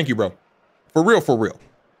subs. Thank you, bro. For real.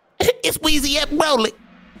 It's Wheezy at Broly.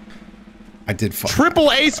 I did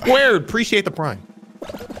Triple A squared. Appreciate the prime.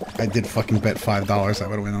 I did fucking bet $5 I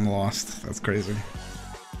would win and lost. That's crazy.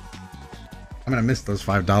 I'm gonna miss those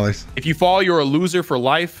 $5. If you fall, you're a loser for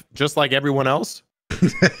life, just like everyone else.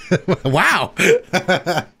 Wow.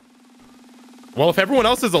 Well, if everyone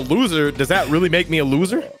else is a loser, does that really make me a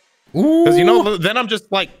loser? Because then I'm just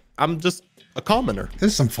a commoner.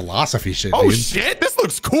 This is some philosophy shit. Oh dude. shit, this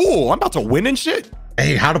looks cool. I'm about to win and shit.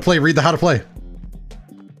 Hey, how to play? Read the how to play.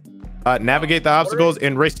 Navigate the obstacles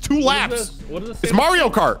and race 2 laps. What does it say? It's Mario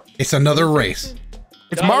Kart. It's another race.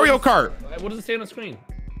 It's Mario Kart. What does it say on the screen?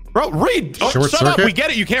 Bro, read. Oh, Short shut up. circuit? We get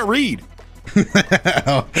it. You can't read.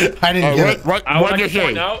 Oh, I didn't get it. What I want did to you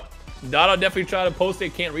point say? out, Dotto definitely tried to post a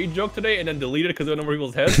can't read joke today and then delete it because it went over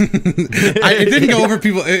people's heads. It didn't go over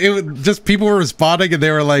people. It was just people were responding and they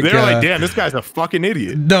were like, Damn, this guy's a fucking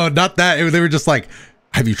idiot. No, not that. They were just like,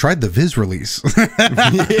 have you tried the Viz release?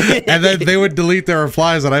 And then they would delete their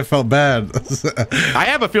replies and I felt bad. I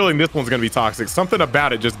have a feeling this one's going to be toxic. Something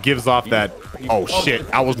about it just gives off that, oh shit,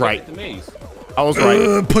 I was right. I was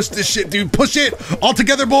right. Push this shit, dude. Push it. All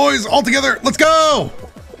together, boys. All together. Let's go.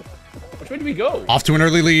 Which way do we go? Off to an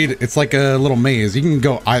early lead. It's like a little maze. You can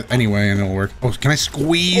go anyway and it'll work. Oh, can I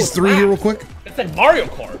squeeze through here real quick? It's like Mario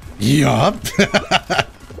Kart. Yup.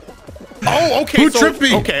 Oh, okay. Who tripped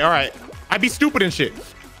me? Okay, all right. I'd be stupid and shit.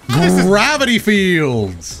 Gravity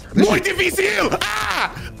fields. Muy difícil.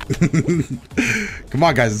 Ah! Come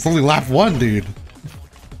on, guys. It's only lap 1, dude.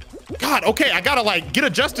 God, okay. I gotta like get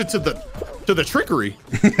adjusted to the trickery.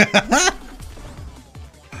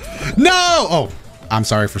 No. Oh, I'm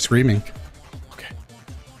sorry for screaming. Okay.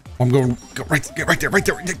 I'm going right there.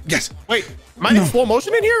 Yes. Wait, am I in slow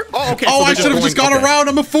motion in here? Oh, okay. Oh, so I should have just gone around.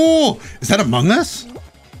 I'm a fool. Is that Among Us?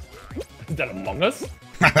 Is that Among Us?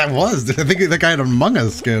 That was. I think that guy had an Among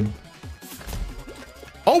Us skin.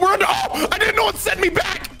 Oh, we're under. Oh, I didn't know it sent me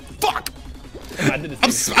back. Fuck. I did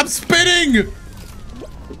the same. I'm spinning.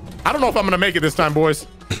 I don't know if I'm gonna make it this time, boys.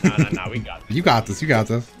 Nah, we got this. You got this. You got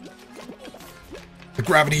this. The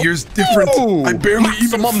gravity here is different. Ooh, I barely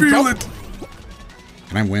even maximum feel jump. it.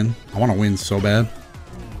 Can I win? I want to win so bad.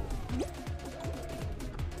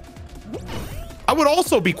 I would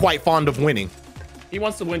also be quite fond of winning. He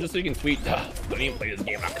wants to win just so he can tweet. I didn't even play this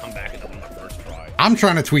game. I'll come back and win my first try. I'm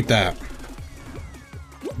trying to tweet that.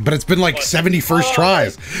 But it's been like 70 first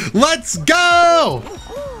tries. Let's go!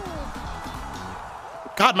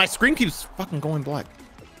 God, my screen keeps fucking going black.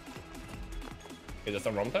 Is there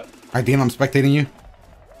something wrong with that? All right, Dean, I'm spectating you.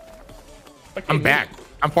 I'm back.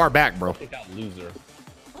 I'm far back, bro. Take that loser.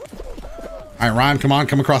 All right, Ryan, come on.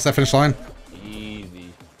 Come across that finish line. Easy.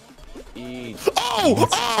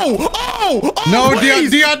 Oh, No,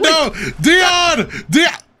 please, Dion, no. Dion.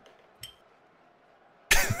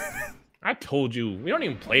 I told you, we don't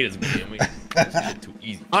even play this game. This shit too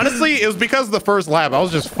easy. Honestly, it was because of the first lap. I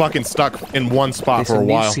was just fucking stuck in one spot for a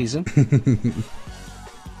while. Season.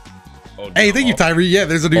 Hey, thank you, Tyree. Yeah,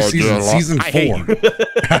 there's a new season. Season 4. I hate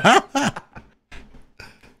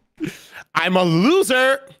you. I'm a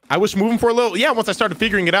loser. I was moving for a little. Yeah, once I started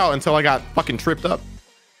figuring it out until I got fucking tripped up.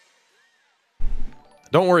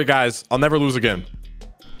 Don't worry, guys. I'll never lose again.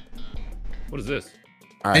 What is this?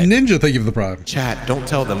 All right. And Ninja, thank you for the prime. Chat, don't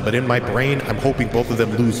tell them, but in my brain, I'm hoping both of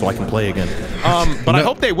them lose so I can play again. But I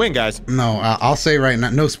hope they win, guys. No, I'll say right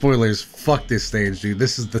now, no spoilers. Fuck this stage, dude.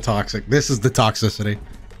 This is the toxic. This is the toxicity.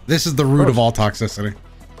 This is the root of all toxicity.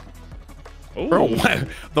 Ooh. Bro,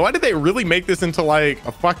 why did they really make this into like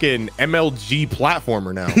a fucking MLG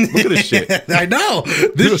platformer now? Look at this shit. I know.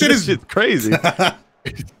 This shit is shit's crazy.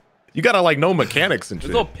 You gotta like know mechanics and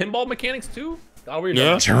There's shit. little pinball mechanics too?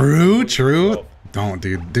 Yeah. true. Don't,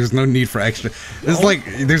 dude. There's no need for extra. There's like,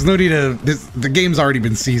 there's no need to. The game's already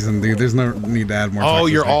been seasoned, dude. There's no need to add more. Oh,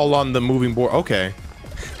 you're toxicity. all on the moving board. Okay.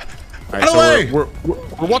 All right, Out of the way!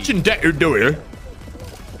 we're watching DotoDoya.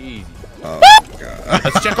 Easy.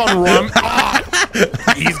 Let's check on Rum. Ah,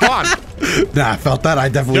 he's gone. Nah, I felt that. I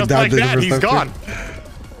definitely Just died. like that, he's gone.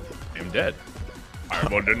 I'm dead.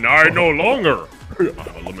 I'm a denied no longer.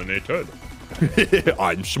 I'm eliminated.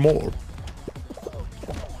 I'm small.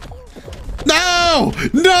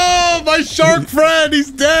 No, my shark friend,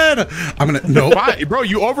 he's dead. I'm gonna no. Why? Bro,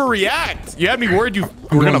 you overreact. You had me worried you were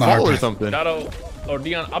going gonna the fall hard or path. something. Dotto, or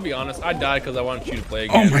Dion, I'll be honest, I died because I wanted you to play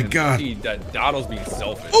again. Oh my and God. See that Dotto's being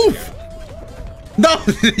selfish. Oof. No,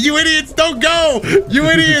 you idiots, don't go. You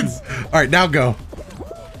idiots. All right, now go.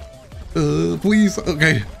 Please.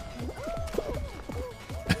 Okay.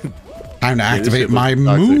 Time to activate my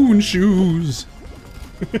moon shoes.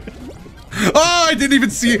 Oh, I didn't even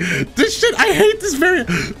see it. This shit. I hate this very. No,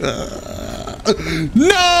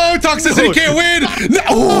 toxicity can't win.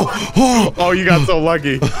 No. Oh, you got so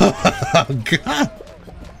lucky. Oh, God.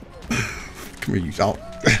 Come here, you all.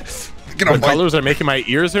 Get The off my. colors are making my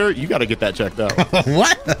ears hurt. You got to get that checked out.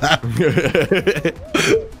 What?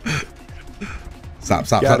 Stop.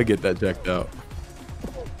 Got to get that checked out.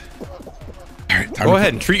 All right, time Go to-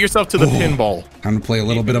 ahead and treat yourself to the pinball. Time to play a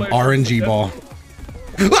little bit of RNG ball.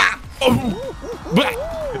 Ah!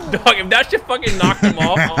 Dog, if that shit fucking knocked him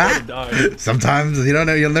off, I would die. Sometimes you don't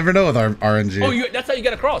know. You'll never know with RNG. Oh, that's how you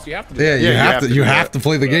get across. You have to do yeah, that. you have to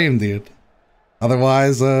play the game, dude.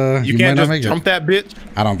 Otherwise, you might can't not just make jump it. that bitch.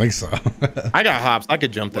 I don't think so. I got hops. I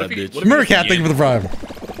could jump that if you- bitch. what if you- Murkat, thank you for the prime.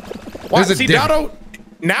 Why? There's a See, diff- Dotto,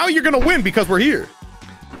 now you're gonna win because we're here.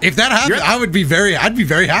 If that happened, I'd be very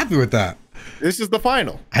happy with that. This is the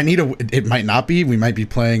final. I need a. It might not be. We might be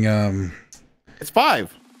playing. It's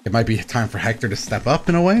 5. It might be time for Hector to step up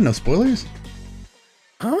in a way. No spoilers.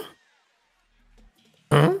 Huh?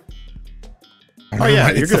 Oh yeah,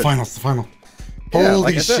 it's you're the good. final. It's the final. Yeah, Holy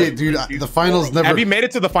like I said, shit, dude! The finals never. Have you made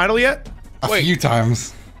it to the final yet? a few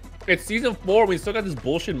times. It's season 4. We still got this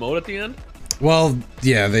bullshit mode at the end. Well,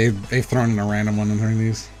 yeah, they've thrown in a random one during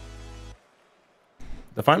these.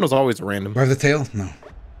 The final's always random. Do I have the tail? No.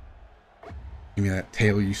 Give me that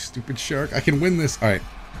tail, you stupid shark. I can win this. All right.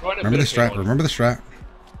 Remember the strat. Remember the strat.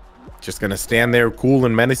 Just gonna stand there cool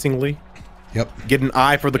and menacingly. Yep. Get an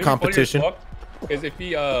eye for the You know what's funny as competition. fuck Is if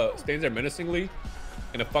he stands there menacingly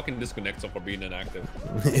and it fucking disconnects him for being inactive.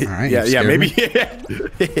 All right. Yeah, you yeah, scared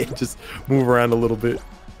maybe me. just move around a little bit.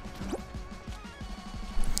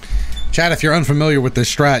 Chad, if you're unfamiliar with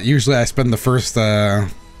this strat, usually I spend the first, I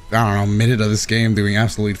don't know, minute of this game doing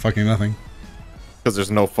absolutely fucking nothing. Because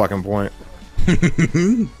there's no fucking point.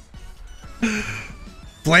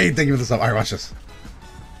 Blade, thank you for this up. All right, watch this.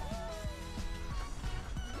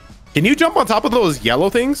 Can you jump on top of those yellow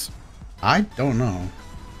things? I don't know.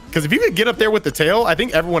 Because if you could get up there with the tail, I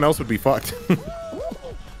think everyone else would be fucked.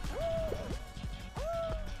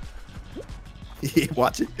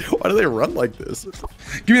 Watch it. Why do they run like this?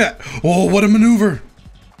 Give me that. Oh, what a maneuver.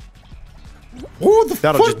 Oh, the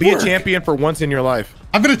That'll just be a footwork. champion for once in your life.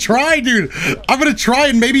 I'm gonna try, dude. I'm gonna try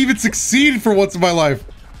and maybe even succeed for once in my life.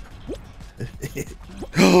 He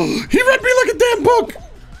read me like a damn book.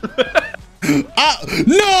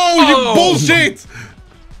 No, you bullshit.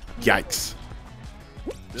 Yikes.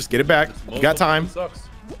 Just get it back. You got time. Sucks.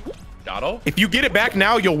 Dotto? If you get it back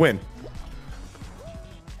now, you'll win.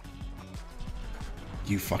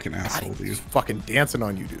 You fucking asshole, dude. He's fucking dancing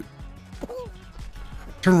on you, dude.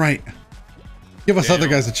 Turn right. Give us other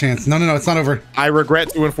guys a chance. No, it's not over. I regret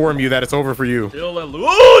to inform you that it's over for you. Still a loser!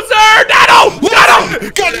 Dotto!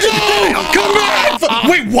 Dotto! Go! Come back!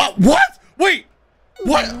 Wait, what? What? Wait.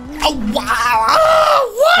 What? Oh, wow.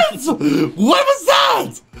 What? What was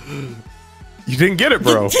that? You didn't get it,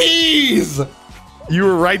 bro. The tease. You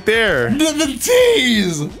were right there. The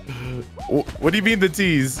tease. What do you mean the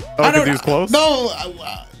tease? Oh, because he was close? No.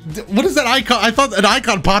 What is that icon? I thought an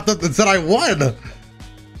icon popped up that said I won.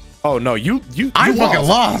 Oh no, you I fucking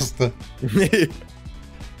lost.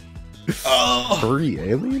 Furry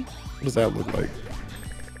alien? What does that look like?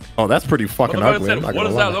 Oh, that's pretty fucking ugly. What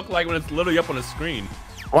does that look like when it's literally up on the screen?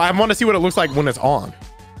 Well, I want to see what it looks like when it's on.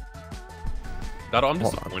 Dotto, I'm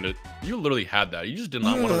disappointed. You literally had that. You just did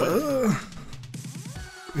not want to win.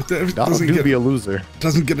 It That'll do be a loser.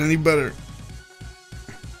 Doesn't get any better.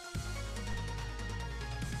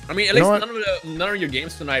 I mean, at least none of your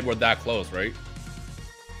games tonight were that close, right?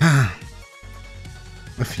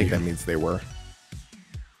 I think that means they were.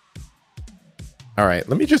 All right,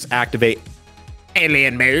 let me just activate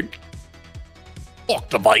alien mode.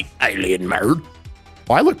 Activate alien mode.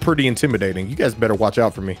 Oh, I look pretty intimidating. You guys better watch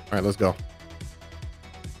out for me. All right, let's go.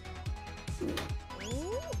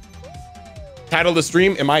 Title of the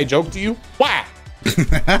stream, am I a joke to you? Why?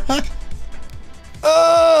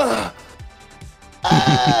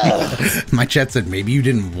 My chat said maybe you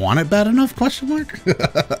didn't want it bad enough, question mark?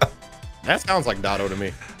 That sounds like Dotto to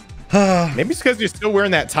me. Maybe it's because you're still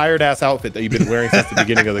wearing that tired ass outfit that you've been wearing since the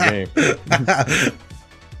beginning of the game.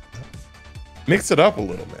 Mix it up a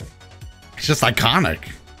little, man. It's just iconic.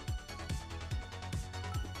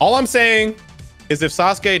 All I'm saying is if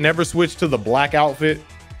Sasuke never switched to the black outfit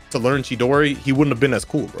to learn Chidori, he wouldn't have been as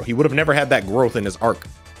cool, bro. He would have never had that growth in his arc.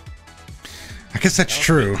 I guess that's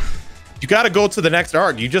true. You got to go to the next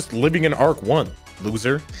arc. You just living in arc 1,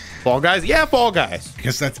 loser. Fall Guys? Yeah, Fall Guys. I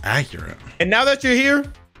guess that's accurate. And now that you're here,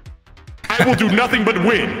 I will do nothing but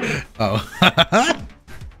win. Oh.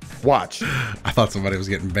 Watch. I thought somebody was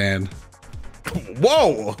getting banned.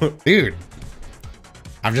 Whoa. Dude.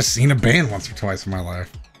 I've just seen a ban once or twice in my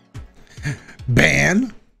life.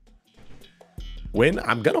 Ban? Win?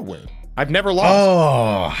 I'm going to win. I've never lost.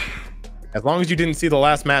 Oh. As long as you didn't see the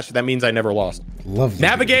last match, that means I never lost. Love that.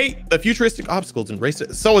 Navigate the futuristic obstacles and race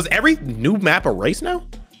it. So is every new map a race now?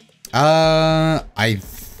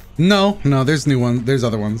 No, there's new ones. There's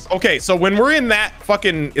other ones. Okay, so when we're in that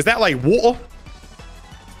fucking, is that like water?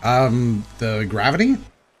 The gravity?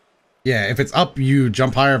 Yeah, if it's up, you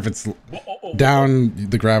jump higher. If it's down,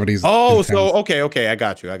 the gravity's Oh, intense. so okay, I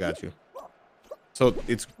got you. So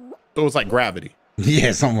it's like gravity.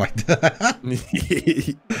 Yeah, something like that.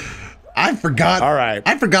 I forgot. All right.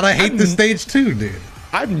 I forgot I hate this stage too, dude.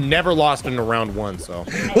 I've never lost in round 1, so.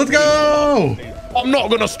 Let's go! I'm not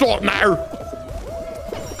gonna start now.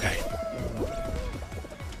 Okay.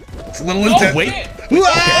 It's a little intense. Wait.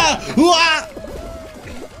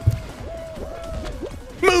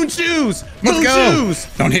 Moon shoes! Let's go! Shoes!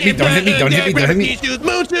 Don't hit me, don't hit me, don't hit me, don't hit me. Shoes,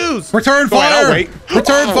 moon shoes! Return Go ahead, fire! I'll wait.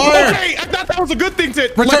 Return fire! Okay, I thought that was a good thing to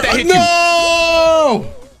Return, let that hit you.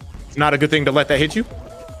 No! It's not a good thing to let that hit you?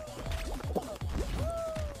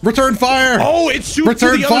 Return fire! Oh, it shoots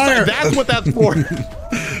Return to the fire! other side. That's what that's for.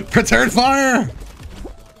 Return fire!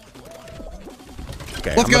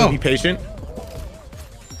 Okay, Let's I'm go. gonna be patient.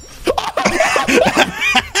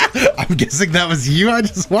 I'm guessing that was you. I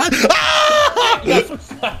just what?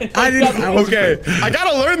 I didn't. Okay, I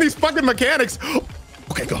gotta learn these fucking mechanics.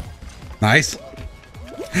 Okay, go. Nice.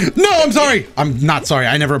 No, I'm sorry. I'm not sorry.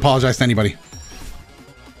 I never apologize to anybody.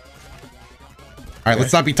 All right,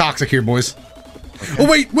 let's not be toxic here, boys. Oh,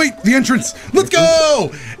 wait, the entrance. Let's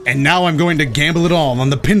go. And now I'm going to gamble it all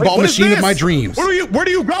on the pinball machine of my dreams. Where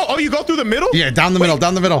do you go? Oh, you go through the middle? Yeah, down the middle,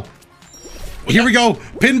 down the middle. Here we go.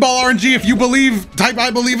 Pinball RNG. If you believe, type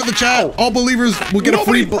I believe in the chat. All believers will get a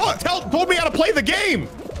free. Told me how to play the game.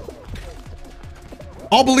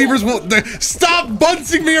 All believers will stop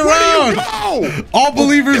bouncing me around. Where do you go? All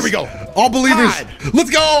believers. Here we go. All believers. God.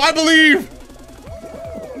 Let's go. I believe.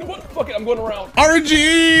 You know what? Fuck it, I'm going around.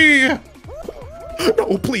 RNG.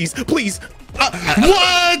 No, please.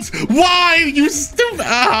 What? Why? You stupid.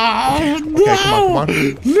 Oh, no. Okay, come on.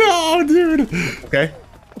 No, dude. Okay.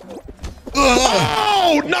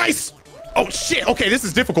 Oh, nice. Oh, shit. Okay, this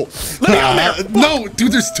is difficult. Let me on there. No,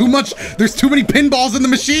 dude, there's too much. There's too many pinballs in the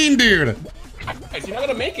machine, dude. Guys, you're not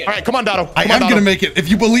gonna make it. All right, come on, Dotto. I am going to make it. If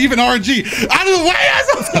you believe in RNG. Out of the way.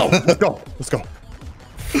 Let's go. Let's go. Let's go.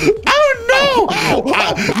 Oh, no. Oh,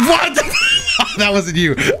 What? That wasn't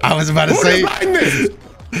you. I was about to say.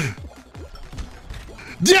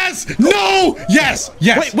 Yes. No. Yes.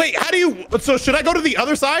 Yes. Wait. How do you? So should I go to the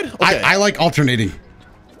other side? Okay. I like alternating.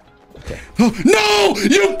 Okay. No,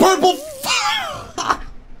 you purple.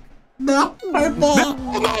 No, purple.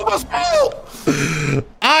 No, let's go.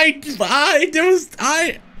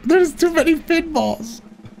 There's too many pinballs.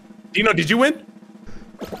 Dino, did you win?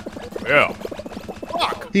 Yeah.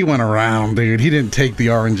 Fuck. He went around, dude. He didn't take the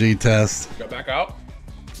RNG test. Go back out.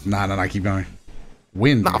 Nah, keep going.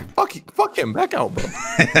 Win. Nah, Dude. fuck him. Back out, bro.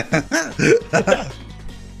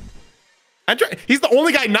 He's the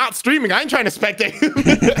only guy not streaming. I ain't trying to spectate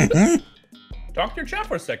him. Talk to your chat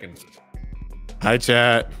for a second. Hi,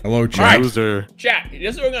 chat. Hello, chat. Loser. Chat,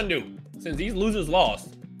 this is what we're gonna do. Since these losers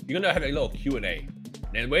lost, you're gonna have a little Q&A.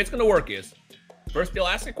 And the way it's gonna work is, first they'll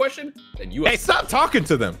ask a question, then you. Hey, stop talking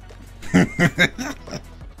to them.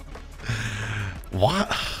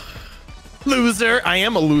 What? Loser. I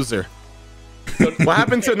am a loser. What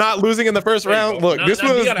happened to not losing in the first round? Look, this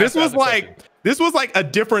was like a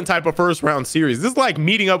different type of first round series. This is like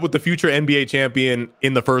meeting up with the future NBA champion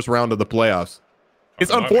in the first round of the playoffs.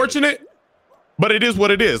 It's unfortunate, but it is what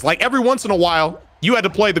it is. Like every once in a while, you had to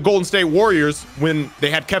play the Golden State Warriors when they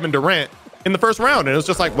had Kevin Durant in the first round, and it was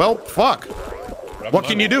just like, well, fuck. What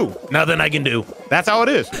can you do? Nothing I can do. That's how it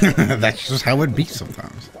is. That's just how it be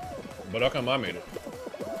sometimes. But how come I made it?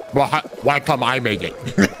 Well, why come I made it?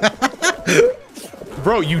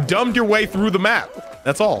 Bro, you dumbed your way through the map.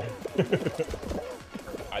 That's all.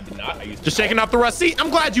 I did not. I used Just shaking off the rust. See, I'm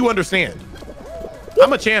glad you understand.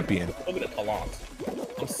 I'm a champion. Look at the talent.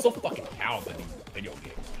 I'm so fucking talented in these video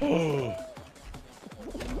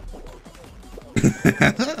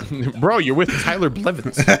games. Bro, you're with Tyler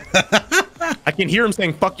Blevins. I can hear him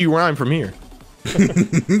saying "fuck you" rhyme from here.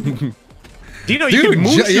 Dino, you can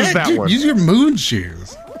moon shoes that one. Use your moon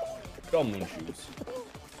shoes. Go moon shoes.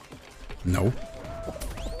 No.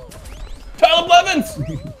 Tyler Blevins.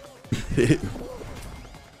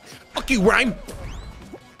 Fuck you, rhyme.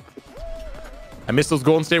 I miss those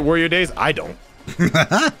Golden State Warrior days. I don't.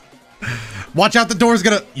 Watch out, the door's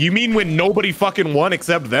gonna. You mean when nobody fucking won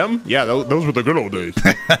except them? Yeah, those were the good old days.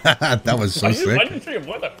 That was so sick. Why did you say it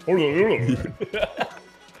like that?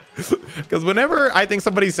 Because whenever I think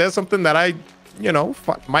somebody says something that I,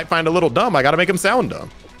 might find a little dumb, I gotta make them sound dumb.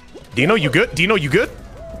 Dino, you good? Dino, you good?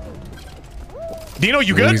 Dino,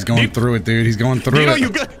 you good? He's going through it, dude. He's going through Dino, it. you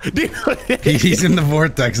good? Dino. He's in the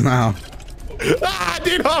vortex now. Ah,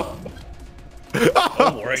 Dino.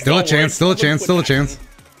 Don't worry, Still a don't chance. worry. Still a chance. Still a chance.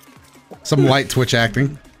 Some light Twitch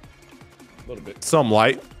acting. A little bit. Some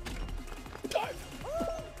light.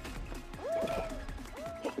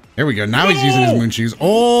 There we go. Now he's using his moon shoes.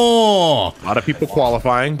 Oh! A lot of people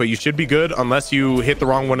qualifying, but you should be good unless you hit the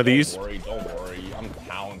wrong one of these. Don't worry. I'm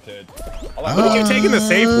talented. Look at you taking the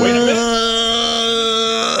safe. Wait a minute.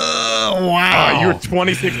 Wow. You're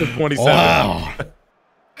 26 to 27. Wow.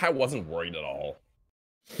 I wasn't worried at all.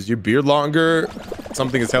 Is your beard longer?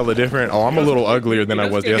 Something is hella different. Oh, I'm a little uglier than I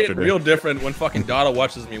was yesterday. Real different when fucking Dada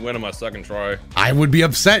watches me win on my second try. I would be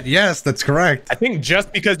upset. Yes, that's correct. I think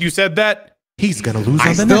just because you said that, he's gonna lose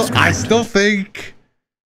on the next round. I still think.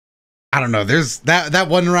 I don't know. There's that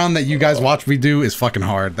one round that you guys watch me do is fucking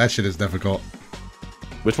hard. That shit is difficult.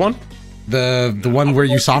 Which one? The one where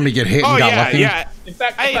you saw me get hit and got lucky. Yeah. In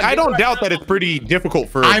fact, I don't doubt that it's pretty difficult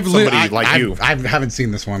for somebody like you. I haven't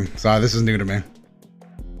seen this one, so this is new to me.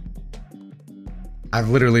 I've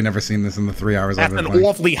literally never seen this in the 3 hours I've That's been an playing.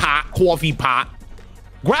 awfully hot coffee pot.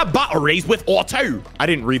 Grab batteries with auto. I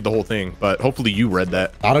didn't read the whole thing, but hopefully you read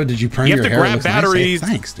that. Otto, did you perm You your have to hair? grab Looks nice. batteries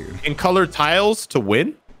Thanks, dude. and color tiles to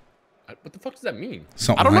win? What the fuck does that mean?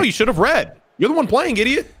 I don't know. You should have read. You're the one playing,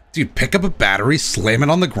 idiot. Dude, pick up a battery, slam it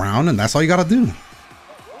on the ground, and that's all you gotta do.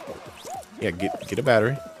 Yeah, get a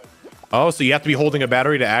battery. Oh, so you have to be holding a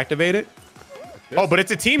battery to activate it? Oh, but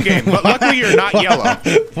it's a team game. But luckily you're not yellow.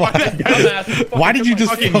 Why did you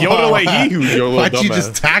just fucking yodel? Why'd you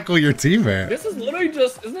just tackle your teammate? This is literally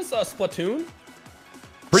just, isn't this a Splatoon?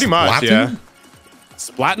 Pretty much, yeah.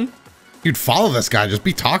 Splatting? Dude, follow this guy. Just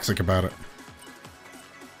be toxic about it.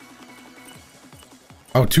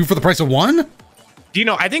 Oh, 2 for the price of 1?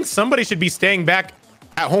 I think somebody should be staying back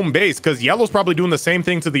at home base because yellow's probably doing the same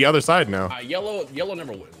thing to the other side now. Yellow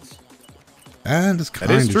never wins. And it's kind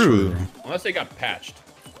That of is true. Unless they got patched.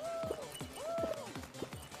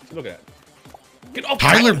 Look at that. Get off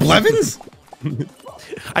Tyler Blevins?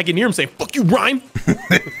 I can hear him saying, "Fuck you, Rhyme."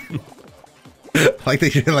 Like they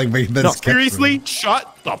should like make that. No, seriously,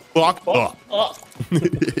 shut the fuck up.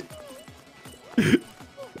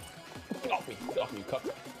 Get off me, cuck.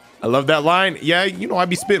 I love that line. Yeah, you know, I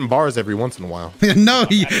be spitting bars every once in a while. No,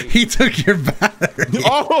 he took your battery.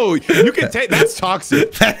 Oh, you can take that's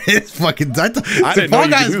toxic. That is fucking. I didn't The know Fall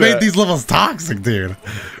you could Guys do made that. these levels toxic, dude.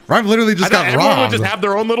 Rhyme literally just got Everyone robbed. would just have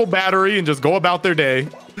their own little battery and just go about their day.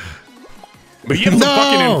 But you have some No.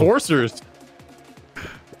 fucking enforcers.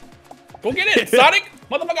 Go get it, Sonic!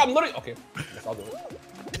 Motherfucker, I'm literally... Okay, yes, I'll do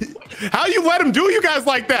it. How you let him do you guys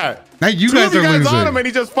like that? Now you Two guys of you are guys losing. on him and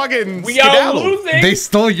he just fucking We are skedaddled. losing! They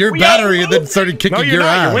stole your We battery are and then losing. started kicking No, you're your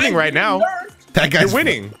not. ass. You're winning right now. That guy's You're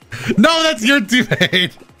winning. No, that's your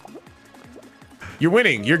teammate. You're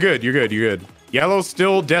winning. You're good. You're good. You're good. Yellow's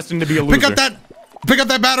still destined to be a loser. Pick up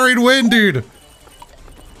that battery and win, dude.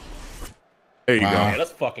 There you Yeah,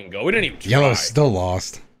 let's fucking go. We didn't even try. Yellow's still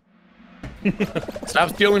lost. go. Stop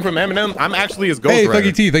stealing from Eminem. I'm actually his Ghost Hey, Rider.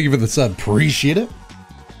 Thuggy T, thank you for the sub. Appreciate it.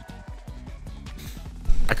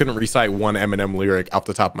 I couldn't recite one Eminem lyric off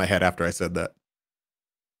the top of my head after I said that.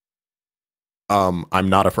 I'm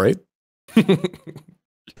not afraid.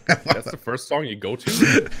 That's the first song you go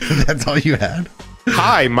to? That's all you had?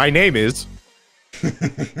 Hi, my name is. I was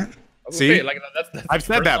gonna See? say, like, that's I've the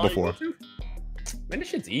said first that song you before. go to? Man, this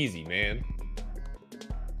shit's easy, man.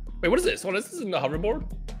 Wait, what is this? Oh, this isn't the hoverboard?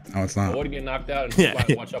 No, it's I not. want to get knocked out and Yeah.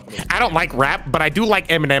 watch out for those. I don't like rap, but I do like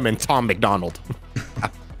Eminem and Tom McDonald.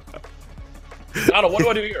 Otto, what do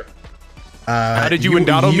I do here? How did you and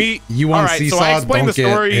Dotto meet? You All on right, Seesaw, so I explained don't the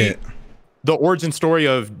story, get hit. the origin story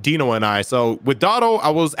of Dino and I. So with Dotto, I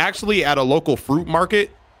was actually at a local fruit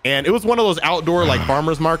market, and it was one of those outdoor like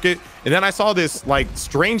farmers market. And then I saw this like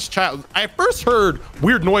strange child. I first heard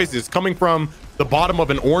weird noises coming from the bottom of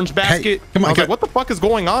an orange basket. come on, I was like, what the fuck is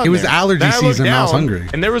going on? It was there? allergy Then I looked season and I was down, hungry.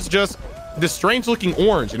 And there was just this strange looking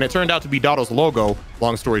orange, and it turned out to be Dotto's logo,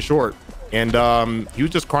 long story short. And he was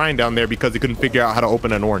just crying down there because he couldn't figure out how to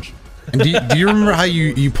open an orange. And do you remember how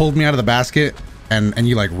you pulled me out of the basket and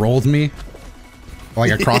you like rolled me like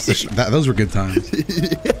across the those were good times.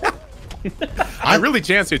 I really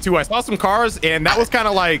chanced it too. I saw some cars, and that was kind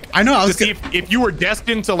of like I know, I was to see if you were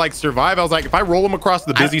destined to like survive. I was like, if I roll him across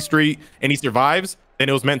the busy street and he survives, then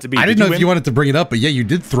it was meant to be. I didn't know if win? you wanted to bring it up, but yeah, you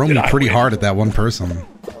did throw me pretty hard at that one person.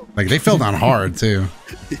 Like they fell down hard too.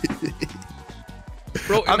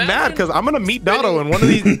 Bro, I'm mad because I'm gonna meet Dotto in one of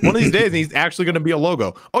these days, and he's actually gonna be a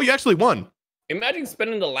logo. Oh, you actually won. Imagine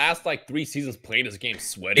spending the last like 3 seasons playing this game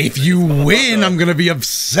sweating. If you win, I'm gonna be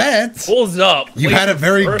upset. Pulls up. You plays had a the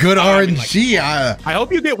very first good time in, RNG. I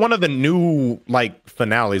hope you get one of the new like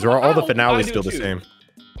finales, or are all the hope I finales do still the too. same?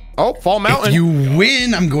 Oh, Fall Mountain. If you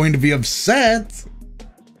win, I'm going to be upset.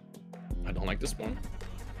 I don't like this one.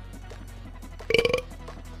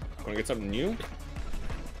 Gonna get something new.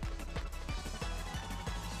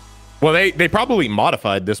 Well, they probably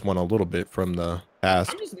modified this one a little bit from the past.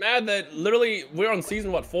 I'm just mad that literally we're on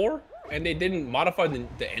season what 4 and they didn't modify the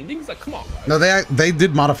endings. Like, come on, guys. No, they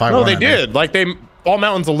did modify. No, one, they I think. did. Like Fall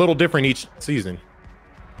Mountain's a little different each season.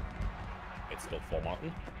 It's still Full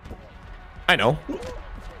Mountain. I know.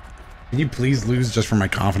 Can you please lose just for my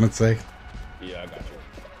confidence sake? Yeah, I got Can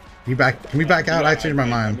you. we back out? I changed my I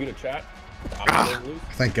mind. mute a chat. I'm not going to lose.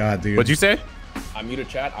 Thank God, dude. What'd you say? I mute a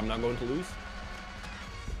chat. I'm not going to lose.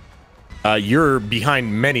 You're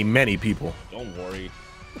behind many people. Don't worry.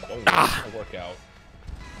 Don't worry. It's gonna work out.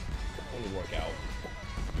 It's gonna work out.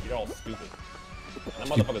 You're all stupid. That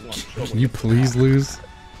motherfucker's gonna choke. Can you please lose?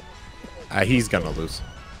 He's gonna lose.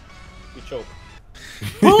 You choke.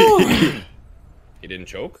 He didn't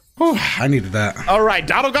choke. Whew, I needed that. All right,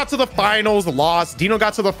 Dotto got to the finals, lost. Dino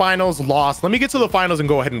got to the finals, lost. Let me get to the finals and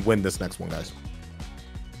go ahead and win this next one, guys.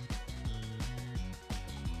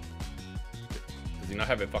 Does he not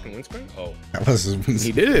have a fucking windscreen? Oh. That was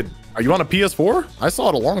He did. Are you on a PS4? I saw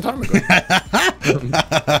it a long time ago.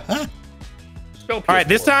 All right,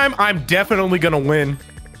 this time I'm definitely gonna win.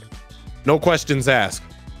 No questions asked.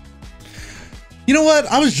 You know what?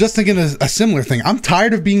 I was just thinking a similar thing. I'm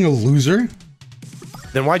tired of being a loser.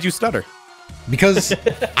 Then why'd you stutter? Because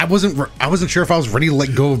I wasn't sure if I was ready to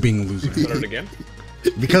let go of being a loser. Start it again.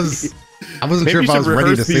 Because I wasn't Maybe sure if you I should was ready to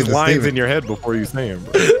rehearse say these the lines statement. in your head before you say them.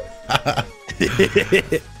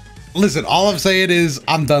 Listen, all I'm saying is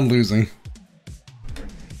I'm done losing.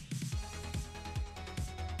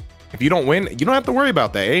 If you don't win, you don't have to worry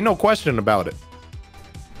about that. Ain't no question about it.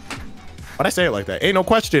 Why'd I say it like that? Ain't no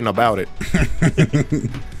question about it.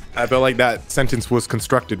 I felt like that sentence was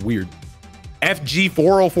constructed weird.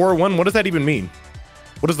 FG4041. What does that even mean?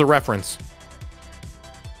 What is the reference?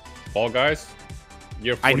 Fall Guys.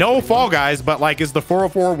 I know Fall Guys, but like, is the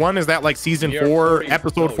 4041? Is that like season 4,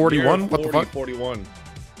 episode 41? What the fuck? 41.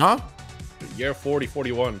 Huh? Year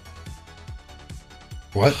 4041.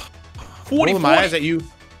 What? 40. My eyes at you.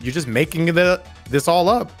 You're just making this all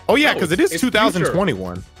up. Oh yeah, because it is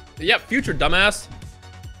 2021. Future. Yeah, future, dumbass.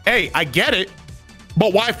 Hey, I get it,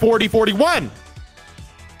 but why 4041?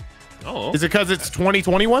 Oh, is it because it's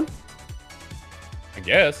 2021? I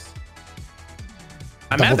guess.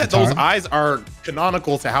 I'm mad that those eyes are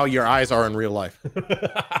canonical to how your eyes are in real life.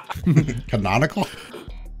 Canonical?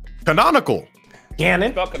 Canonical.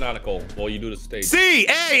 Canon? About canonical. Well, you do the stage.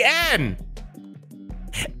 C-A-N-O-N.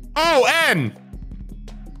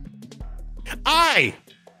 I.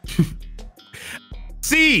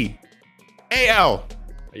 C-A-L.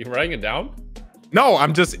 Are you writing it down? No,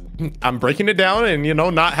 I'm breaking it down and, you know,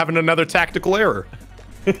 not having another tactical error.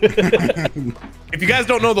 If you guys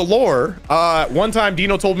don't know the lore, one time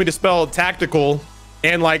Dino told me to spell tactical,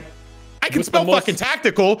 and like I can spell fucking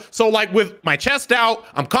tactical. So like with my chest out,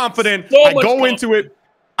 I'm confident. I go into it.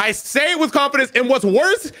 I say it with confidence. And what's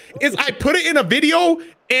worse is I put it in a video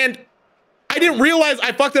and I didn't realize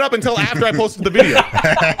I fucked it up until after I posted the video.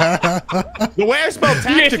 The way I spelled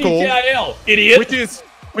tactical, idiot,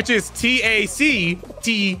 which is T-A-C-T-I-C-A-L.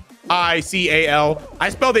 I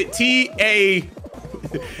spelled it T-A-T-I-C.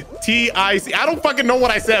 I don't fucking know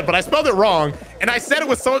what I said, but I spelled it wrong. And I said it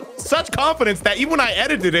with such confidence that even when I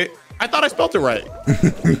edited it, I thought I spelled it right.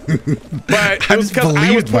 But it was because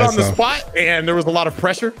I was put on the spot and there was a lot of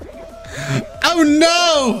pressure. Oh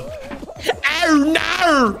no! Oh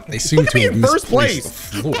no! They seem to be in first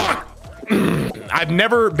place. I've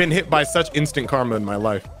never been hit by such instant karma in my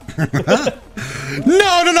life.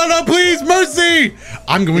 No, please, mercy!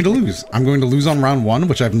 I'm going to lose. I'm going to lose on round 1,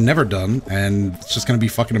 which I've never done, and it's just going to be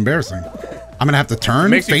fucking embarrassing. I'm going to have to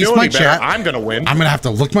turn, face my chat. I'm going to win. I'm going to have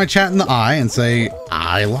to look my chat in the eye and say,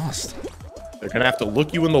 I lost. They're going to have to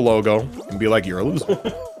look you in the logo and be like, you're a loser.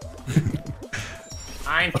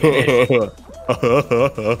 I'm finished.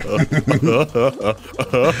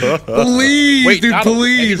 Please, wait, dude,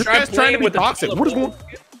 please. This guy's trying to be toxic. What is going on?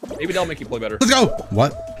 Maybe that'll make you play better. Let's go.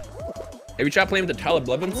 What? Have you tried playing with the Tyler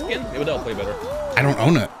Blevins skin? Maybe that'll play better. I don't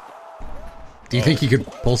own it. Do you think you could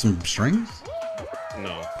pull some strings?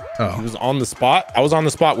 No. Oh. He was on the spot? I was on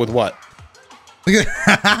the spot with what?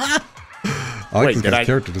 I like this guy's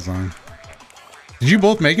character design. Did you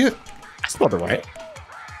both make it? I spelled it right.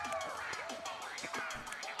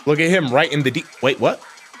 Look at him right in the deep. Wait, what?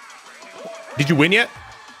 Did you win yet?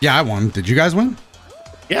 Yeah, I won. Did you guys win?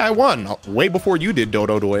 Yeah, I won. Way before you did,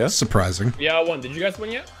 DotoDoya. Surprising. Yeah, I won. Did you guys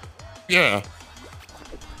win yet? Yeah.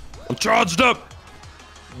 I'm charged up.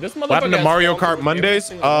 This what happened to Mario Kart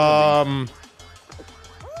Mondays?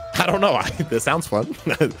 I don't know. This sounds fun.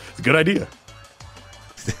 It's a good idea.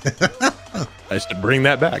 I should bring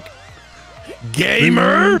that back.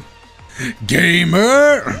 Gamer!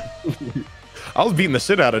 I was beating the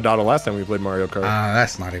shit out of Donald last time we played Mario Kart.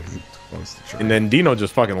 That's not even close to true. And then Dino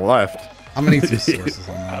just fucking left. I'm gonna need some sources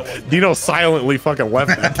on that. Dino silently fucking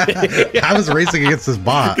left. I was racing against this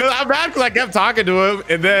bot. I'm mad because I kept talking to him,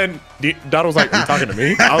 and then Donald was like, "Are you talking to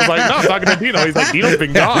me?" I was like, "No, I'm talking to Dino." He's like, "Dino's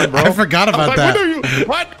been gone, bro." I forgot about that.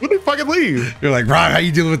 What? When did you fucking leave? You're like, Ryan, how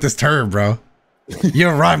you dealing with this turn, bro?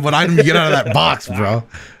 Yo, Ryan, what item you get out of that box, bro?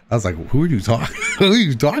 I was like, who are you talking? Who are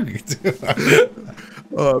you talking to?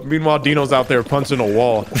 Meanwhile, Dino's out there punching a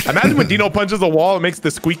wall. Imagine when Dino punches a wall, it makes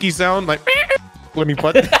the squeaky sound like when he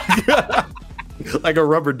punches. Like a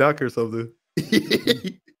rubber duck or something.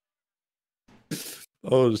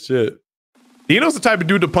 Oh shit. Dino's the type of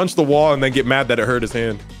dude to punch the wall and then get mad that it hurt his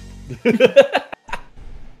hand. Man,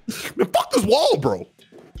 fuck this wall, bro.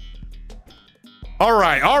 All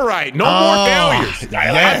right. No more failures.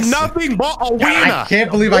 Yes. Nothing but a winner. I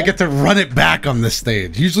can't believe I get to run it back on this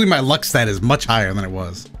stage. Usually my luck stat is much higher than it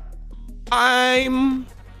was. I'm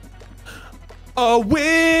a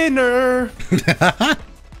winner.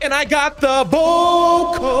 And I got the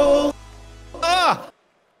vocal.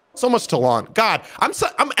 So much talent. God, I'm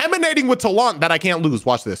emanating with talent that I can't lose.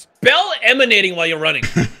 Watch this. Spell emanating while you're running.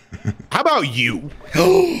 How about you?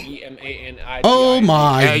 E-M-A-N-I-T-I. Oh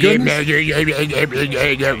my goodness. Correct.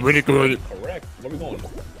 Where are we going?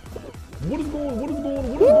 What is going?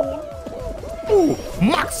 Ooh,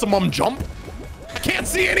 maximum jump. I can't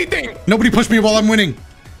see anything. Nobody push me while I'm winning.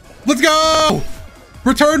 Let's go.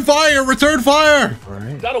 Return fire.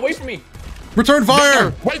 Got away from me. Return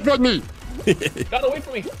fire. Wait for me. Got away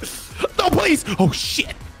from me. No, please. Oh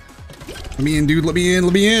shit. Let me in, dude. Let me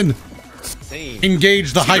in. Same.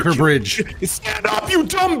 Engage the hyper bridge. Stand up, you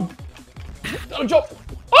dumb. Don't jump.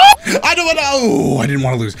 I don't want to. Oh, I didn't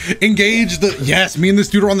want to lose. Engage the. Yes, me and this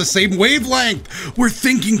dude are on the same wavelength. We're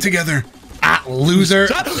thinking together. Ah, loser.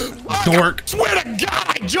 Dork. Swear to God,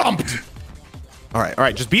 I jumped. All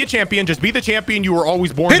right. Just be a champion. Just be the champion you were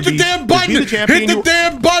always born Hit to the be. damn button. Hit the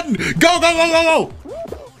damn button. Go.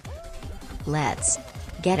 Let's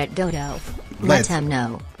get it, Dodo. Let's. Let him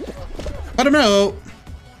know. Let him know.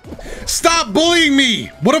 Stop bullying me.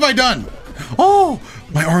 What have I done? Oh,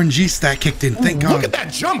 my RNG stat kicked in. Thank God. Look at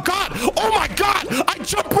that jump. God. Oh my God. I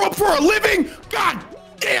jump rope for a living. God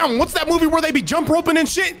damn. What's that movie where they be jump roping and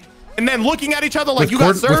shit? And then looking at each other like you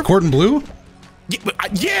got served? With Cordon Bleu?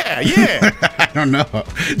 Yeah. I don't know.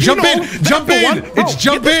 Jump in. It's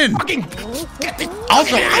jump in.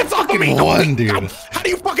 Also, hands off of me. One, dude. How do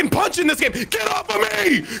you fucking punch in this game? Get off of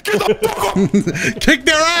me. Get the fuck off. Kick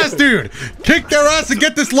their ass, dude. Kick their ass and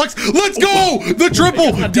get this Lux. Let's go. The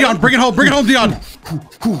triple. Dion, bring it home. Bring it home, Dion.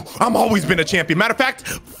 I've always been a champion. Matter of fact,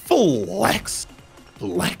 flex.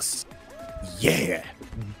 Yeah.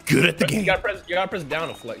 Good at the game. You gotta press down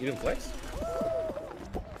to flex. You didn't flex?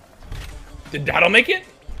 Did Dotto make it?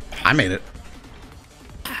 I made it.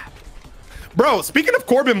 Bro, speaking of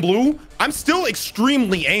Corbin Blue, I'm still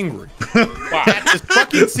extremely angry at this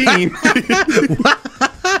fucking scene.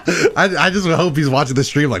 I just hope he's watching the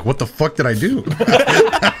stream like, what the fuck did I do?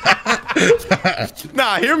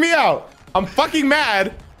 Nah, hear me out. I'm fucking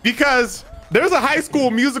mad because there's a High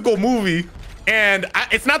School Musical movie, and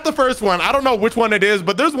it's not the first one. I don't know which one it is,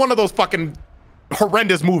 but there's one of those fucking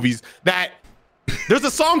horrendous movies that there's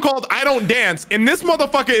a song called I Don't Dance, and this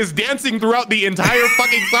motherfucker is dancing throughout the entire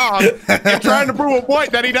fucking song and trying to prove a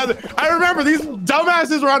point that he doesn't. I remember these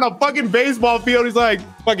dumbasses were on a fucking baseball field. He's like,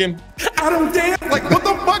 fucking, I don't dance. Like, what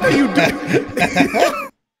the fuck are you doing?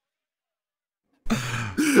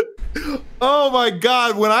 Oh my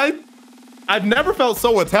God. I've never felt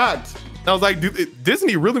so attacked. I was like, dude,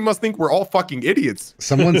 Disney really must think we're all fucking idiots.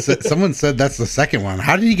 Someone said that's the second one.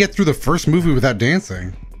 How did he get through the first movie without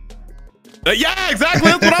dancing? Yeah, exactly.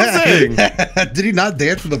 That's what I'm saying. Did he not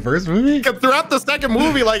dance for the first movie? Throughout the second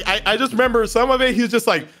movie, like I just remember some of it. He was just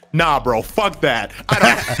like, "Nah, bro, fuck that. Fuck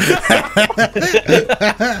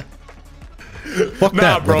nah,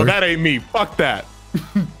 that, bro, brother. that ain't me. Fuck that."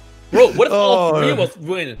 Bro, what if all three of us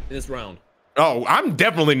win in this round? Oh, I'm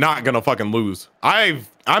definitely not gonna fucking lose.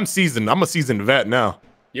 I'm seasoned. I'm a seasoned vet now.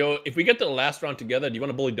 Yo, if we get to the last round together, do you want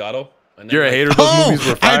to bully Dotto? You're a hater. Those movies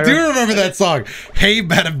were fire. I do remember that song. Hey,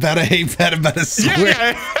 better, hey, better, swear.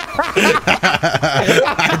 Yeah.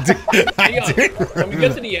 I do. When we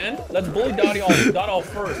get to the end, let's bully Dotto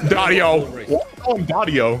first. Dario. Call him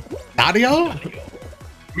Dario. Dario?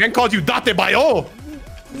 Man called you Date Bayo.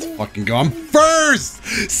 Let's fucking go. I'm first.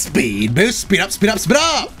 Speed boost. Speed up. Speed up. Speed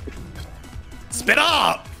up. Spit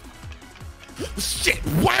up. Shit.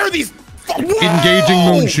 Why are these? Engaging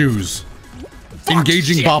moon shoes.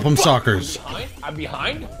 Engaging Bop'em Sockers. I'm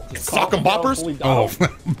behind. Sock'em Boppers? Oh,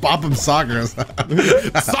 Bop'em Sockers.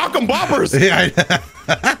 Sock'em Boppers. Yeah.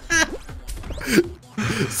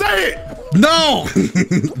 Say it. No.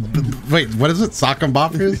 Wait, what is it? Sock'em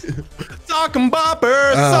Boppers? Sock'em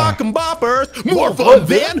Boppers. Sock'em Boppers. More fun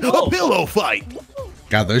than a pillow fight.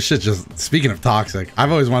 God, those shit just, speaking of toxic,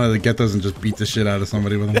 I've always wanted to get those and just beat the shit out of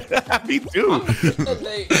somebody with them. Me too.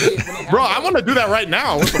 Bro, I want to do that right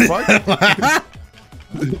now. What the fuck?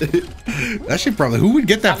 That shit probably, who would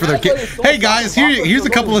get that for their kid? Hey guys, here's a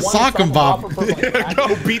couple of Sock'em Bop.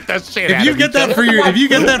 Go beat that shit If you get that for your, if you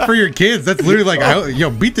get that for your kids, that's literally like, yo,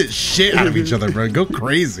 beat the shit out of each other, bro. Go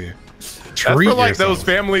crazy. That's for like those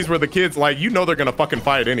families where the kids, like, you know, they're gonna fucking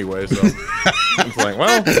fight anyway. So it's like,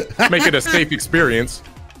 well, make it a safe experience.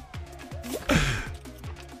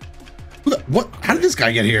 What? How did this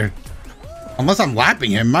guy get here? Unless I'm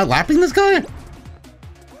lapping him. Am I lapping this guy?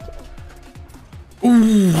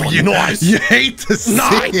 Ooh, nice. You hate to see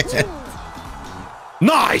it.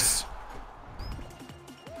 Nice.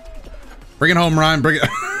 Bring it home, Ryan. Bring it.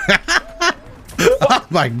 Oh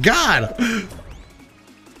my God.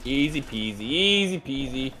 Easy peasy, easy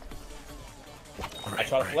peasy. I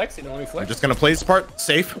try to flex it, don't let me flex. I'm just gonna play this part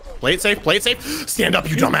safe. Play it safe. Play it safe. Stand up,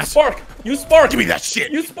 you dumbass. Spark. You spark. Give me that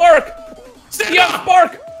shit. You spark. Stand up.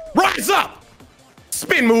 Spark. Rise up.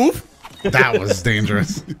 Spin move. That was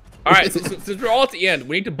dangerous. All right, since we're all at the end,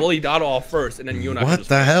 we need to bully Dotto off first, and then you and I. What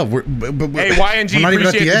the hell? Hey, YNG,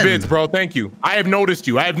 appreciate the bids, bro. Thank you. I have noticed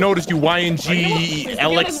you. YNG,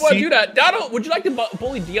 Alex. Want to do that? Dotto, would you like to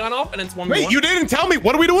bully Dion off, and then it's 1v1? Wait, you didn't tell me.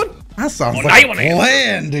 What are we doing? That sounds like a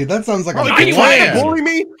plan, dude. That sounds like a plan. You trying to bully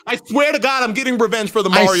me? I swear to God, I'm getting revenge for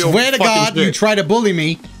the Mario. I swear to God, you try to bully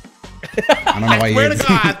me. I don't know why swear to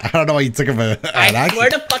God. I don't know why you took him an I swear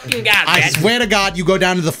to fucking God, I man. swear to God, you go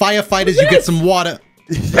down to the firefighters, you get some water.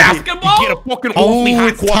 Basketball? Get a fucking Oh, awfully high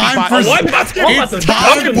it's quality time bot- for What basketball? it's time for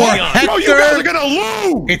Basketball. Bro, you guys are Hector. gonna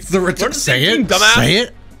lose. It's the return. We're the Say same it. team, dumbass. Say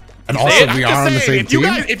it. And Say also, it. we I'm are on the just same saying,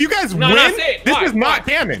 team. if you guys No, win, no, say it. this Why? is not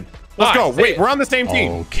Why? canon. Let's Why? go. Say Wait, it. we're on the same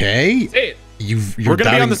team. Okay. Say it. You're We're gonna be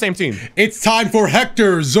doubting- on the same team. It's time for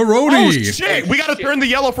Hector Oh Zeroni. shit! We gotta turn the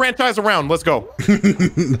yellow franchise around. Let's go.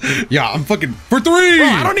 Yeah, I'm fucking for 3. Bro,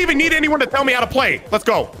 I don't even need anyone to tell me how to play. Let's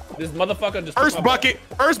go. This motherfucker just First bucket.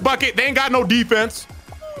 First bucket. They ain't got no defense.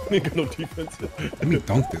 Ain't got no defense. Let me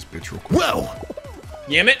dunk this bitch real quick. Whoa!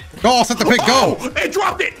 Damn it. Go, set the pick. Go. Oh, I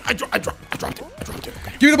dropped it. I dropped it. I dropped it. Okay.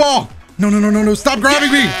 Give me the ball. No. Stop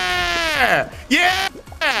grabbing me.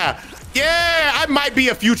 Yeah. I might be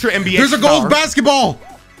a future NBA There's a star. gold basketball.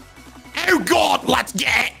 Oh God, let's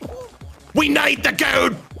get it. We need the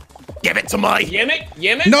gold. Give it to me. Damn it.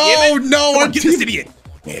 Damn it. No, Damn it. no. Come Our on, get team. this idiot.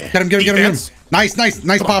 Yeah. Get him. Defense. Nice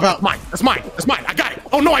pop out. That's mine. I got it.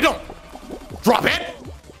 Oh no, I don't. Drop it.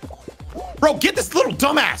 Bro, get this little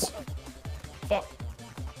dumbass. Fuck.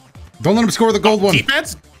 Don't let him score the gold one.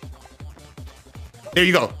 Defense. There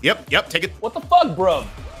you go. Yep. Take it. What the fuck, bro?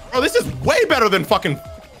 Bro, this is way better than fucking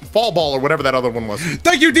fall ball or whatever that other one was.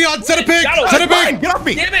 Thank you, Dion. Set a pick. Shadow, Set a Fine, pick. get off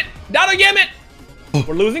me. Damn it. Dado, damn it.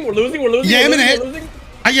 We're losing. Yamming it. We're losing.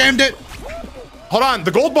 I yammed it. Hold on,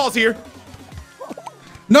 the gold ball's here.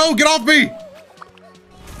 No, get off me.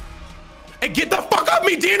 Hey, get the fuck off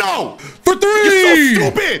me, Dino! For 3. You're so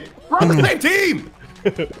stupid. We're on the same team.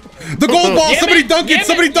 The gold ball. Damn Somebody it, dunk it. damn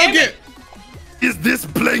Somebody it, dunk damn it. Is this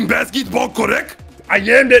playing basketball correct? I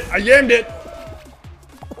yammed it.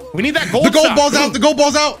 We need that gold. The gold shot. ball's out. The gold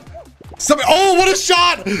ball's out. Somebody. Oh, what a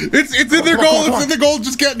shot! It's in their Come on, goal. come It's on. in their goal.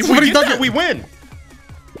 Just get If somebody we get dunk that, it. we win.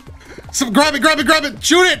 Grab it.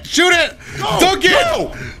 Shoot it. Go, Dunk it.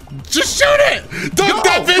 go. Just shoot it. Dunk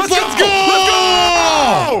that bitch. Let's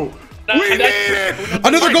go. We need it.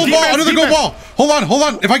 Another gold ball. Defense, Another gold defense. ball. Hold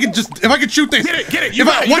on. If I could shoot this. Get it. You If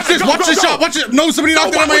got I, it, you watch got it. this. Go, Watch go, this go. shot. Watch it. No, somebody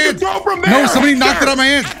knocked it why out of my would you hands. throw from No, there? somebody knocked it Hector. out of my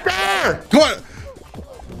hands. Hector. Come on.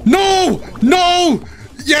 No.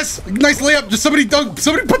 Yes. Nice layup. Just somebody dunk.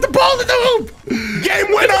 Somebody put the ball in the hoop. Game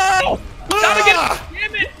winner. Dado, get it.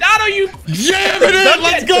 Damn it. Dado, you. Jam it in.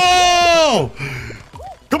 Let's go.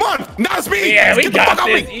 Come on. Now it's me. Yeah, we Get the fuck got off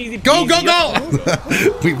this. me. Easy Go.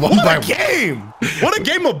 peasy. We won What by a game. What a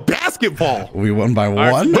game of basketball. We won by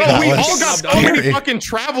right, one. bro, Bro, we That was all got so scary. many fucking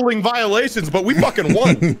traveling violations, but we fucking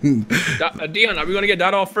won. Dion, are we gonna get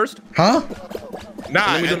Dado off first? Huh?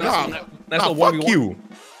 Nah, Let me do nah, that's a fuck 1v1. you.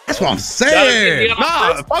 That's what I'm Dado, saying. get Dion off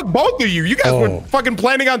Nah, first. fuck both of you. You guys Oh. were fucking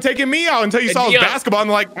planning on taking me out until you Hey, saw his Dion. basketball and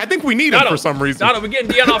like, I think we need him Dado, for some reason. Dado, we're getting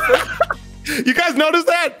Dion off first. You guys notice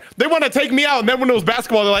that? They want to take me out, and then when it was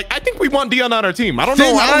basketball, they're like, I think we want Dion on our team. I don't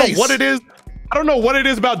know what it is. I don't know what it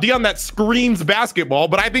is about Dion that screams basketball,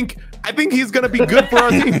 but I think he's gonna be good for our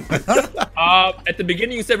team. At the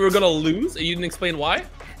beginning, you said we were gonna lose, and you didn't explain why.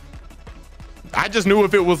 I just knew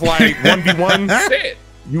if it was like 1v1, Say it.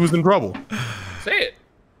 you was in trouble. Say it.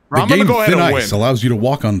 The I'm gonna game go ahead Thin and Ice win. allows you to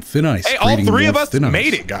walk on thin ice. Hey, all creating three of more us thin ice.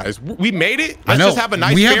 made it, guys. We made it. I Let's know. just have a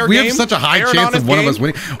nice we fair have game. such a high fair and chance of honest one of game. us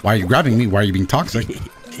winning. Why are you grabbing me? Why are you being toxic?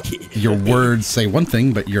 Your words say one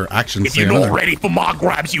thing, but your actions If say you're another. not ready for my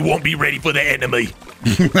grabs, you won't be ready for the enemy.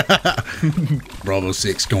 Bravo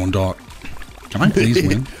 6 going dark. Can I please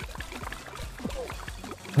win?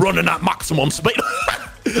 Running at maximum speed.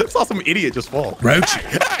 Saw some idiot just fall. Roach.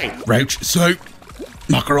 Hey, Roach. So,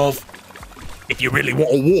 knock her off. if you really want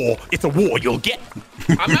a war, it's a war you'll get.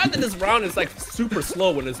 I'm mad that this round is like super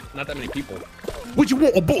slow when there's not that many people. Would you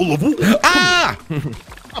want a bottle of water? Ah!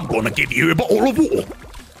 I'm gonna give you a bottle of water.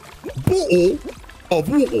 Bottle of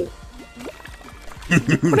water.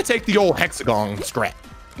 I'm gonna take the old hexagon strat.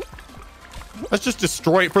 Let's just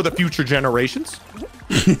destroy it for the future generations.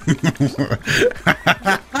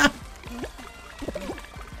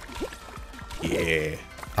 Yeah.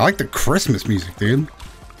 I like the Christmas music, dude.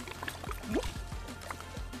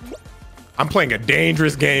 I'm playing a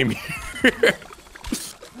dangerous game.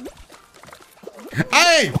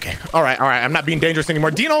 Hey! Okay. All right. I'm not being dangerous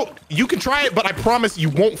anymore. Dino, you can try it, but I promise you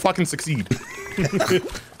won't fucking succeed.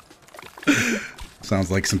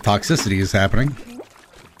 Sounds like some toxicity is happening.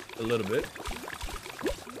 A little bit.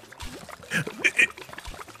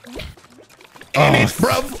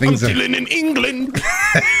 Bruv, I'm things are- chilling in England.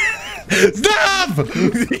 Stop!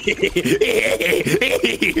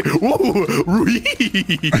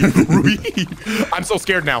 I'm so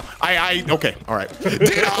scared now. Okay, all right. Dino!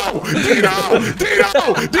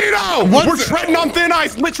 What's We're the- treading on thin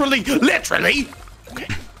ice, literally.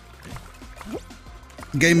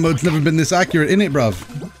 Game mode's never been this accurate, innit, bruv?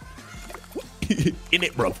 In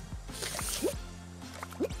it, bro.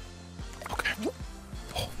 Okay.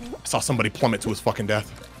 Oh, I saw somebody plummet to his fucking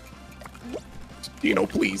death. Dino,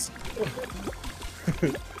 please.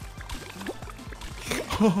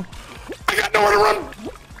 Oh, I got nowhere to run.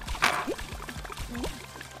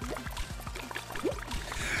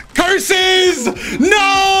 Curses!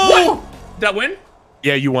 No! What? Did I win?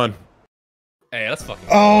 Yeah, you won. Hey, that's fucking.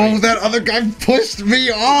 Oh, great. that other guy pushed me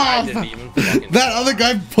I off. didn't even fucking. That other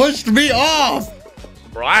guy pushed me off.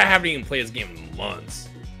 Bro, I haven't even played this game in months.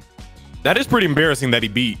 That is pretty embarrassing that he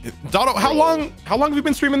beat. Doto, how long have you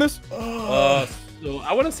been streaming this? So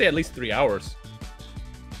I wouldn't say at least 3 hours.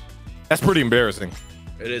 That's pretty embarrassing.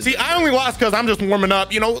 It is. See, I only lost because I'm just warming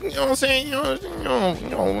up. You know what I'm saying? You know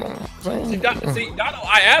See, Doto,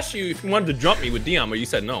 I asked you if you wanted to jump me with Dion, but you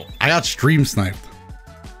said no. I got stream sniped.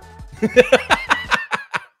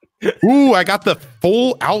 Ooh, I got the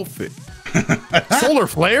full outfit. Solar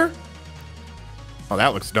flare? Oh,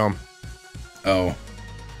 that looks dumb. Oh.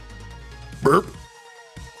 Burp.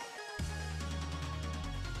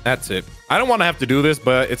 That's it. I don't want to have to do this,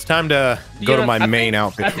 but it's time to go to my main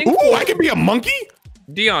outfit. Ooh, I can be a monkey?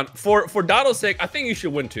 Dion, for Doto's sake, I think you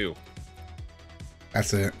should win too.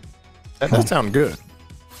 That's it. That does sound good.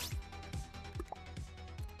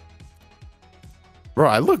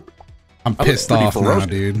 Bro, I'm pissed off now,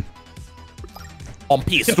 dude. I'm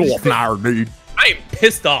pissed off now, dude. I am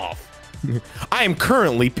pissed off. I am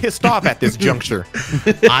currently pissed off at this juncture.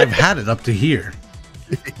 I've had it up to here.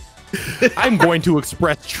 I'm going to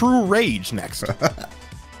express true rage next.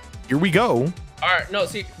 Here we go. All right, no,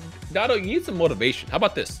 see, Doto, you need some motivation. How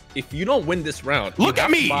about this? If you don't win this round, look you at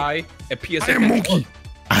have me. to buy a PSN. I am monkey.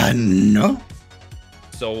 No.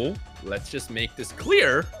 So let's just make this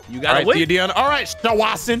clear. You gotta All right, win. Dion. All right,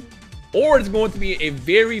 Shawasin. Or it's going to be a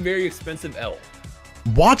very, very expensive L.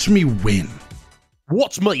 Watch me win.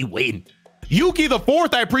 Watch me win. Yuki the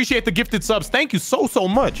Fourth, I appreciate the gifted subs. Thank you so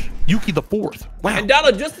much. Yuki the Fourth. Wow. And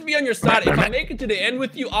Doto, just to be on your side, if I make it to the end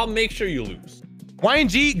with you, I'll make sure you lose.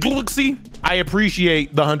 YNG Gluxy, I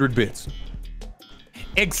appreciate the 100 bits.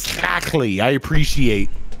 Exactly. I appreciate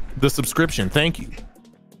the subscription. Thank you.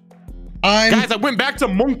 Guys, I went back to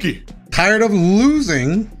monkey. Tired of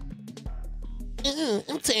losing.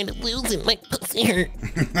 I'm tired of losing. My pussy hurt.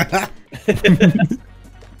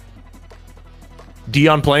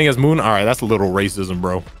 Dion playing as Moon? All right, that's a little racism,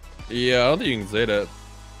 bro. Yeah, I don't think you can say that.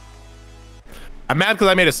 I'm mad because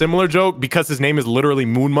I made a similar joke because his name is literally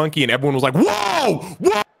Moon Monkey and everyone was like, whoa,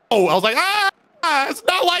 whoa. I was like, it's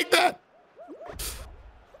not like that.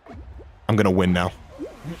 I'm going to win now.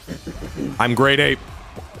 I'm grade 8.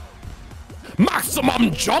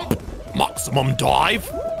 Maximum jump, maximum dive.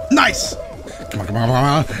 Nice. Come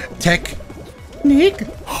on. Tech. Nick.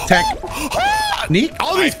 Tech. Nick.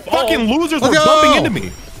 All these fucking losers Let's were go. bumping into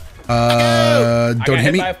me. Don't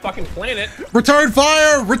hit me. By a fucking planet. Return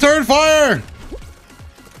fire. Return fire.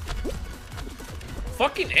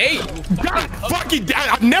 Fucking A. You God, fucking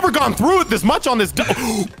damn, I've never gone through it this much on this. Shut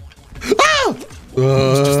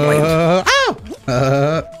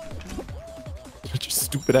your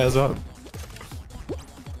stupid ass up.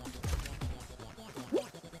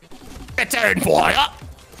 Return fire.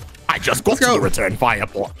 I just got to the return fire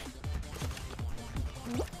block.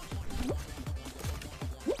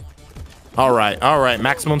 All right.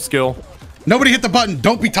 Maximum skill. Nobody hit the button.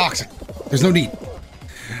 Don't be toxic. There's no need.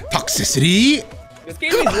 Toxicity. This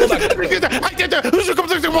game needs rollback.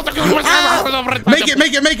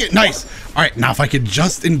 Make it. Nice. All right, now if I could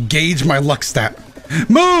just engage my luck stat.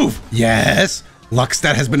 Move. Yes. Luck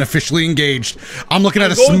stat has been officially engaged. I'm looking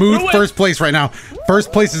at a smooth first place right now.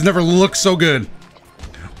 First place has never looked so good.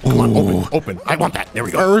 Come on, open. I want that. There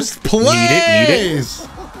we go. First place. Need it.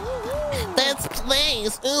 That's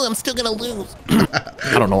plays. Ooh, I'm still gonna lose.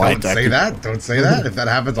 I don't know why. Don't say that. Don't say that. If that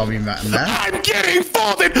happens, I'll be mad. I'm getting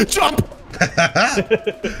folded. Jump.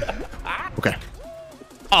 Okay.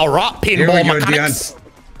 All right, pinball mechanics.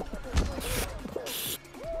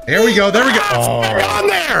 Here we go. There we go. On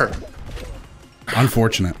there.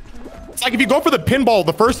 Unfortunate. It's like if you go for the pinball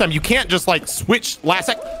the first time, you can't just like switch last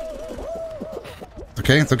sec.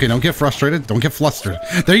 Okay, it's okay. Don't get frustrated. Don't get flustered.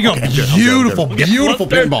 There you go. Okay, beautiful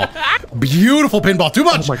pinball. Beautiful pinball. Too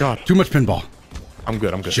much. Oh my god. Too much pinball. I'm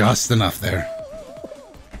good. Just enough there.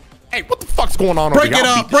 Hey, what the fuck's going on Break over here? it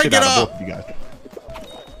up. Break it up. You guys.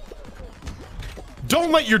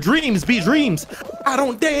 Don't let your dreams be dreams. I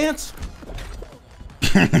don't dance.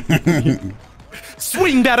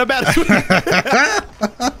 Swing that about.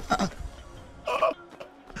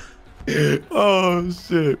 Oh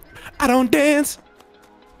shit. I don't dance.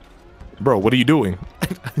 Bro, what are you doing?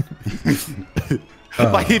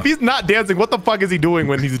 Like if he's not dancing, what the fuck is he doing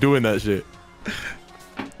when he's doing that shit?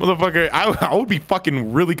 Motherfucker, I would be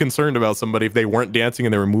fucking really concerned about somebody if they weren't dancing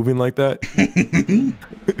and they were moving like that.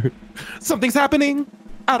 Something's happening.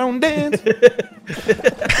 I don't dance.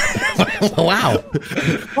 Wow.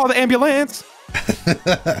 Call the ambulance.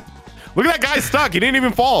 Look at that guy stuck. He didn't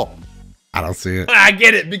even fall. I don't see it. I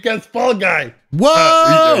get it because Fall Guy.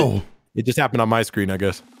 Whoa! It just happened on my screen, I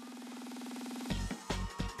guess.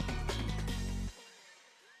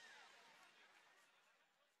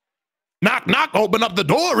 Knock, knock, open up the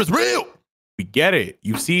door. It's real. We get it.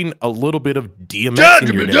 You've seen a little bit of DMX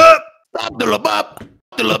in your day. Stop the labop.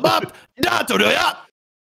 The labop. DotoDoya.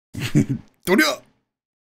 DotoDoya.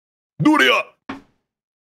 DotoDoya.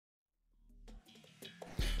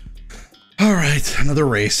 All right, another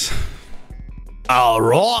race. All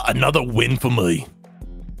right, another win for me.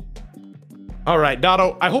 All right,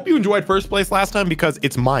 Dotto, I hope you enjoyed first place last time because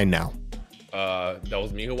it's mine now. That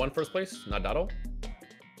was me who won first place, not Dotto.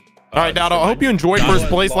 All right, Dotto, I hope you enjoyed first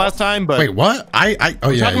place last time, but... Wait, what? Oh, yeah,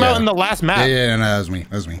 talking about in the last map. Yeah, no, that was me.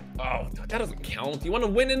 That was me. Oh, that doesn't count. You want to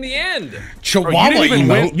win in the end. Chihuahua Bro,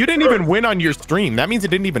 emote. you didn't even win on your stream. That means it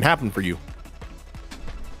didn't even happen for you.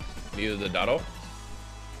 Neither did Dotto.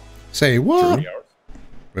 Say what? 3 hours.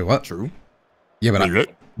 Wait, what? True. Yeah,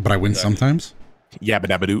 but I win sometimes. Yeah, but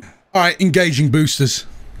dabba-doo. All right, engaging boosters.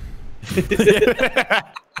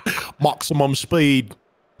 Maximum speed.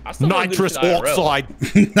 Nitrous oxide.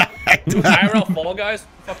 IRL Fall Guys,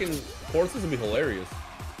 fucking horses would be hilarious.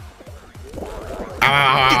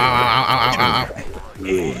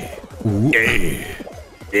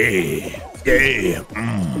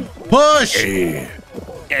 Push.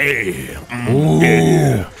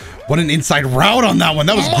 Ooh, what an inside route on that one.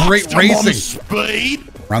 That was great racing. Speed.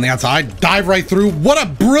 Around the outside, dive right through. What a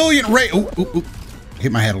brilliant race. Ooh, ooh, ooh.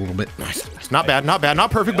 Hit my head a little bit. Nice. Not bad, not bad. Not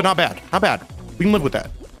perfect, but not bad. Not bad. We can live with that.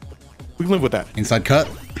 We can live with that. Inside cut.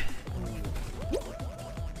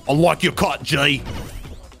 I like your cut, Jay.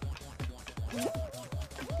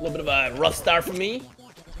 A little bit of a rough start for me.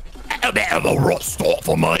 A bit of a rough start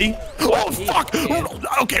for me. Oh, fuck.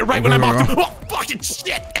 Okay, right when I'm off. Oh, fucking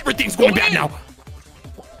shit. Everything's going bad now.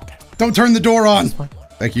 Don't turn the door on.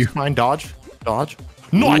 Thank you. Fine, dodge. Dodge.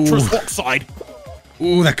 Nitrous oxide.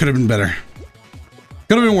 Ooh, that could have been better.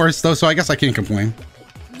 Could have been worse, though, so I guess I can't complain.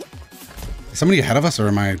 Is somebody ahead of us, or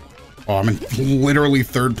am I... Oh, I'm in literally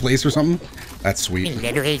third place or something? That's sweet.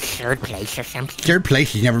 Literally third place or something. Third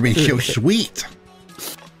place has never been so sweet.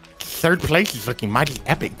 Third place is looking mighty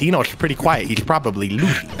epic. Dino's pretty quiet. He's probably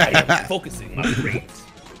losing. I am focusing my brains.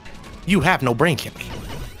 You have no brain chips.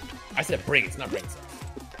 I said brains, not brain cells.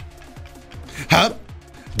 Huh?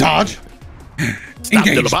 Dodge.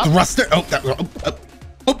 Engage. Thruster. Oh.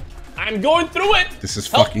 I'm going through it. This is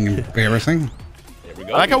fucking embarrassing. There we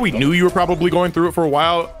go. I like how we knew you were probably going through it for a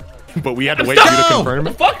while, but we had to wait for you to confirm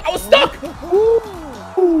it. Fuck, I was stuck.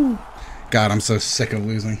 God, I'm so sick of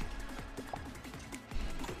losing.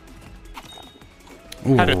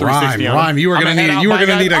 Ooh, Had a 360 on. Rhyme. You were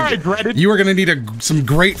gonna need some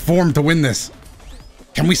great form to win this.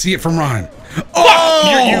 Can we see it from Rhyme?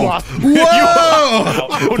 Oh! You lost. Whoa!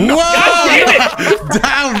 Oh, no. Whoa!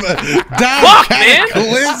 Down, Fuck, man.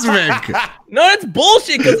 cataclysmic. No, that's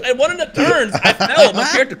bullshit. Because at one of the turns, I fell. My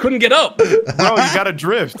character couldn't get up. Bro, you gotta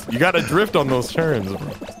drift. You gotta drift on those turns.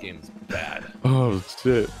 This game's bad. Oh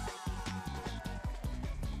shit.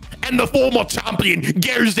 And the former champion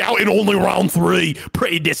goes out in only round 3.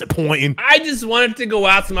 Pretty disappointing. I just wanted to go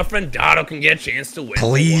out so my friend Dotto can get a chance to win.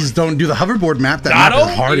 Please don't do the hoverboard map. That Dotto,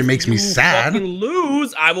 map is hard. It makes me if sad. you fucking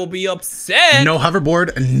lose, I will be upset. No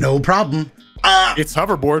hoverboard, no problem. It's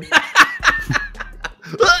hoverboard.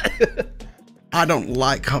 I don't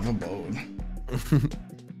like hoverboard.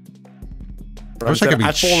 I wish I could be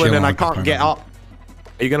I've fallen and I can't get up.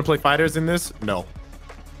 Are you gonna play fighters in this? No.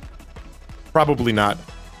 Probably not.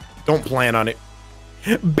 Don't plan on it.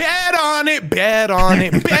 Bet on it, bet on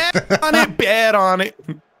it, bet on it, bet on it.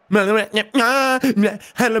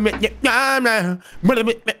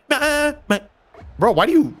 Bro, why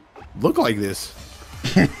do you look like this?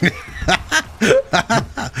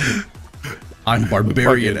 I'm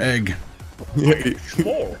Barbarian Egg.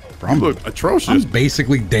 Bro, I'm, look atrocious. I'm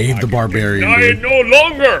basically Dave the Barbarian. I no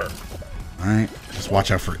longer. All right, just watch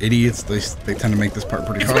out for idiots. They tend to make this part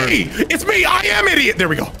pretty hard. It's me. I am idiot. There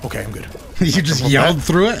we go. Okay, I'm good. You just yelled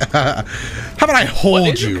through it. How about I hold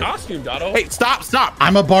What is you? your costume, Dotto? Hey, stop.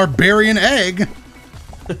 I'm a barbarian egg.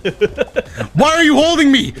 Why are you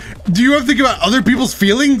holding me? Do you have to think about other people's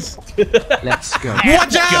feelings? Let's go.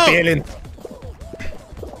 Watch out!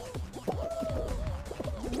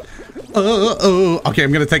 Okay,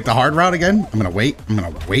 I'm gonna take the hard route again. I'm gonna wait. I'm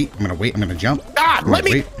gonna jump. God, let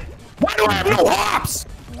me. Why do I have no hops?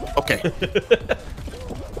 Okay. Okay.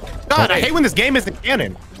 God, I hate when this game isn't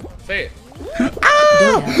canon. Say it.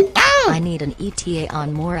 Doya, I need an ETA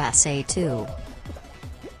on more assay too.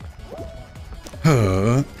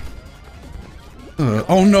 Oh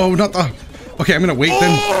no, not the. Okay, I'm gonna wait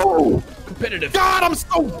then. Oh! Competitive. God, I'm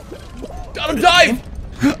so. Got him, dive!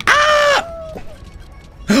 Ah!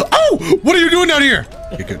 Oh, what are you doing down here?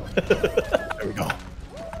 You're good. There we go.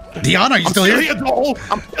 Diana, are you still here? Dole.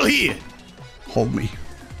 I'm still here. Hold me.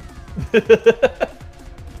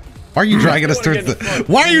 Why are you dragging us towards the?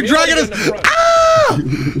 Why are you dragging us? Ah!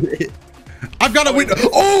 I've got to win.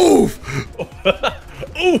 Oh!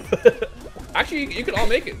 Ooh! Actually, you can all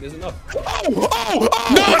make it. There's enough. No,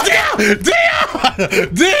 Dion!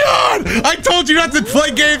 Dion! I told you not to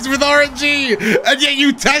play games with RNG, and yet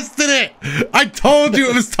you tested it. I told you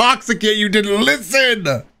it was toxic, yet you didn't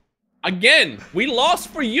listen. Again, we lost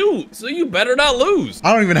for you, so you better not lose.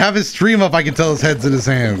 I don't even have his stream up. I can tell his head's in his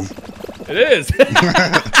hands. It is.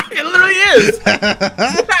 It literally is.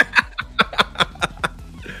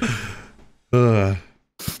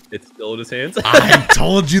 It's still in his hands. I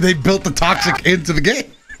told you they built the toxic into the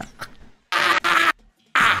game.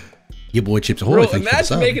 Your boy Chips Ahoy. Bro,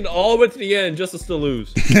 imagine making it all the way to the end just to still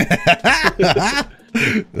lose.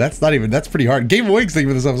 That's pretty hard. Game of Wings thinking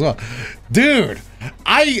for this up as well. Dude,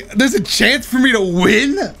 there's a chance for me to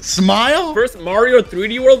win? Smile? First Mario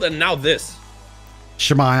 3D World and now this.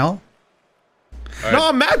 Smile. Right. No,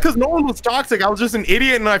 I'm mad because no one was toxic. I was just an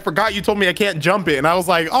idiot and I forgot you told me I can't jump it. And I was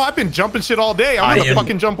like, oh, I've been jumping shit all day. I'm gonna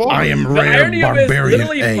fucking jump over. I am The rare irony of it is, barbarian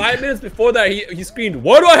literally egg. 5 minutes before that, he screamed,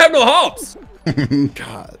 "Why do I have no hops?"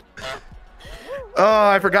 God. Oh,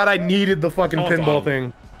 I forgot I needed the fucking Honk pinball on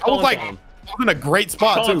thing. I Honk was like, on him. I was in a great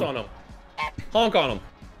spot Honk too. on him. Honk on him.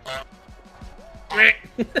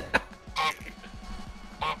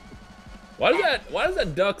 Why does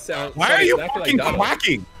that duck sound? Why are you exactly fucking like Dotto?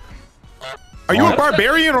 quacking? Are you a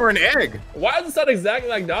barbarian or an egg? Why does it sound exactly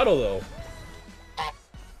like Dotto though?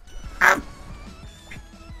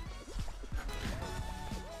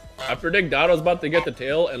 I predict Dotto's about to get the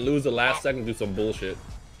tail and lose the last second to some bullshit.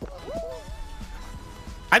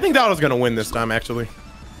 I think Dotto's gonna win this time, actually.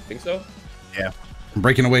 Think so? Yeah. I'm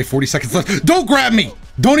breaking away, 40 seconds left. Don't grab me.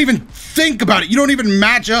 Don't even think about it. You don't even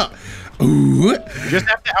match up. Ooh. You just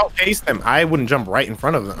have to outpace them. I wouldn't jump right in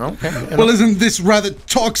front of them. Okay. Well, isn't this rather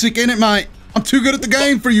toxic, innit, mate? I'm too good at the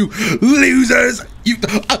game for you losers. You.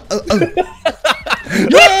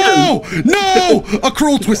 No! No! A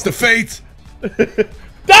cruel twist of fate.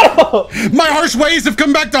 Dotto! My harsh ways have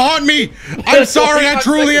come back to haunt me. I'm sorry, I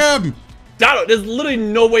truly am. Dotto, there's literally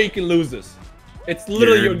no way you can lose this. It's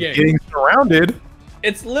literally your game. Getting surrounded.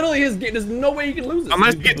 It's literally his game. There's no way you can lose this.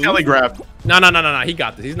 Unless you get telegraphed. No. He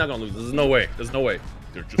got this. He's not gonna lose. There's no way. There's no way.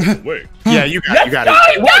 There's just no way. Yeah, you got it. Dotto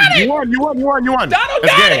got it! You won. Dotto That's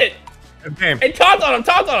got game. it! That's game. Hey, taunt on him.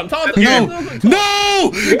 No!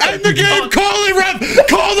 No! End the game! Call it, ref!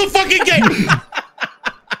 Call the fucking game!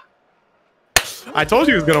 I told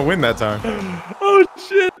you he was gonna win that time. Oh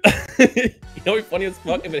shit! You know what's funny as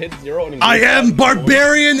fuck if it hits 0 and I am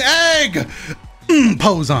barbarian egg!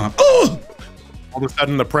 Pose on. Ooh! All of a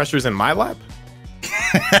sudden, the pressure's in my lap.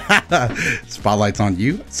 Spotlight's on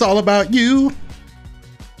you. It's all about you.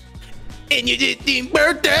 And you did the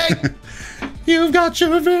birthday. You've got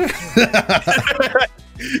your Cause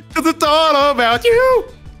it's all about you.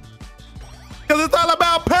 Cause it's all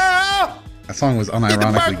about power. That song was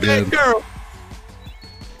unironically good. Girl.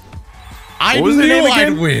 I What was her knew name I'd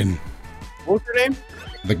again? win. What's her name?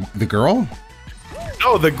 The girl?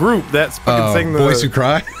 Oh, the group that's fucking saying the Boys Who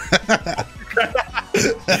Cry.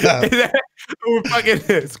 Who fucking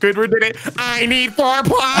Squidward did it. I need 4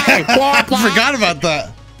 points. I forgot about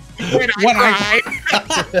that. When I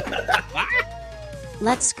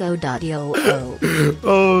Let's go, .yo.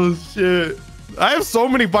 Oh shit. I have so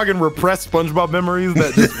many fucking repressed SpongeBob memories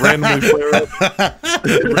that just randomly flare up.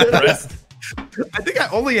 Repressed. I think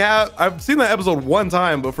I've seen that episode 1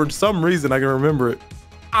 time, but for some reason I can remember it.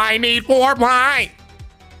 I need 4 points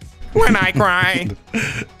when I cry.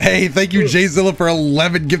 Hey, thank you, Jay Zilla, for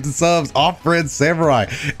 11 gifted subs. Off Brand Samurai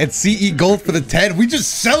and CE Gold for the 10. We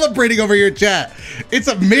just celebrating over here, chat. It's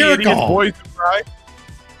a miracle. Boys Who Cry.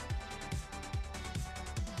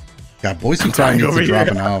 God, Boys Who Cry needs to drop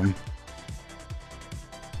an album.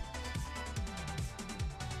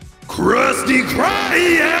 Krusty Cry,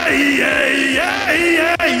 yeah,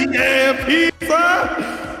 pizza.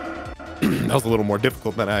 That was a little more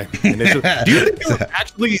difficult than I initially. Do you think it was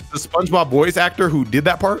actually the SpongeBob voice actor who did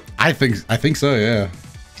that part? I think so, yeah.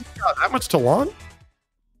 He's got that much to learn?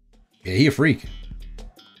 Yeah, he a freak.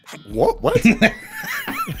 What?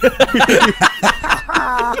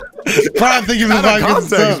 But I'm thinking of Out of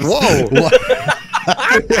context. Whoa.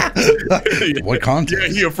 What context?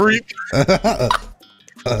 Yeah, he a freak.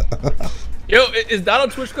 Yo, is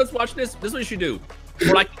Dotto Twitch Clips watching this? This is what you should do.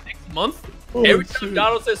 For like the next month, every time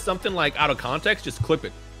Dotto says something like out of context, just clip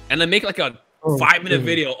it. And then make like a 5-minute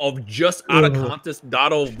video of just out of context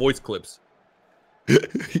Dotto voice clips.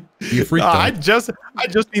 You freak. I just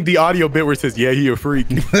need the audio bit where it says, "Yeah, he a freak."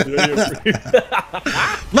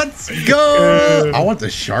 Let's go. I want the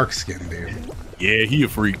shark skin, dude. Yeah, he a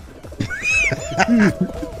freak. I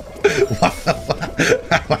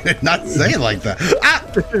did not say it like that. Ah!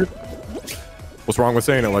 What's wrong with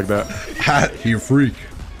saying it like that? You freak.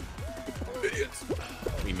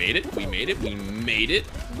 We made it. We made it. We made it.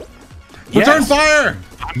 Return fire.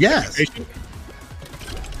 Yes.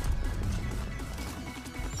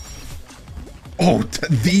 Oh,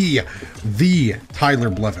 the Tyler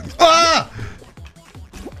Blevins. Ah!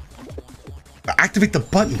 Activate the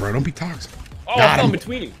button, bro. Don't be toxic. Oh, I fell in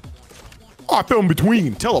between. Oh, I fell in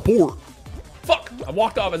between. Teleport. Fuck! I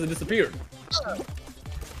walked off as it disappeared.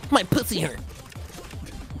 My pussy hurt.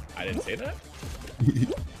 I didn't say that.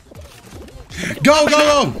 Go,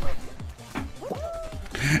 go, go!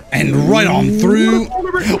 And right on through.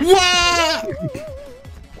 Wah!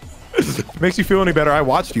 Makes you feel any better? I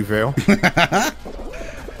watched you fail.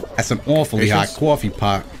 That's an awfully hot coffee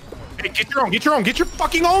pot. Hey, get your own. Get your own. Get your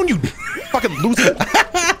fucking own. You fucking loser.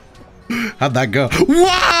 How'd that go?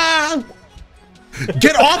 Wah!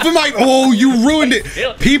 Get off of my. Oh, you ruined it.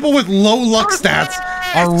 People with low luck stats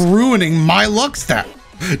are ruining my luck stat.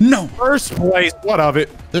 No. First place. What of it?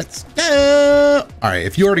 Let's go. All right.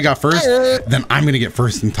 If you already got first, then I'm going to get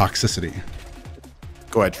first in toxicity.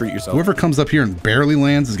 Go ahead. Treat yourself. Whoever comes up here and barely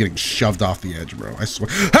lands is getting shoved off the edge, bro. I swear.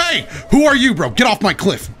 Hey, who are you, bro? Get off my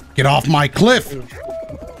cliff. Get off my cliff.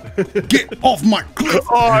 Get off my cliff.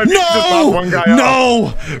 Oh,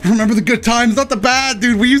 no. Remember the good times, not the bad,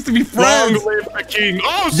 dude. We used to be friends. Long live the king.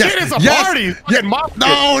 Oh, shit. It's a party.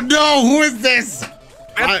 No. Who is this?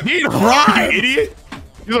 That's Rhyme, idiot.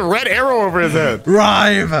 There's a red arrow over his head.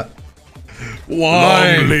 Rhyme.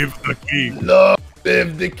 Why? Long live the king. Long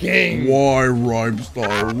live the king. Why, Rhyme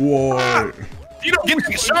Star? Why? You don't get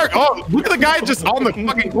the shark. Oh, look at the guy just on the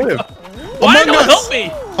fucking cliff. Why don't help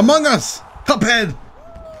me? Among Us. Cuphead.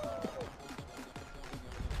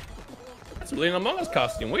 That's really an Among Us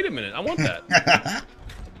costume. Wait a minute. I want that.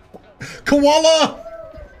 Koala.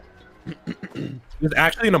 It's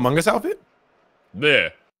actually an Among Us outfit?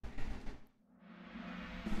 There.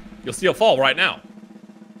 You'll see a fall right now.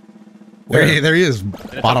 There he is.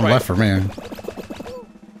 Bottom left for me.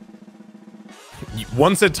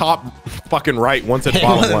 One said top fucking right. One said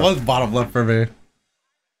bottom left. It was bottom left for me.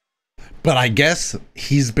 But I guess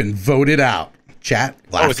he's been voted out. Chat,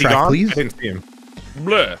 laugh track, please. I didn't see him.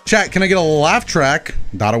 Bleh. Chat, can I get a laugh track?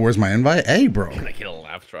 Dotto, where's my invite? Hey, bro. Can I get a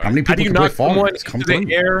laugh track? How many people can play Fall Guys? Come to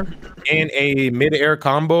the air in a mid-air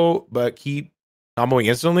combo, but keep comboing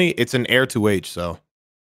instantly? It's an air 2H, so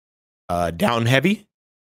down heavy.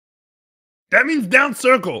 That means down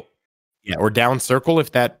circle. Yeah, or down circle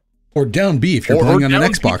if that. Or down B if you're playing on an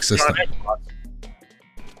Xbox system.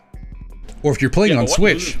 Or if you're playing on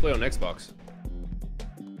Switch. Play on Xbox.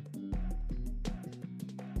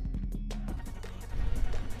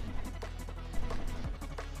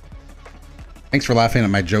 Thanks for laughing at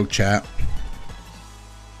my joke, chat.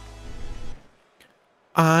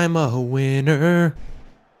 I'm a winner.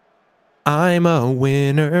 I'm a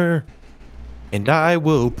winner. And I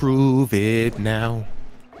will prove it now.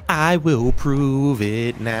 I will prove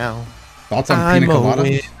it now. Thoughts on pina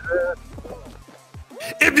coladas?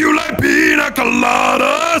 If you like pina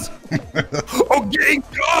coladas, or getting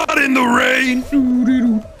caught in the rain.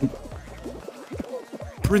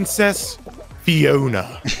 Princess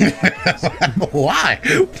Fiona. Why?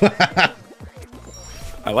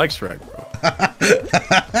 I like Shrek, bro.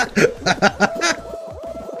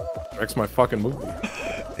 Shrek's my fucking movie.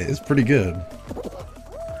 It is pretty good.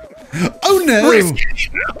 Oh no!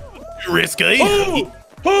 Risky.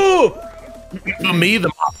 Oh! For me, the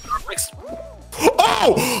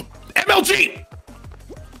oh! MLG!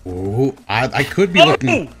 Ooh, I could be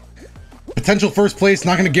looking. Potential first place,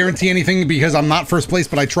 not going to guarantee anything because I'm not first place,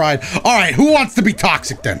 but I tried. All right, who wants to be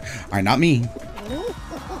toxic then? All right, not me.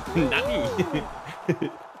 Not me.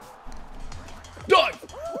 Dive!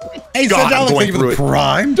 Hey, God, Alex, thank you for the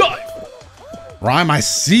prime. Dive! Rhyme, I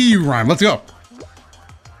see you, Rhyme. Let's go.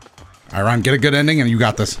 All right, Rhyme, get a good ending, and you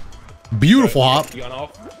got this. Beautiful hop. You on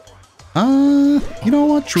off? You know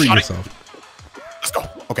what? Treat yourself. Let's go.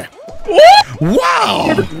 Okay.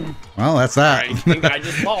 Wow. Well, that's that. I think I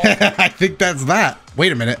just lost. I think that's that.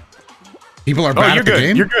 Wait a minute. People are Oh, bad you're at the good.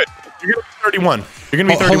 game? You're good. You're gonna be 31. You're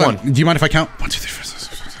gonna be 31. Hold on. Do you mind if I count? 1, 2, 3, 4, 5,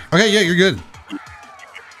 6, 7. Okay, yeah, you're good.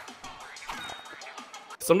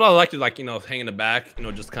 Sometimes I like to, like, you know, hang in the back, you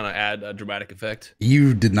know, just kind of add a dramatic effect.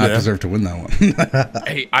 You did not deserve to win that one.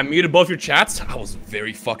 Hey, I muted both your chats. I was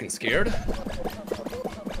very fucking scared.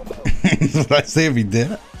 Did I say if he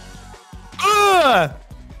did? But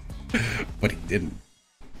he didn't.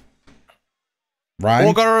 Rhyme?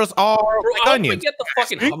 Bulgars are like How onions. we get the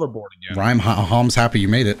fucking hoverboard again? Rhyme, Hom's happy you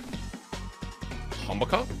made it.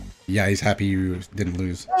 Humbucker? Yeah, he's happy you didn't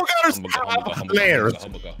lose. Bulgars have layers.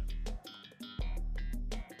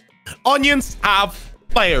 Onions have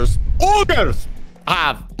layers. Bulgars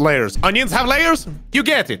have layers. Onions have layers? You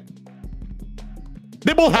get it.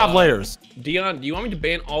 They both have layers. Dion, do you want me to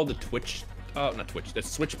ban all the Twitch, not Twitch, the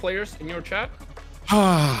Switch players in your chat?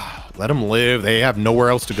 Let them live. They have nowhere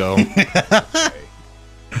else to go.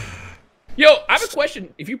 Yo, I have a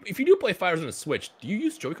question. If you do play Fires on the Switch, do you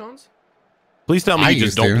use Joy-Cons? Please tell me you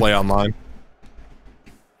just don't play online.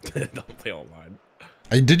 Don't play online.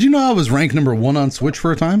 Did you know I was ranked #1 on Switch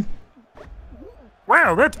for a time?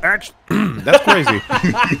 Wow, that's actually that's crazy.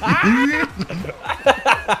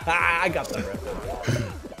 I got that right.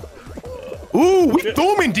 Ooh, we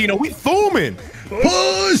thumbing, Dino. We thumbing.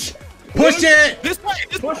 Push! Push it! This way.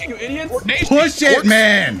 Push, you idiots! Push it,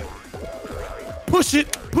 man! Push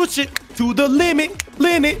it to the limit.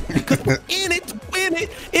 Cause we're in it to win it,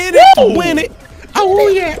 in it to win it. Oh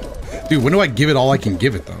yeah. Dude, when do I give it all I can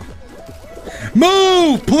give it though?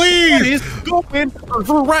 Move, please! What is going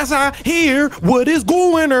over right here? What is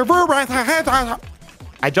going over right here?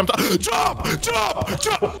 I jumped. Jump!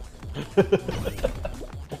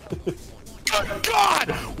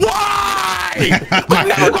 God, why? I'm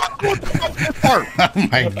never going to this part. Oh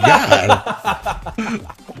my god!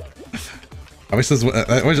 I wish this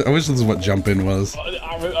is what jump in was.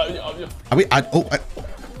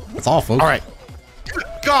 That's all, folks. All right.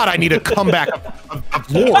 God, I need a comeback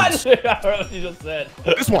of lords. You just said.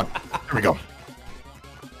 This one. Here we go.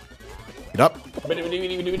 Get up.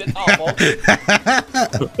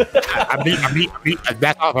 I beat.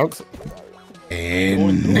 That's all, folks.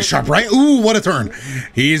 And sharp right. Ooh, what a turn.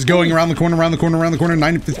 He's going around the corner.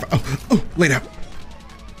 90. Oh, laid out.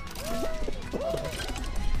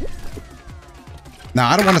 Now,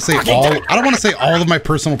 I don't want to say all of my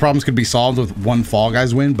personal problems could be solved with one Fall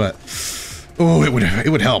Guys win, but oh, it would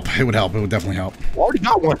help. It would definitely help. Already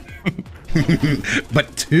got one.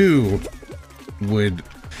 But 2 would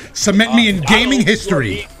cement me in gaming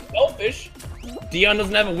history. Selfish. Dion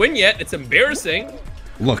doesn't have a win yet. It's embarrassing.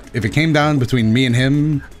 Look, if it came down between me and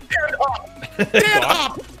him, Stand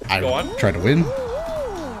up. I would try to win.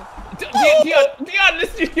 Dion,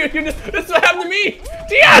 this is what happened to me.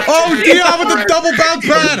 Dion! Oh, Dion with the double bounce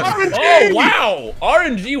pad! Oh, wow.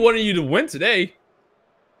 RNG wanted you to win today.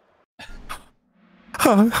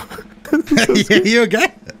 You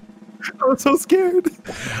okay? I was so scared.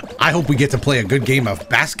 I hope we get to play a good game of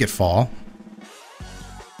basketball.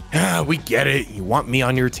 Yeah, we get it. You want me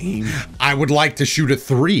on your team. I would like to shoot a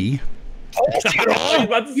 3. I was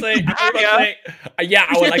about to say, yeah,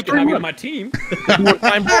 I would like to have you on my team.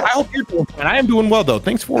 I hope you're doing fine. I am doing well, though.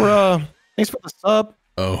 Thanks for the sub.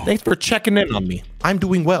 Oh. Thanks for checking in on me. I'm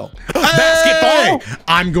doing well. Hey! Basketball!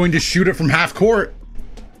 I'm going to shoot it from half court.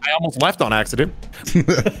 I almost left on accident.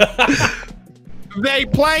 They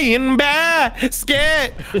playing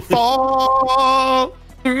basketball.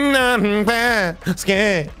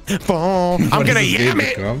 Basketball. I'm gonna yam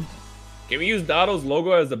it. Can we use Doto's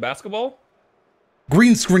logo as the basketball?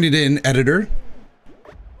 Green screen it in, editor.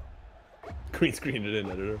 Green screen it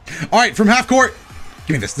in, editor. All right, from half court.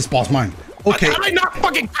 Give me this. This ball's mine. Okay. I'm not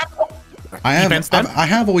fucking. I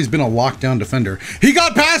have always been a lockdown defender. He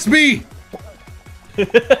got past me.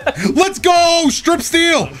 Let's go! Strip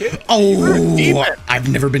steal! Oh, I've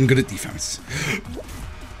never been good at defense.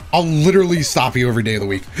 I'll literally stop you every day of the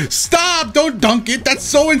week. Stop! Don't dunk it! That's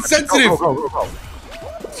so insensitive! Go.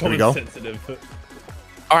 There we go.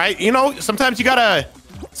 All right, you know, sometimes you gotta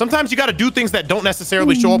do things that don't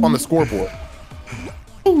necessarily show up on the scoreboard.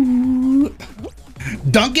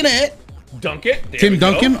 Dunking it! Dunk it. There Tim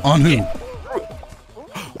Duncan? On who?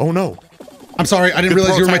 Oh no. I'm sorry, I didn't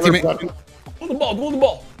realize you were my teammate. Pull the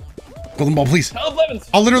ball. Golden ball, please. Tyler Blevins.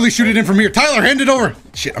 I'll literally shoot it in from here. Tyler, hand it over.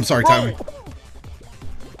 Shit, I'm sorry, Tyler.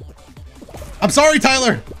 I'm sorry,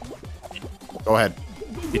 Tyler. Go ahead.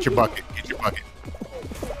 Get your bucket.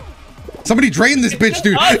 Somebody drain this bitch,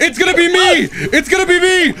 dude. It's gonna be me. It's gonna be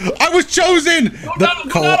me. I was chosen.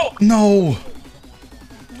 No.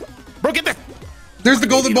 Bro, get this. There's the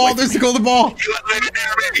golden ball. There's the golden ball.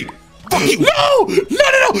 No.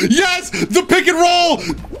 Yes. The pick and roll.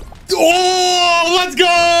 Oh, let's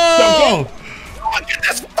go! Get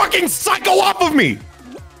this fucking psycho off of me!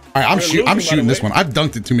 All right, I'm shooting this one. I've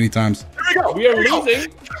dunked it too many times. Here we go. We are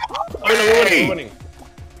losing. Oh, no, we're winning.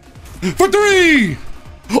 For 3!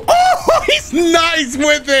 Oh, he's nice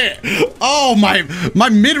with it. Oh, my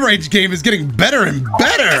mid-range game is getting better and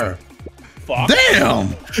better. Fuck.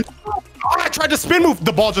 Damn. Oh, I tried to spin move.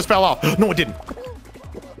 The ball just fell off. No, it didn't.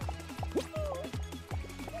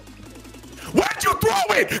 Why'd you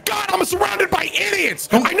throw it? God, I'm surrounded by idiots.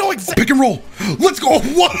 I know exactly. Pick and roll. Let's go.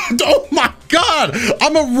 What? Oh my God.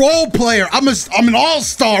 I'm a role player. I'm an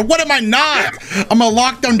all-star. What am I not? I'm a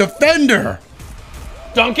lockdown defender.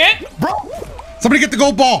 Dunk it, Bro. Somebody get the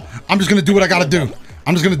gold ball. I'm just gonna do what I gotta do. The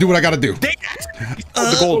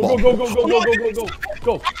gold ball.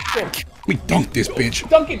 Go. We dunk this bitch.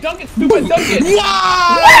 Dunk it, stupid, dunk it.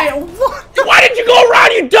 Wow! Why did you go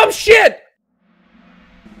around, you dumb shit?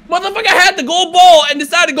 Motherfucker had the gold ball and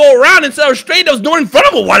decided to go around instead of straight. There was no one in front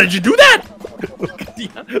of him. Why did you do that? Look at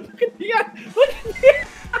Dion.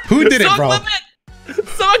 Who did it, bro? Clip it.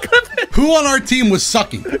 Someone clip it. Who on our team was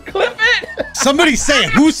sucking? Clip it. Somebody say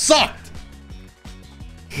it. Who sucked?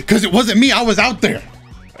 Because it wasn't me. I was out there.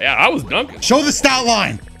 Yeah, I was dunking. Show the stat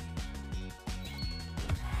line.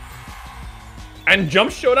 And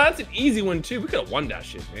jump showdown's an easy one too. We could have won that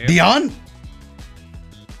shit, man. Dion?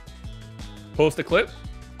 Post a clip.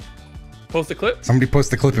 Somebody post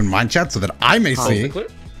the clip in my chat so that I may see.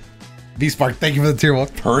 V-Spark, thank you for the tier 1.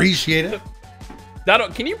 Appreciate it. Dato,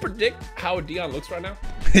 can you predict how Dion looks right now?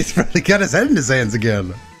 He's really got his head in his hands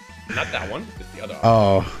again. Not that one. It's the other.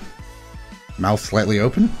 Oh. Mouth slightly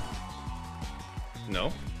open.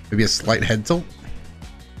 No. Maybe a slight head tilt.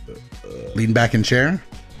 Lean back in chair.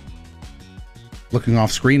 Looking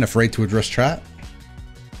off screen, afraid to address chat.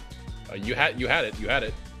 You had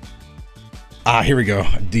it. Ah, here we go.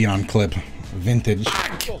 Dion clip. Vintage.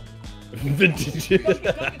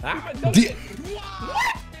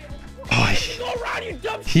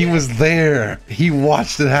 He was there. He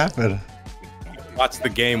watched it happen. Watch the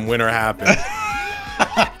game winner happen.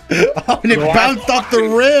 Oh, and it bounced off the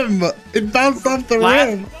rim. It bounced off the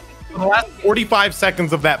rim. For the last 45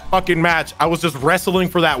 seconds of that fucking match, I was just wrestling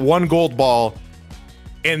for that one gold ball,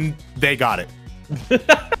 and they got it. Look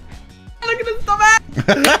at this dumbass.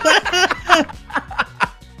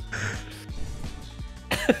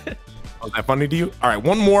 Was that funny to you? All right,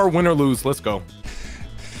 one more, win or lose. Let's go.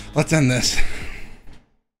 Let's end this.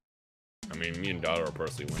 I mean, me and Dato are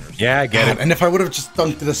personally winners. Yeah, I get it. And if I would have just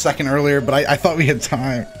dunked it a second earlier, but I thought we had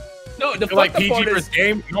time. No, the like fucked up PG part is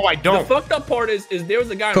game. No, I don't. The fucked up part is there was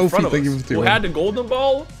a guy in Kofi, front of thank you us for the who had the golden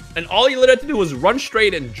ball, and all he literally had to do was run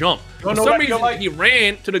straight and jump. For some reason, he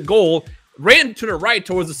ran to the goal, ran to the right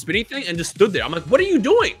towards the spinning thing, and just stood there. I'm like, what are you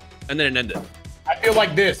doing? And then it ended. I feel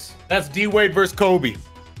like this. That's D-Wade versus Kobe.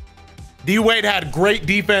 D-Wade had great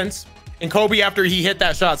defense, and Kobe, after he hit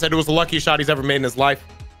that shot, said it was the luckiest shot he's ever made in his life.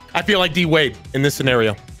 I feel like D-Wade in this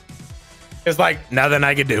scenario. It's like, nothing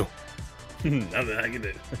I can do. Nothing I can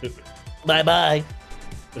do. Bye-bye.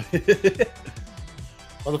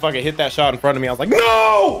 Motherfucker hit that shot in front of me. I was like,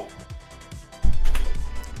 no!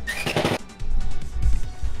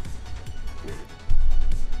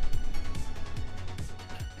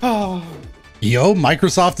 Oh. Yo,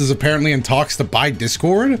 Microsoft is apparently in talks to buy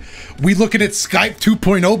Discord. We looking at Skype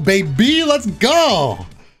 2.0, baby. Let's go.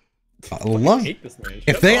 I love it.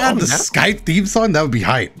 If they had the Skype theme song, that would be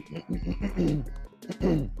hype.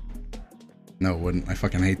 No, it wouldn't. I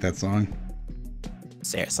fucking hate that song.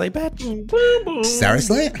 Seriously, bitch?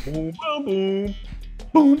 Seriously? Boom, boom,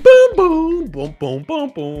 boom. Boom, boom, boom. Boom, boom, boom,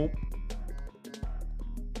 boom.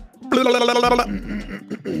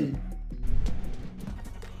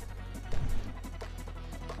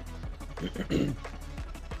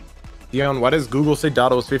 Dion, why does Google say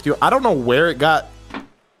Dato is 50? I don't know where it got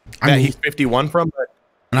that he's 51 from, but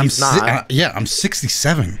and he's not. Yeah, I'm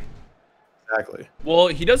 67. Exactly. Well,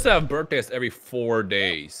 he does have birthdays every 4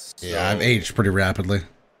 days. So. Yeah, I've aged pretty rapidly.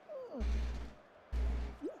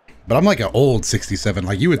 But I'm like an old 67.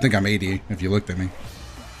 Like, you would think I'm 80 if you looked at me.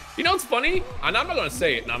 You know what's funny? I'm not going to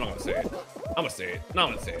say it. No, I'm not going to say it. I'm going to say it. No, I'm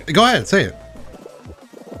going to say it. Go ahead, say it.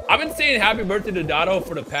 I've been saying happy birthday to Dato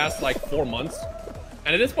for the past, like, 4 months.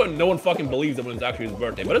 And at this point, no one fucking believes it when it's actually his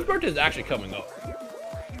birthday. But his birthday is actually coming up.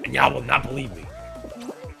 And y'all will not believe me.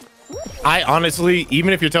 I honestly,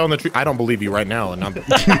 even if you're telling the truth, I don't believe you right now. And I'm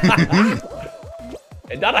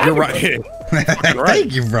You're right.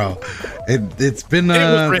 Thank you, bro. It's been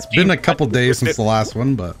a couple days since the last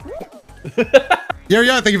one, but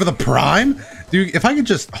yeah, thank you for the prime, dude. If I could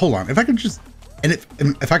just hold on, if I could just, and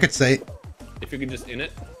if I could say, if you could just in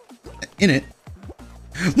it,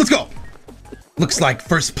 let's go. Looks like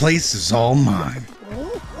first place is all mine.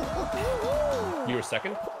 You were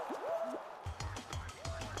second?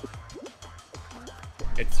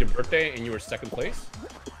 It's your birthday and you were second place?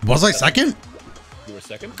 Was I second? You were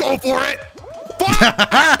second? Go for it!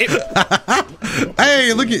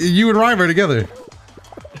 Hey, look at you and Ryan are together.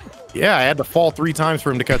 Yeah, I had to fall 3 times for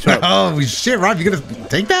him to catch up. Oh shit, Ryan, you gonna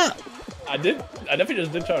take that? I did. I definitely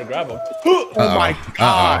just did try to grab him. Oh my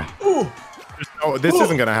god. Oh, this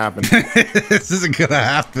isn't gonna happen. This isn't gonna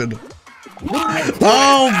happen.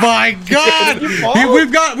 Oh my god!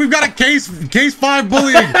 We've got a case 5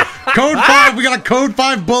 bullying. Code 5. We got a code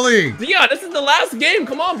 5 bullying. Yeah, this is the last game.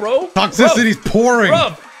 Come on, bro. Toxicity's pouring.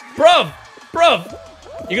 Bruv.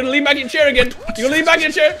 You're gonna lean back in your chair again. You're gonna lean back in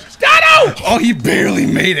your chair. Doto! Oh, he barely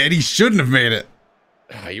made it. He shouldn't have made it.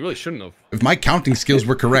 You really shouldn't have. If my counting skills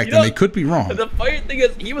were correct, and they could be wrong. The funny thing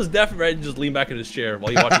is, he was definitely ready to just lean back in his chair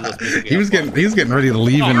while he watches this. He was getting ready to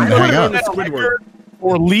leave and hang out.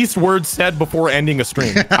 Or least words said before ending a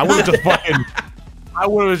stream. I would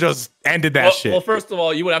have just ended that shit. Well, first of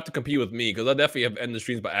all, you would have to compete with me because I definitely have ended the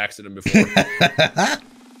streams by accident before.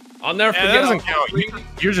 I'll never forget. That doesn't count.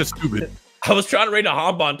 You're just stupid. I was trying to raid a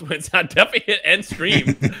Hanban Twins. I definitely hit end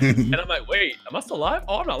stream, and I'm like, wait, am I still live?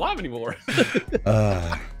 Oh, I'm not live anymore.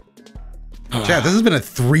 Chad, this has been a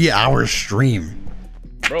 3-hour stream.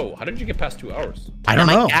 Bro, how did you get past 2 hours? I don't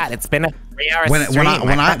know. God, it's been a 3-hour stream.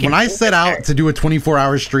 When I set out to do a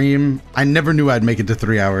 24-hour stream, I never knew I'd make it to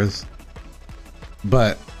 3 hours.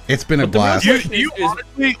 But it's been a blast. You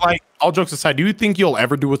honestly, like, all jokes aside, do you think you'll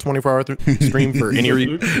ever do a 24-hour stream for any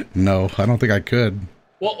reason? No, I don't think I could.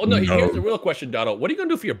 Well, no, here's the real question, Doto. What are you gonna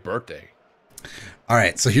do for your birthday? All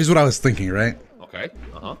right, so here's what I was thinking, right? Okay.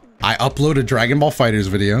 I upload a Dragon Ball Fighters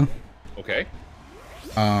video. Okay.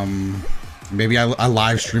 Maybe I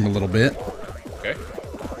live stream a little bit. Okay.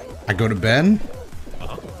 I go to bed.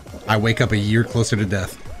 I wake up a year closer to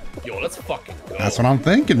death. Yo, let's fucking go. That's what I'm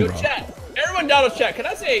thinking, Yo, bro. Chat. Everyone, Doto's chat. Can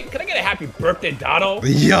I get a happy birthday, Doto?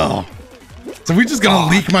 Yo. So we just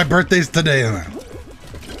gonna leak my birthdays today, then?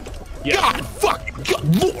 Yeah. God fucking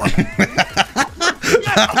good lord.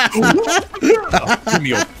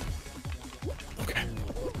 Okay.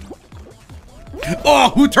 Oh,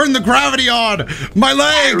 who turned the gravity on? My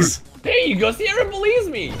legs! There you go. See, everyone believes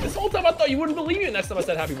me. This whole time I thought you wouldn't believe me next time I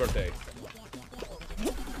said happy birthday.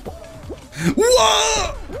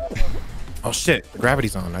 Whoa! Oh shit, the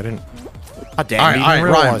gravity's on. I didn't. Oh, damn, all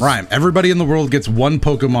right, Rhyme. Everybody in the world gets one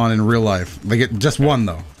Pokemon in real life. They get just one,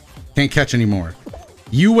 though. Can't catch anymore.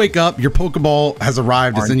 You wake up, your Pokeball has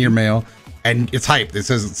arrived, it's in your mail, and it's hyped. It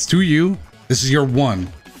says it's to you. This is your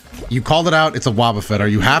one. You called it out, it's a Wobbuffet. Are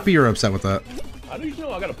you happy or upset with that? How did you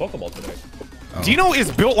know I got a Pokeball today? Oh. Dino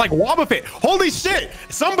is built like Wobbuffet. Holy shit!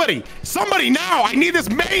 Somebody now! I need this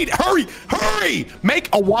made! Hurry! Make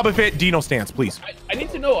a Wobbuffet Dino stance, please. I need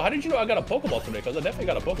to know, how did you know I got a Pokeball today? Because I definitely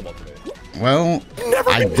got a Pokeball today. Well,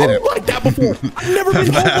 I didn't like that before. I've never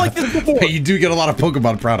been told like this before. Hey, you do get a lot of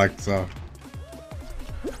Pokemon products, so.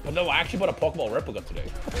 But no, I actually bought a Pokeball replica today.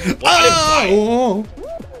 Well,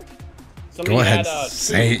 Somebody go ahead, had,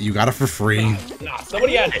 say it. You got it for free. Nah,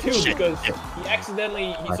 somebody had 2 because he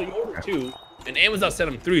accidentally, so you ordered 2, and Amazon sent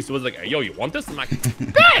him 3, so it was like, yo, you want this? I'm like,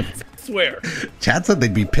 God, I swear. Chad said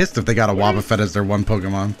they'd be pissed if they got a Wobbuffet as their one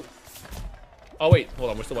Pokemon. Oh, wait, hold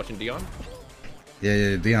on, we're still watching Dion?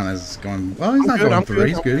 Yeah, Dion is going, well, he's not going through.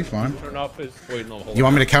 He's good, he's fine. Turn off his, wait, no, hold on. You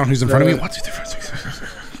want me to count who's in front of me? 1, 2, 3, 4, 5,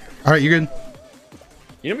 6. All right, you're good.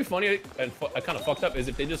 You know what'd be funny and I kind of fucked up is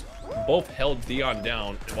if they just both held Dion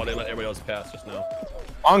down while they let everybody else pass just now.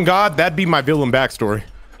 On God, that'd be my villain backstory.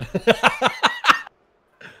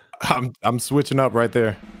 I'm switching up right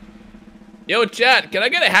there. Yo, chat, can I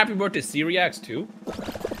get a happy birthday Cyriax too?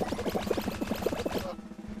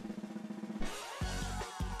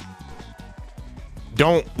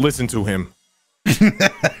 Don't listen to him.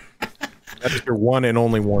 That is your one and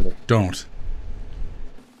only warning. Don't.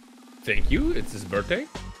 Thank you. It's his birthday.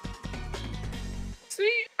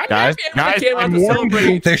 See, I'm guys, happy I came out to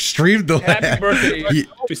celebrate. They streamed the happy birthday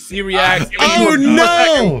to Cyriax. Oh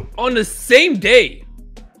no! On the same day.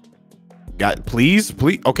 God, please.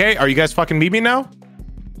 Okay, are you guys fucking me now?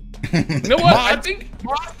 You know what? I think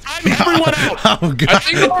I'm everyone out. Oh God! I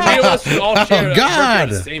think the 3 of us should all share God! On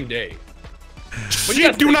the same day.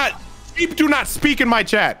 Sheep do not speak in my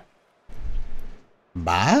chat.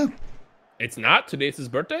 Bye. It's not. Today's his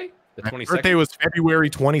birthday. The 22nd. Birthday was February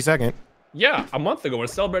 22nd. Yeah, a month ago. We're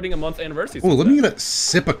celebrating a month anniversary. Oh, let me get a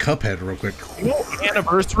sip of Cuphead real quick.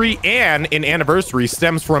 Anniversary and an anniversary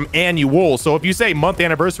stems from annual. So if you say month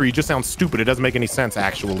anniversary, it just sounds stupid. It doesn't make any sense,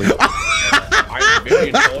 actually. I'm very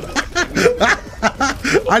intelligent.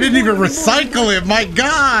 I didn't even recycle it. My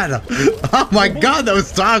God. Oh my God, that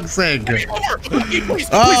was toxic. Oh,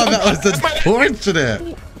 that was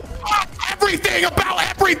unfortunate. Everything about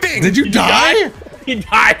everything. Did you die? He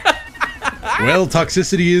died. Well,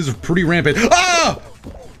 toxicity is pretty rampant. Oh!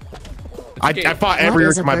 I fought every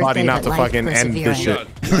urge in my body not to fucking end this shit.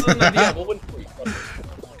 This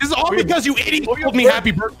is all because you idiot told me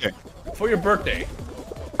happy birthday. For your birthday.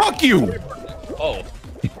 Fuck you. Oh.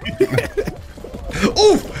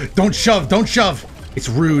 Oof! Don't shove, don't shove. It's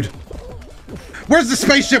rude. Where's the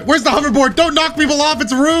spaceship? Where's the hoverboard? Don't knock people off,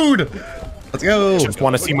 it's rude. Let's go. Just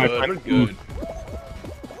want to see my friend. Good.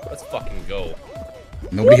 Let's fucking go.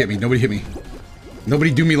 Nobody hit me, nobody hit me.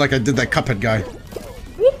 Nobody do me like I did that Cuphead guy.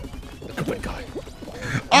 The Cuphead guy.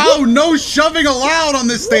 Oh, no shoving allowed on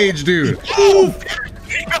this stage, dude. What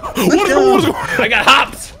I got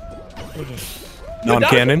hops.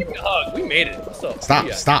 Non-cannon. We made it. What's up?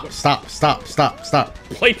 Stop.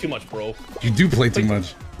 Play too much, bro. You do play too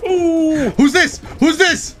much. Ooh. Who's this? Who's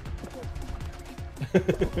this? I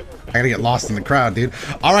gotta get lost in the crowd, dude.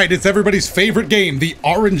 All right, it's everybody's favorite game, the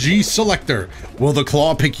RNG Selector. Will the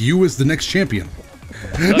Claw pick you as the next champion?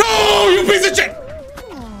 No, you piece of shit!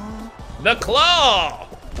 The Claw.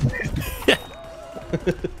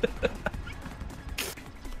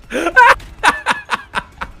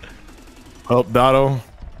 Oh, Dotto.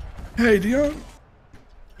 Hey, Dion.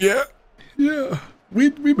 Yeah. Yeah, we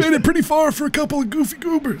made it pretty far for a couple of goofy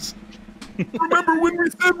goobers. Remember when we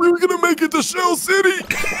said we were gonna make it to Shell City?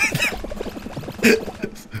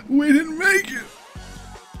 We didn't make it.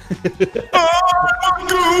 Oh,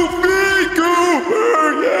 goofy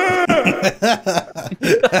goober, yeah.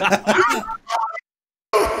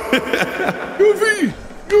 Goofy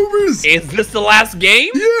goobers. Is this the last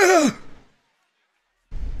game? Yeah.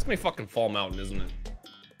 It's gonna be fucking Fall Mountain, isn't it?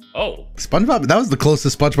 Oh. SpongeBob, that was the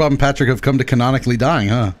closest SpongeBob and Patrick have come to canonically dying,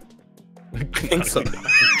 huh? I think so.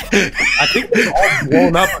 I think they've all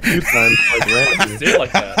blown up a few times. Like, randomly. Say it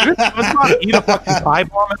like that. Did SpongeBob eat a fucking pie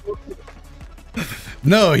bomb?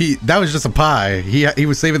 No, that was just a pie. He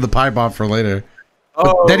was saving the pie bomb for later. But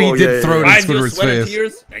Oh, then he did yeah, throw it in Ride your Squidward's sweat and face.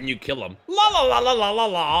 tears, and you kill him. La la la la la la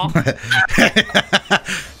la.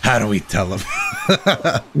 How do we tell him?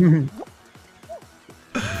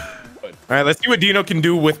 All right, let's see what Dino can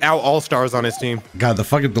do without all-stars on his team. God, the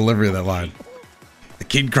fucking delivery of that line. The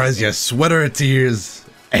kid cries you sweater of tears,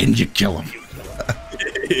 and you kill him.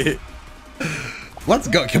 Let's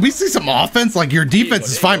go. Can we see some offense? Like, your defense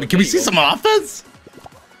is fine, but can we see some offense?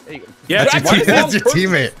 There you go. Yeah, That's your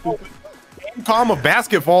teammate. Calm of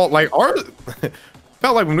basketball. Like,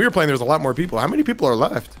 felt like when we were playing, there was a lot more people. How many people are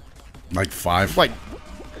left? Like 5. Like,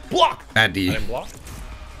 Block. At D. I didn't block.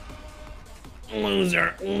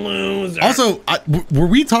 Loser. Also, were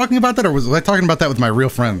we talking about that, or was I talking about that with my real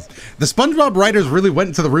friends? The SpongeBob writers really went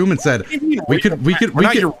into the room and said, we could,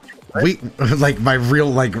 like my real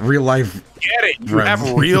life. Get it? You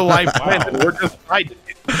have real life friends, and we're just fighting.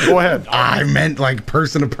 Go ahead. I meant like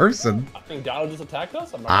person to person. I think Dotto just attacked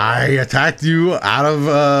us. I attacked you out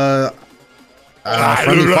of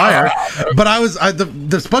friendly fire, but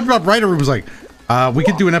the SpongeBob writer was like, we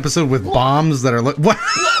could do an episode with bombs that are what?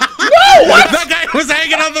 That guy was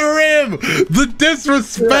hanging on the rim. The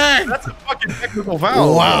disrespect. That's a fucking technical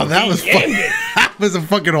foul. Wow, that was a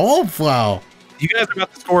fucking whole foul. You guys are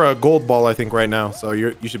about to score a gold ball, I think, right now. So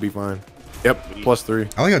you should be fine. Yep,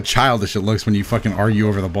 +3. I like how childish it looks when you fucking argue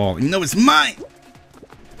over the ball. You know it's mine.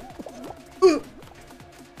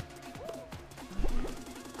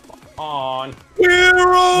 On.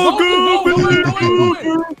 We're all good.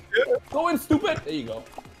 Go in, stupid. There you go.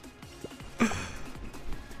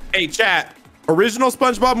 Hey, chat. Original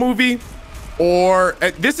SpongeBob movie, or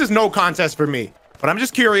this is no contest for me, but I'm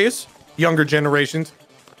just curious. Younger generations,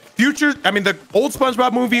 future. I mean, the old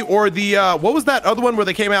SpongeBob movie, or the what was that other one where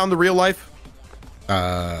they came out in the real life?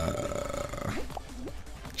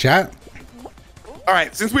 Chat. All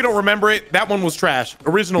right, since we don't remember it, that one was trash.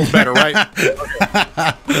 Original's better, right?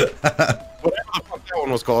 Whatever the fuck that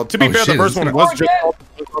one was called. To be fair, the first one was just called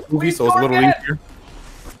SpongeBob movie, so it's a little easier.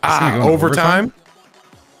 Overtime.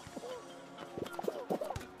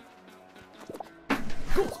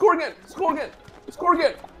 Score again! Score again! Score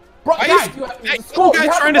again! Bro, Guys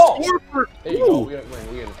trying to score for. There you go. We get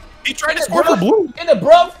it. He tried to score for blue. In it,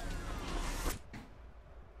 bro.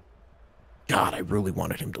 God, I really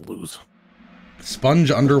wanted him to lose. Sponge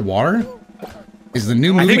underwater? Is the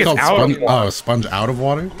new movie called Sponge? Oh, Sponge Out of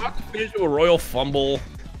Water? I'm about to finish with a royal fumble.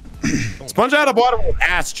 Sponge Out of Water with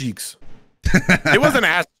ass cheeks. It wasn't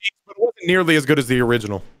ass cheeks, but it wasn't nearly as good as the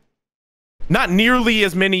original. Not nearly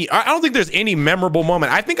as many. I don't think there's any memorable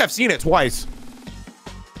moment. I think I've seen it twice.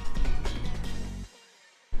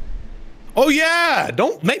 Oh yeah,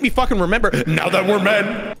 don't make me fucking remember. Now that we're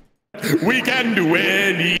men, we can do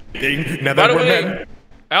anything. Now By that the we're way, men,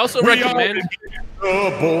 I also recommend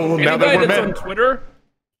now that anybody we're that's on men. Twitter,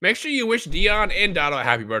 make sure you wish Dion and Doto a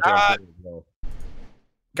happy birthday. on Twitter as well.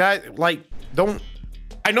 Guys, like, don't.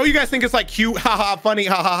 I know you guys think it's like cute, haha, funny,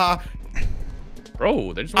 ha ha ha.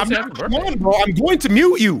 Bro, they just want to say happy birthday. Come on, bro. I'm going to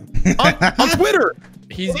mute you on Twitter.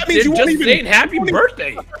 He's That means you won't just even- saying happy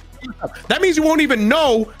birthday. That means you won't even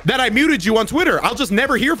know that I muted you on Twitter. I'll just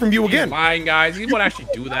never hear from you He's again. lying, guys. He won't actually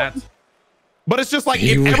do that. But it's just like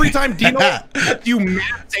if every time Dino lets you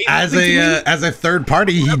say As something to me, as a third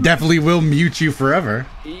party, he definitely will mute you forever.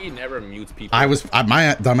 He never mutes people.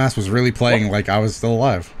 My dumbass was really playing like I was still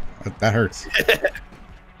alive. That hurts.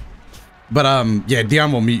 But yeah,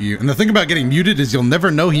 Dion will mute you. And the thing about getting muted is you'll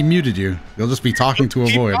never know he muted you. You'll just be talking to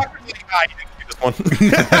a void.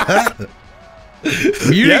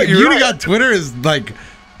 Muting on Twitter is like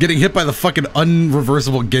getting hit by the fucking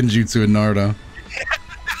unreversible genjutsu in Naruto.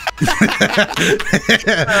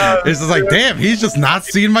 It's just like, damn, he's just not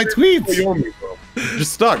seeing my tweets. You're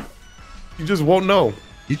just stuck. You just won't know.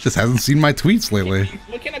 He just hasn't seen my tweets lately.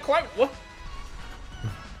 What can I climb? What?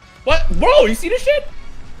 What? Bro, you see this shit?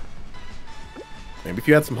 Maybe if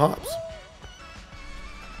you had some hops.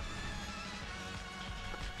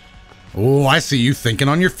 Oh, I see you thinking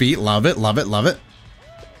on your feet. Love it, love it, love it.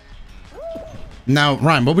 Now,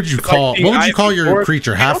 Ryan, what would you call your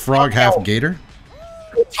creature? Half frog, half gator?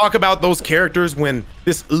 Talk about those characters when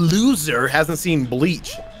this loser hasn't seen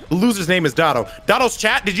Bleach. The loser's name is Doto. Doto's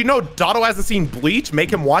chat, did you know Doto hasn't seen Bleach?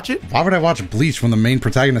 Make him watch it. Why would I watch Bleach when the main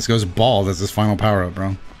protagonist goes bald as his final power-up,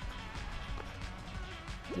 bro?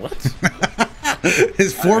 What?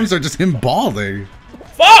 His forms are just him balding.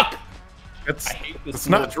 Fuck! It's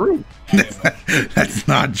not true. That's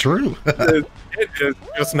not true. It is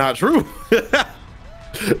just not true. I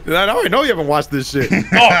already know you haven't watched this shit.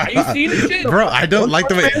 Oh, are you seeing this shit? Bro, I don't like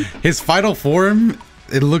the way his final form,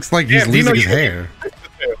 it looks like he's losing his hair.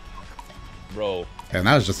 Bro. And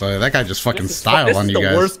that was just that guy just fucking styled on you This is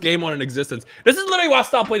guys. the worst game on in existence. This is literally why I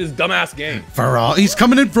stopped playing this dumbass game. For all, he's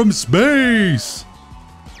coming in from space.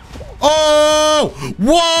 Oh,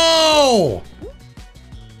 whoa!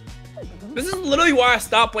 This is literally why I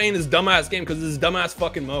stopped playing this dumbass game, because this dumbass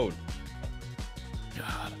fucking mode.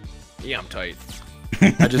 God. Yeah, I'm tight.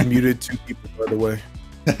 I just muted 2 people, by the way.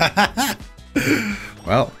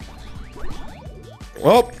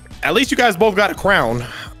 Well, at least you guys both got a crown.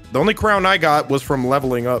 The only crown I got was from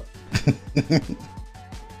leveling up. that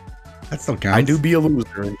still counts. I do be a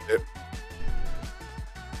loser. And shit.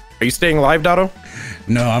 Are you staying live, Doto?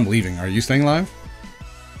 No, I'm leaving. Are you staying live?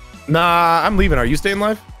 Nah, I'm leaving. Are you staying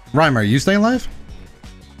live? Rhyme, are you staying live?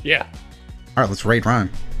 Yeah. All right, let's raid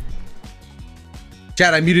Rhyme.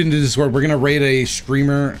 Chat, I muted into Discord. We're gonna raid a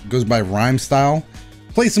streamer, goes by Rhyme Style.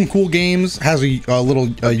 Plays some cool games. Has a little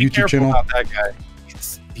YouTube channel. About that guy.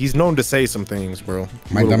 He's known to say some things, bro.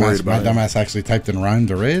 My dumbass actually typed in Rhyme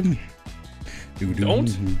to raid. Don't.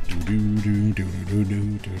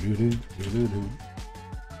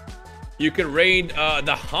 You could raid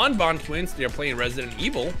the Hanban twins. They're playing Resident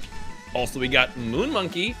Evil. Also, we got Moon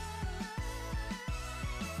Monkey.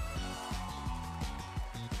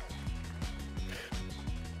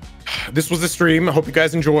 This was the stream. I hope you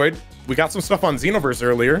guys enjoyed. We got some stuff on Xenoverse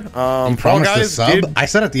earlier. You promised a sub? I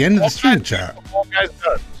said at the end of the stream, chat.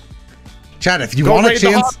 Chat, if you want a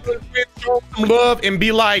chance, show some love and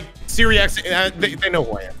be like Siriax. They know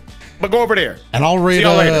who I am. But go over there. And I'll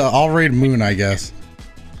raid Moon, I guess.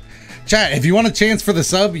 Chat, if you want a chance for the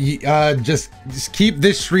sub, just keep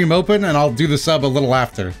this stream open and I'll do the sub a little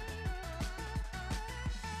after.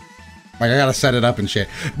 Like, I gotta set it up and shit.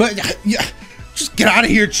 But yeah, just get out of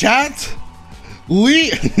here, chat.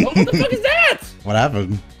 Lee. Oh, what the fuck is that? What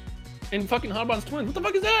happened? In fucking Hanban's twins. What the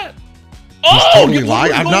fuck is that? He's totally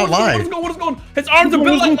lying. I'm not lying. What is going? His arms are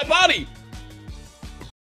built like my body.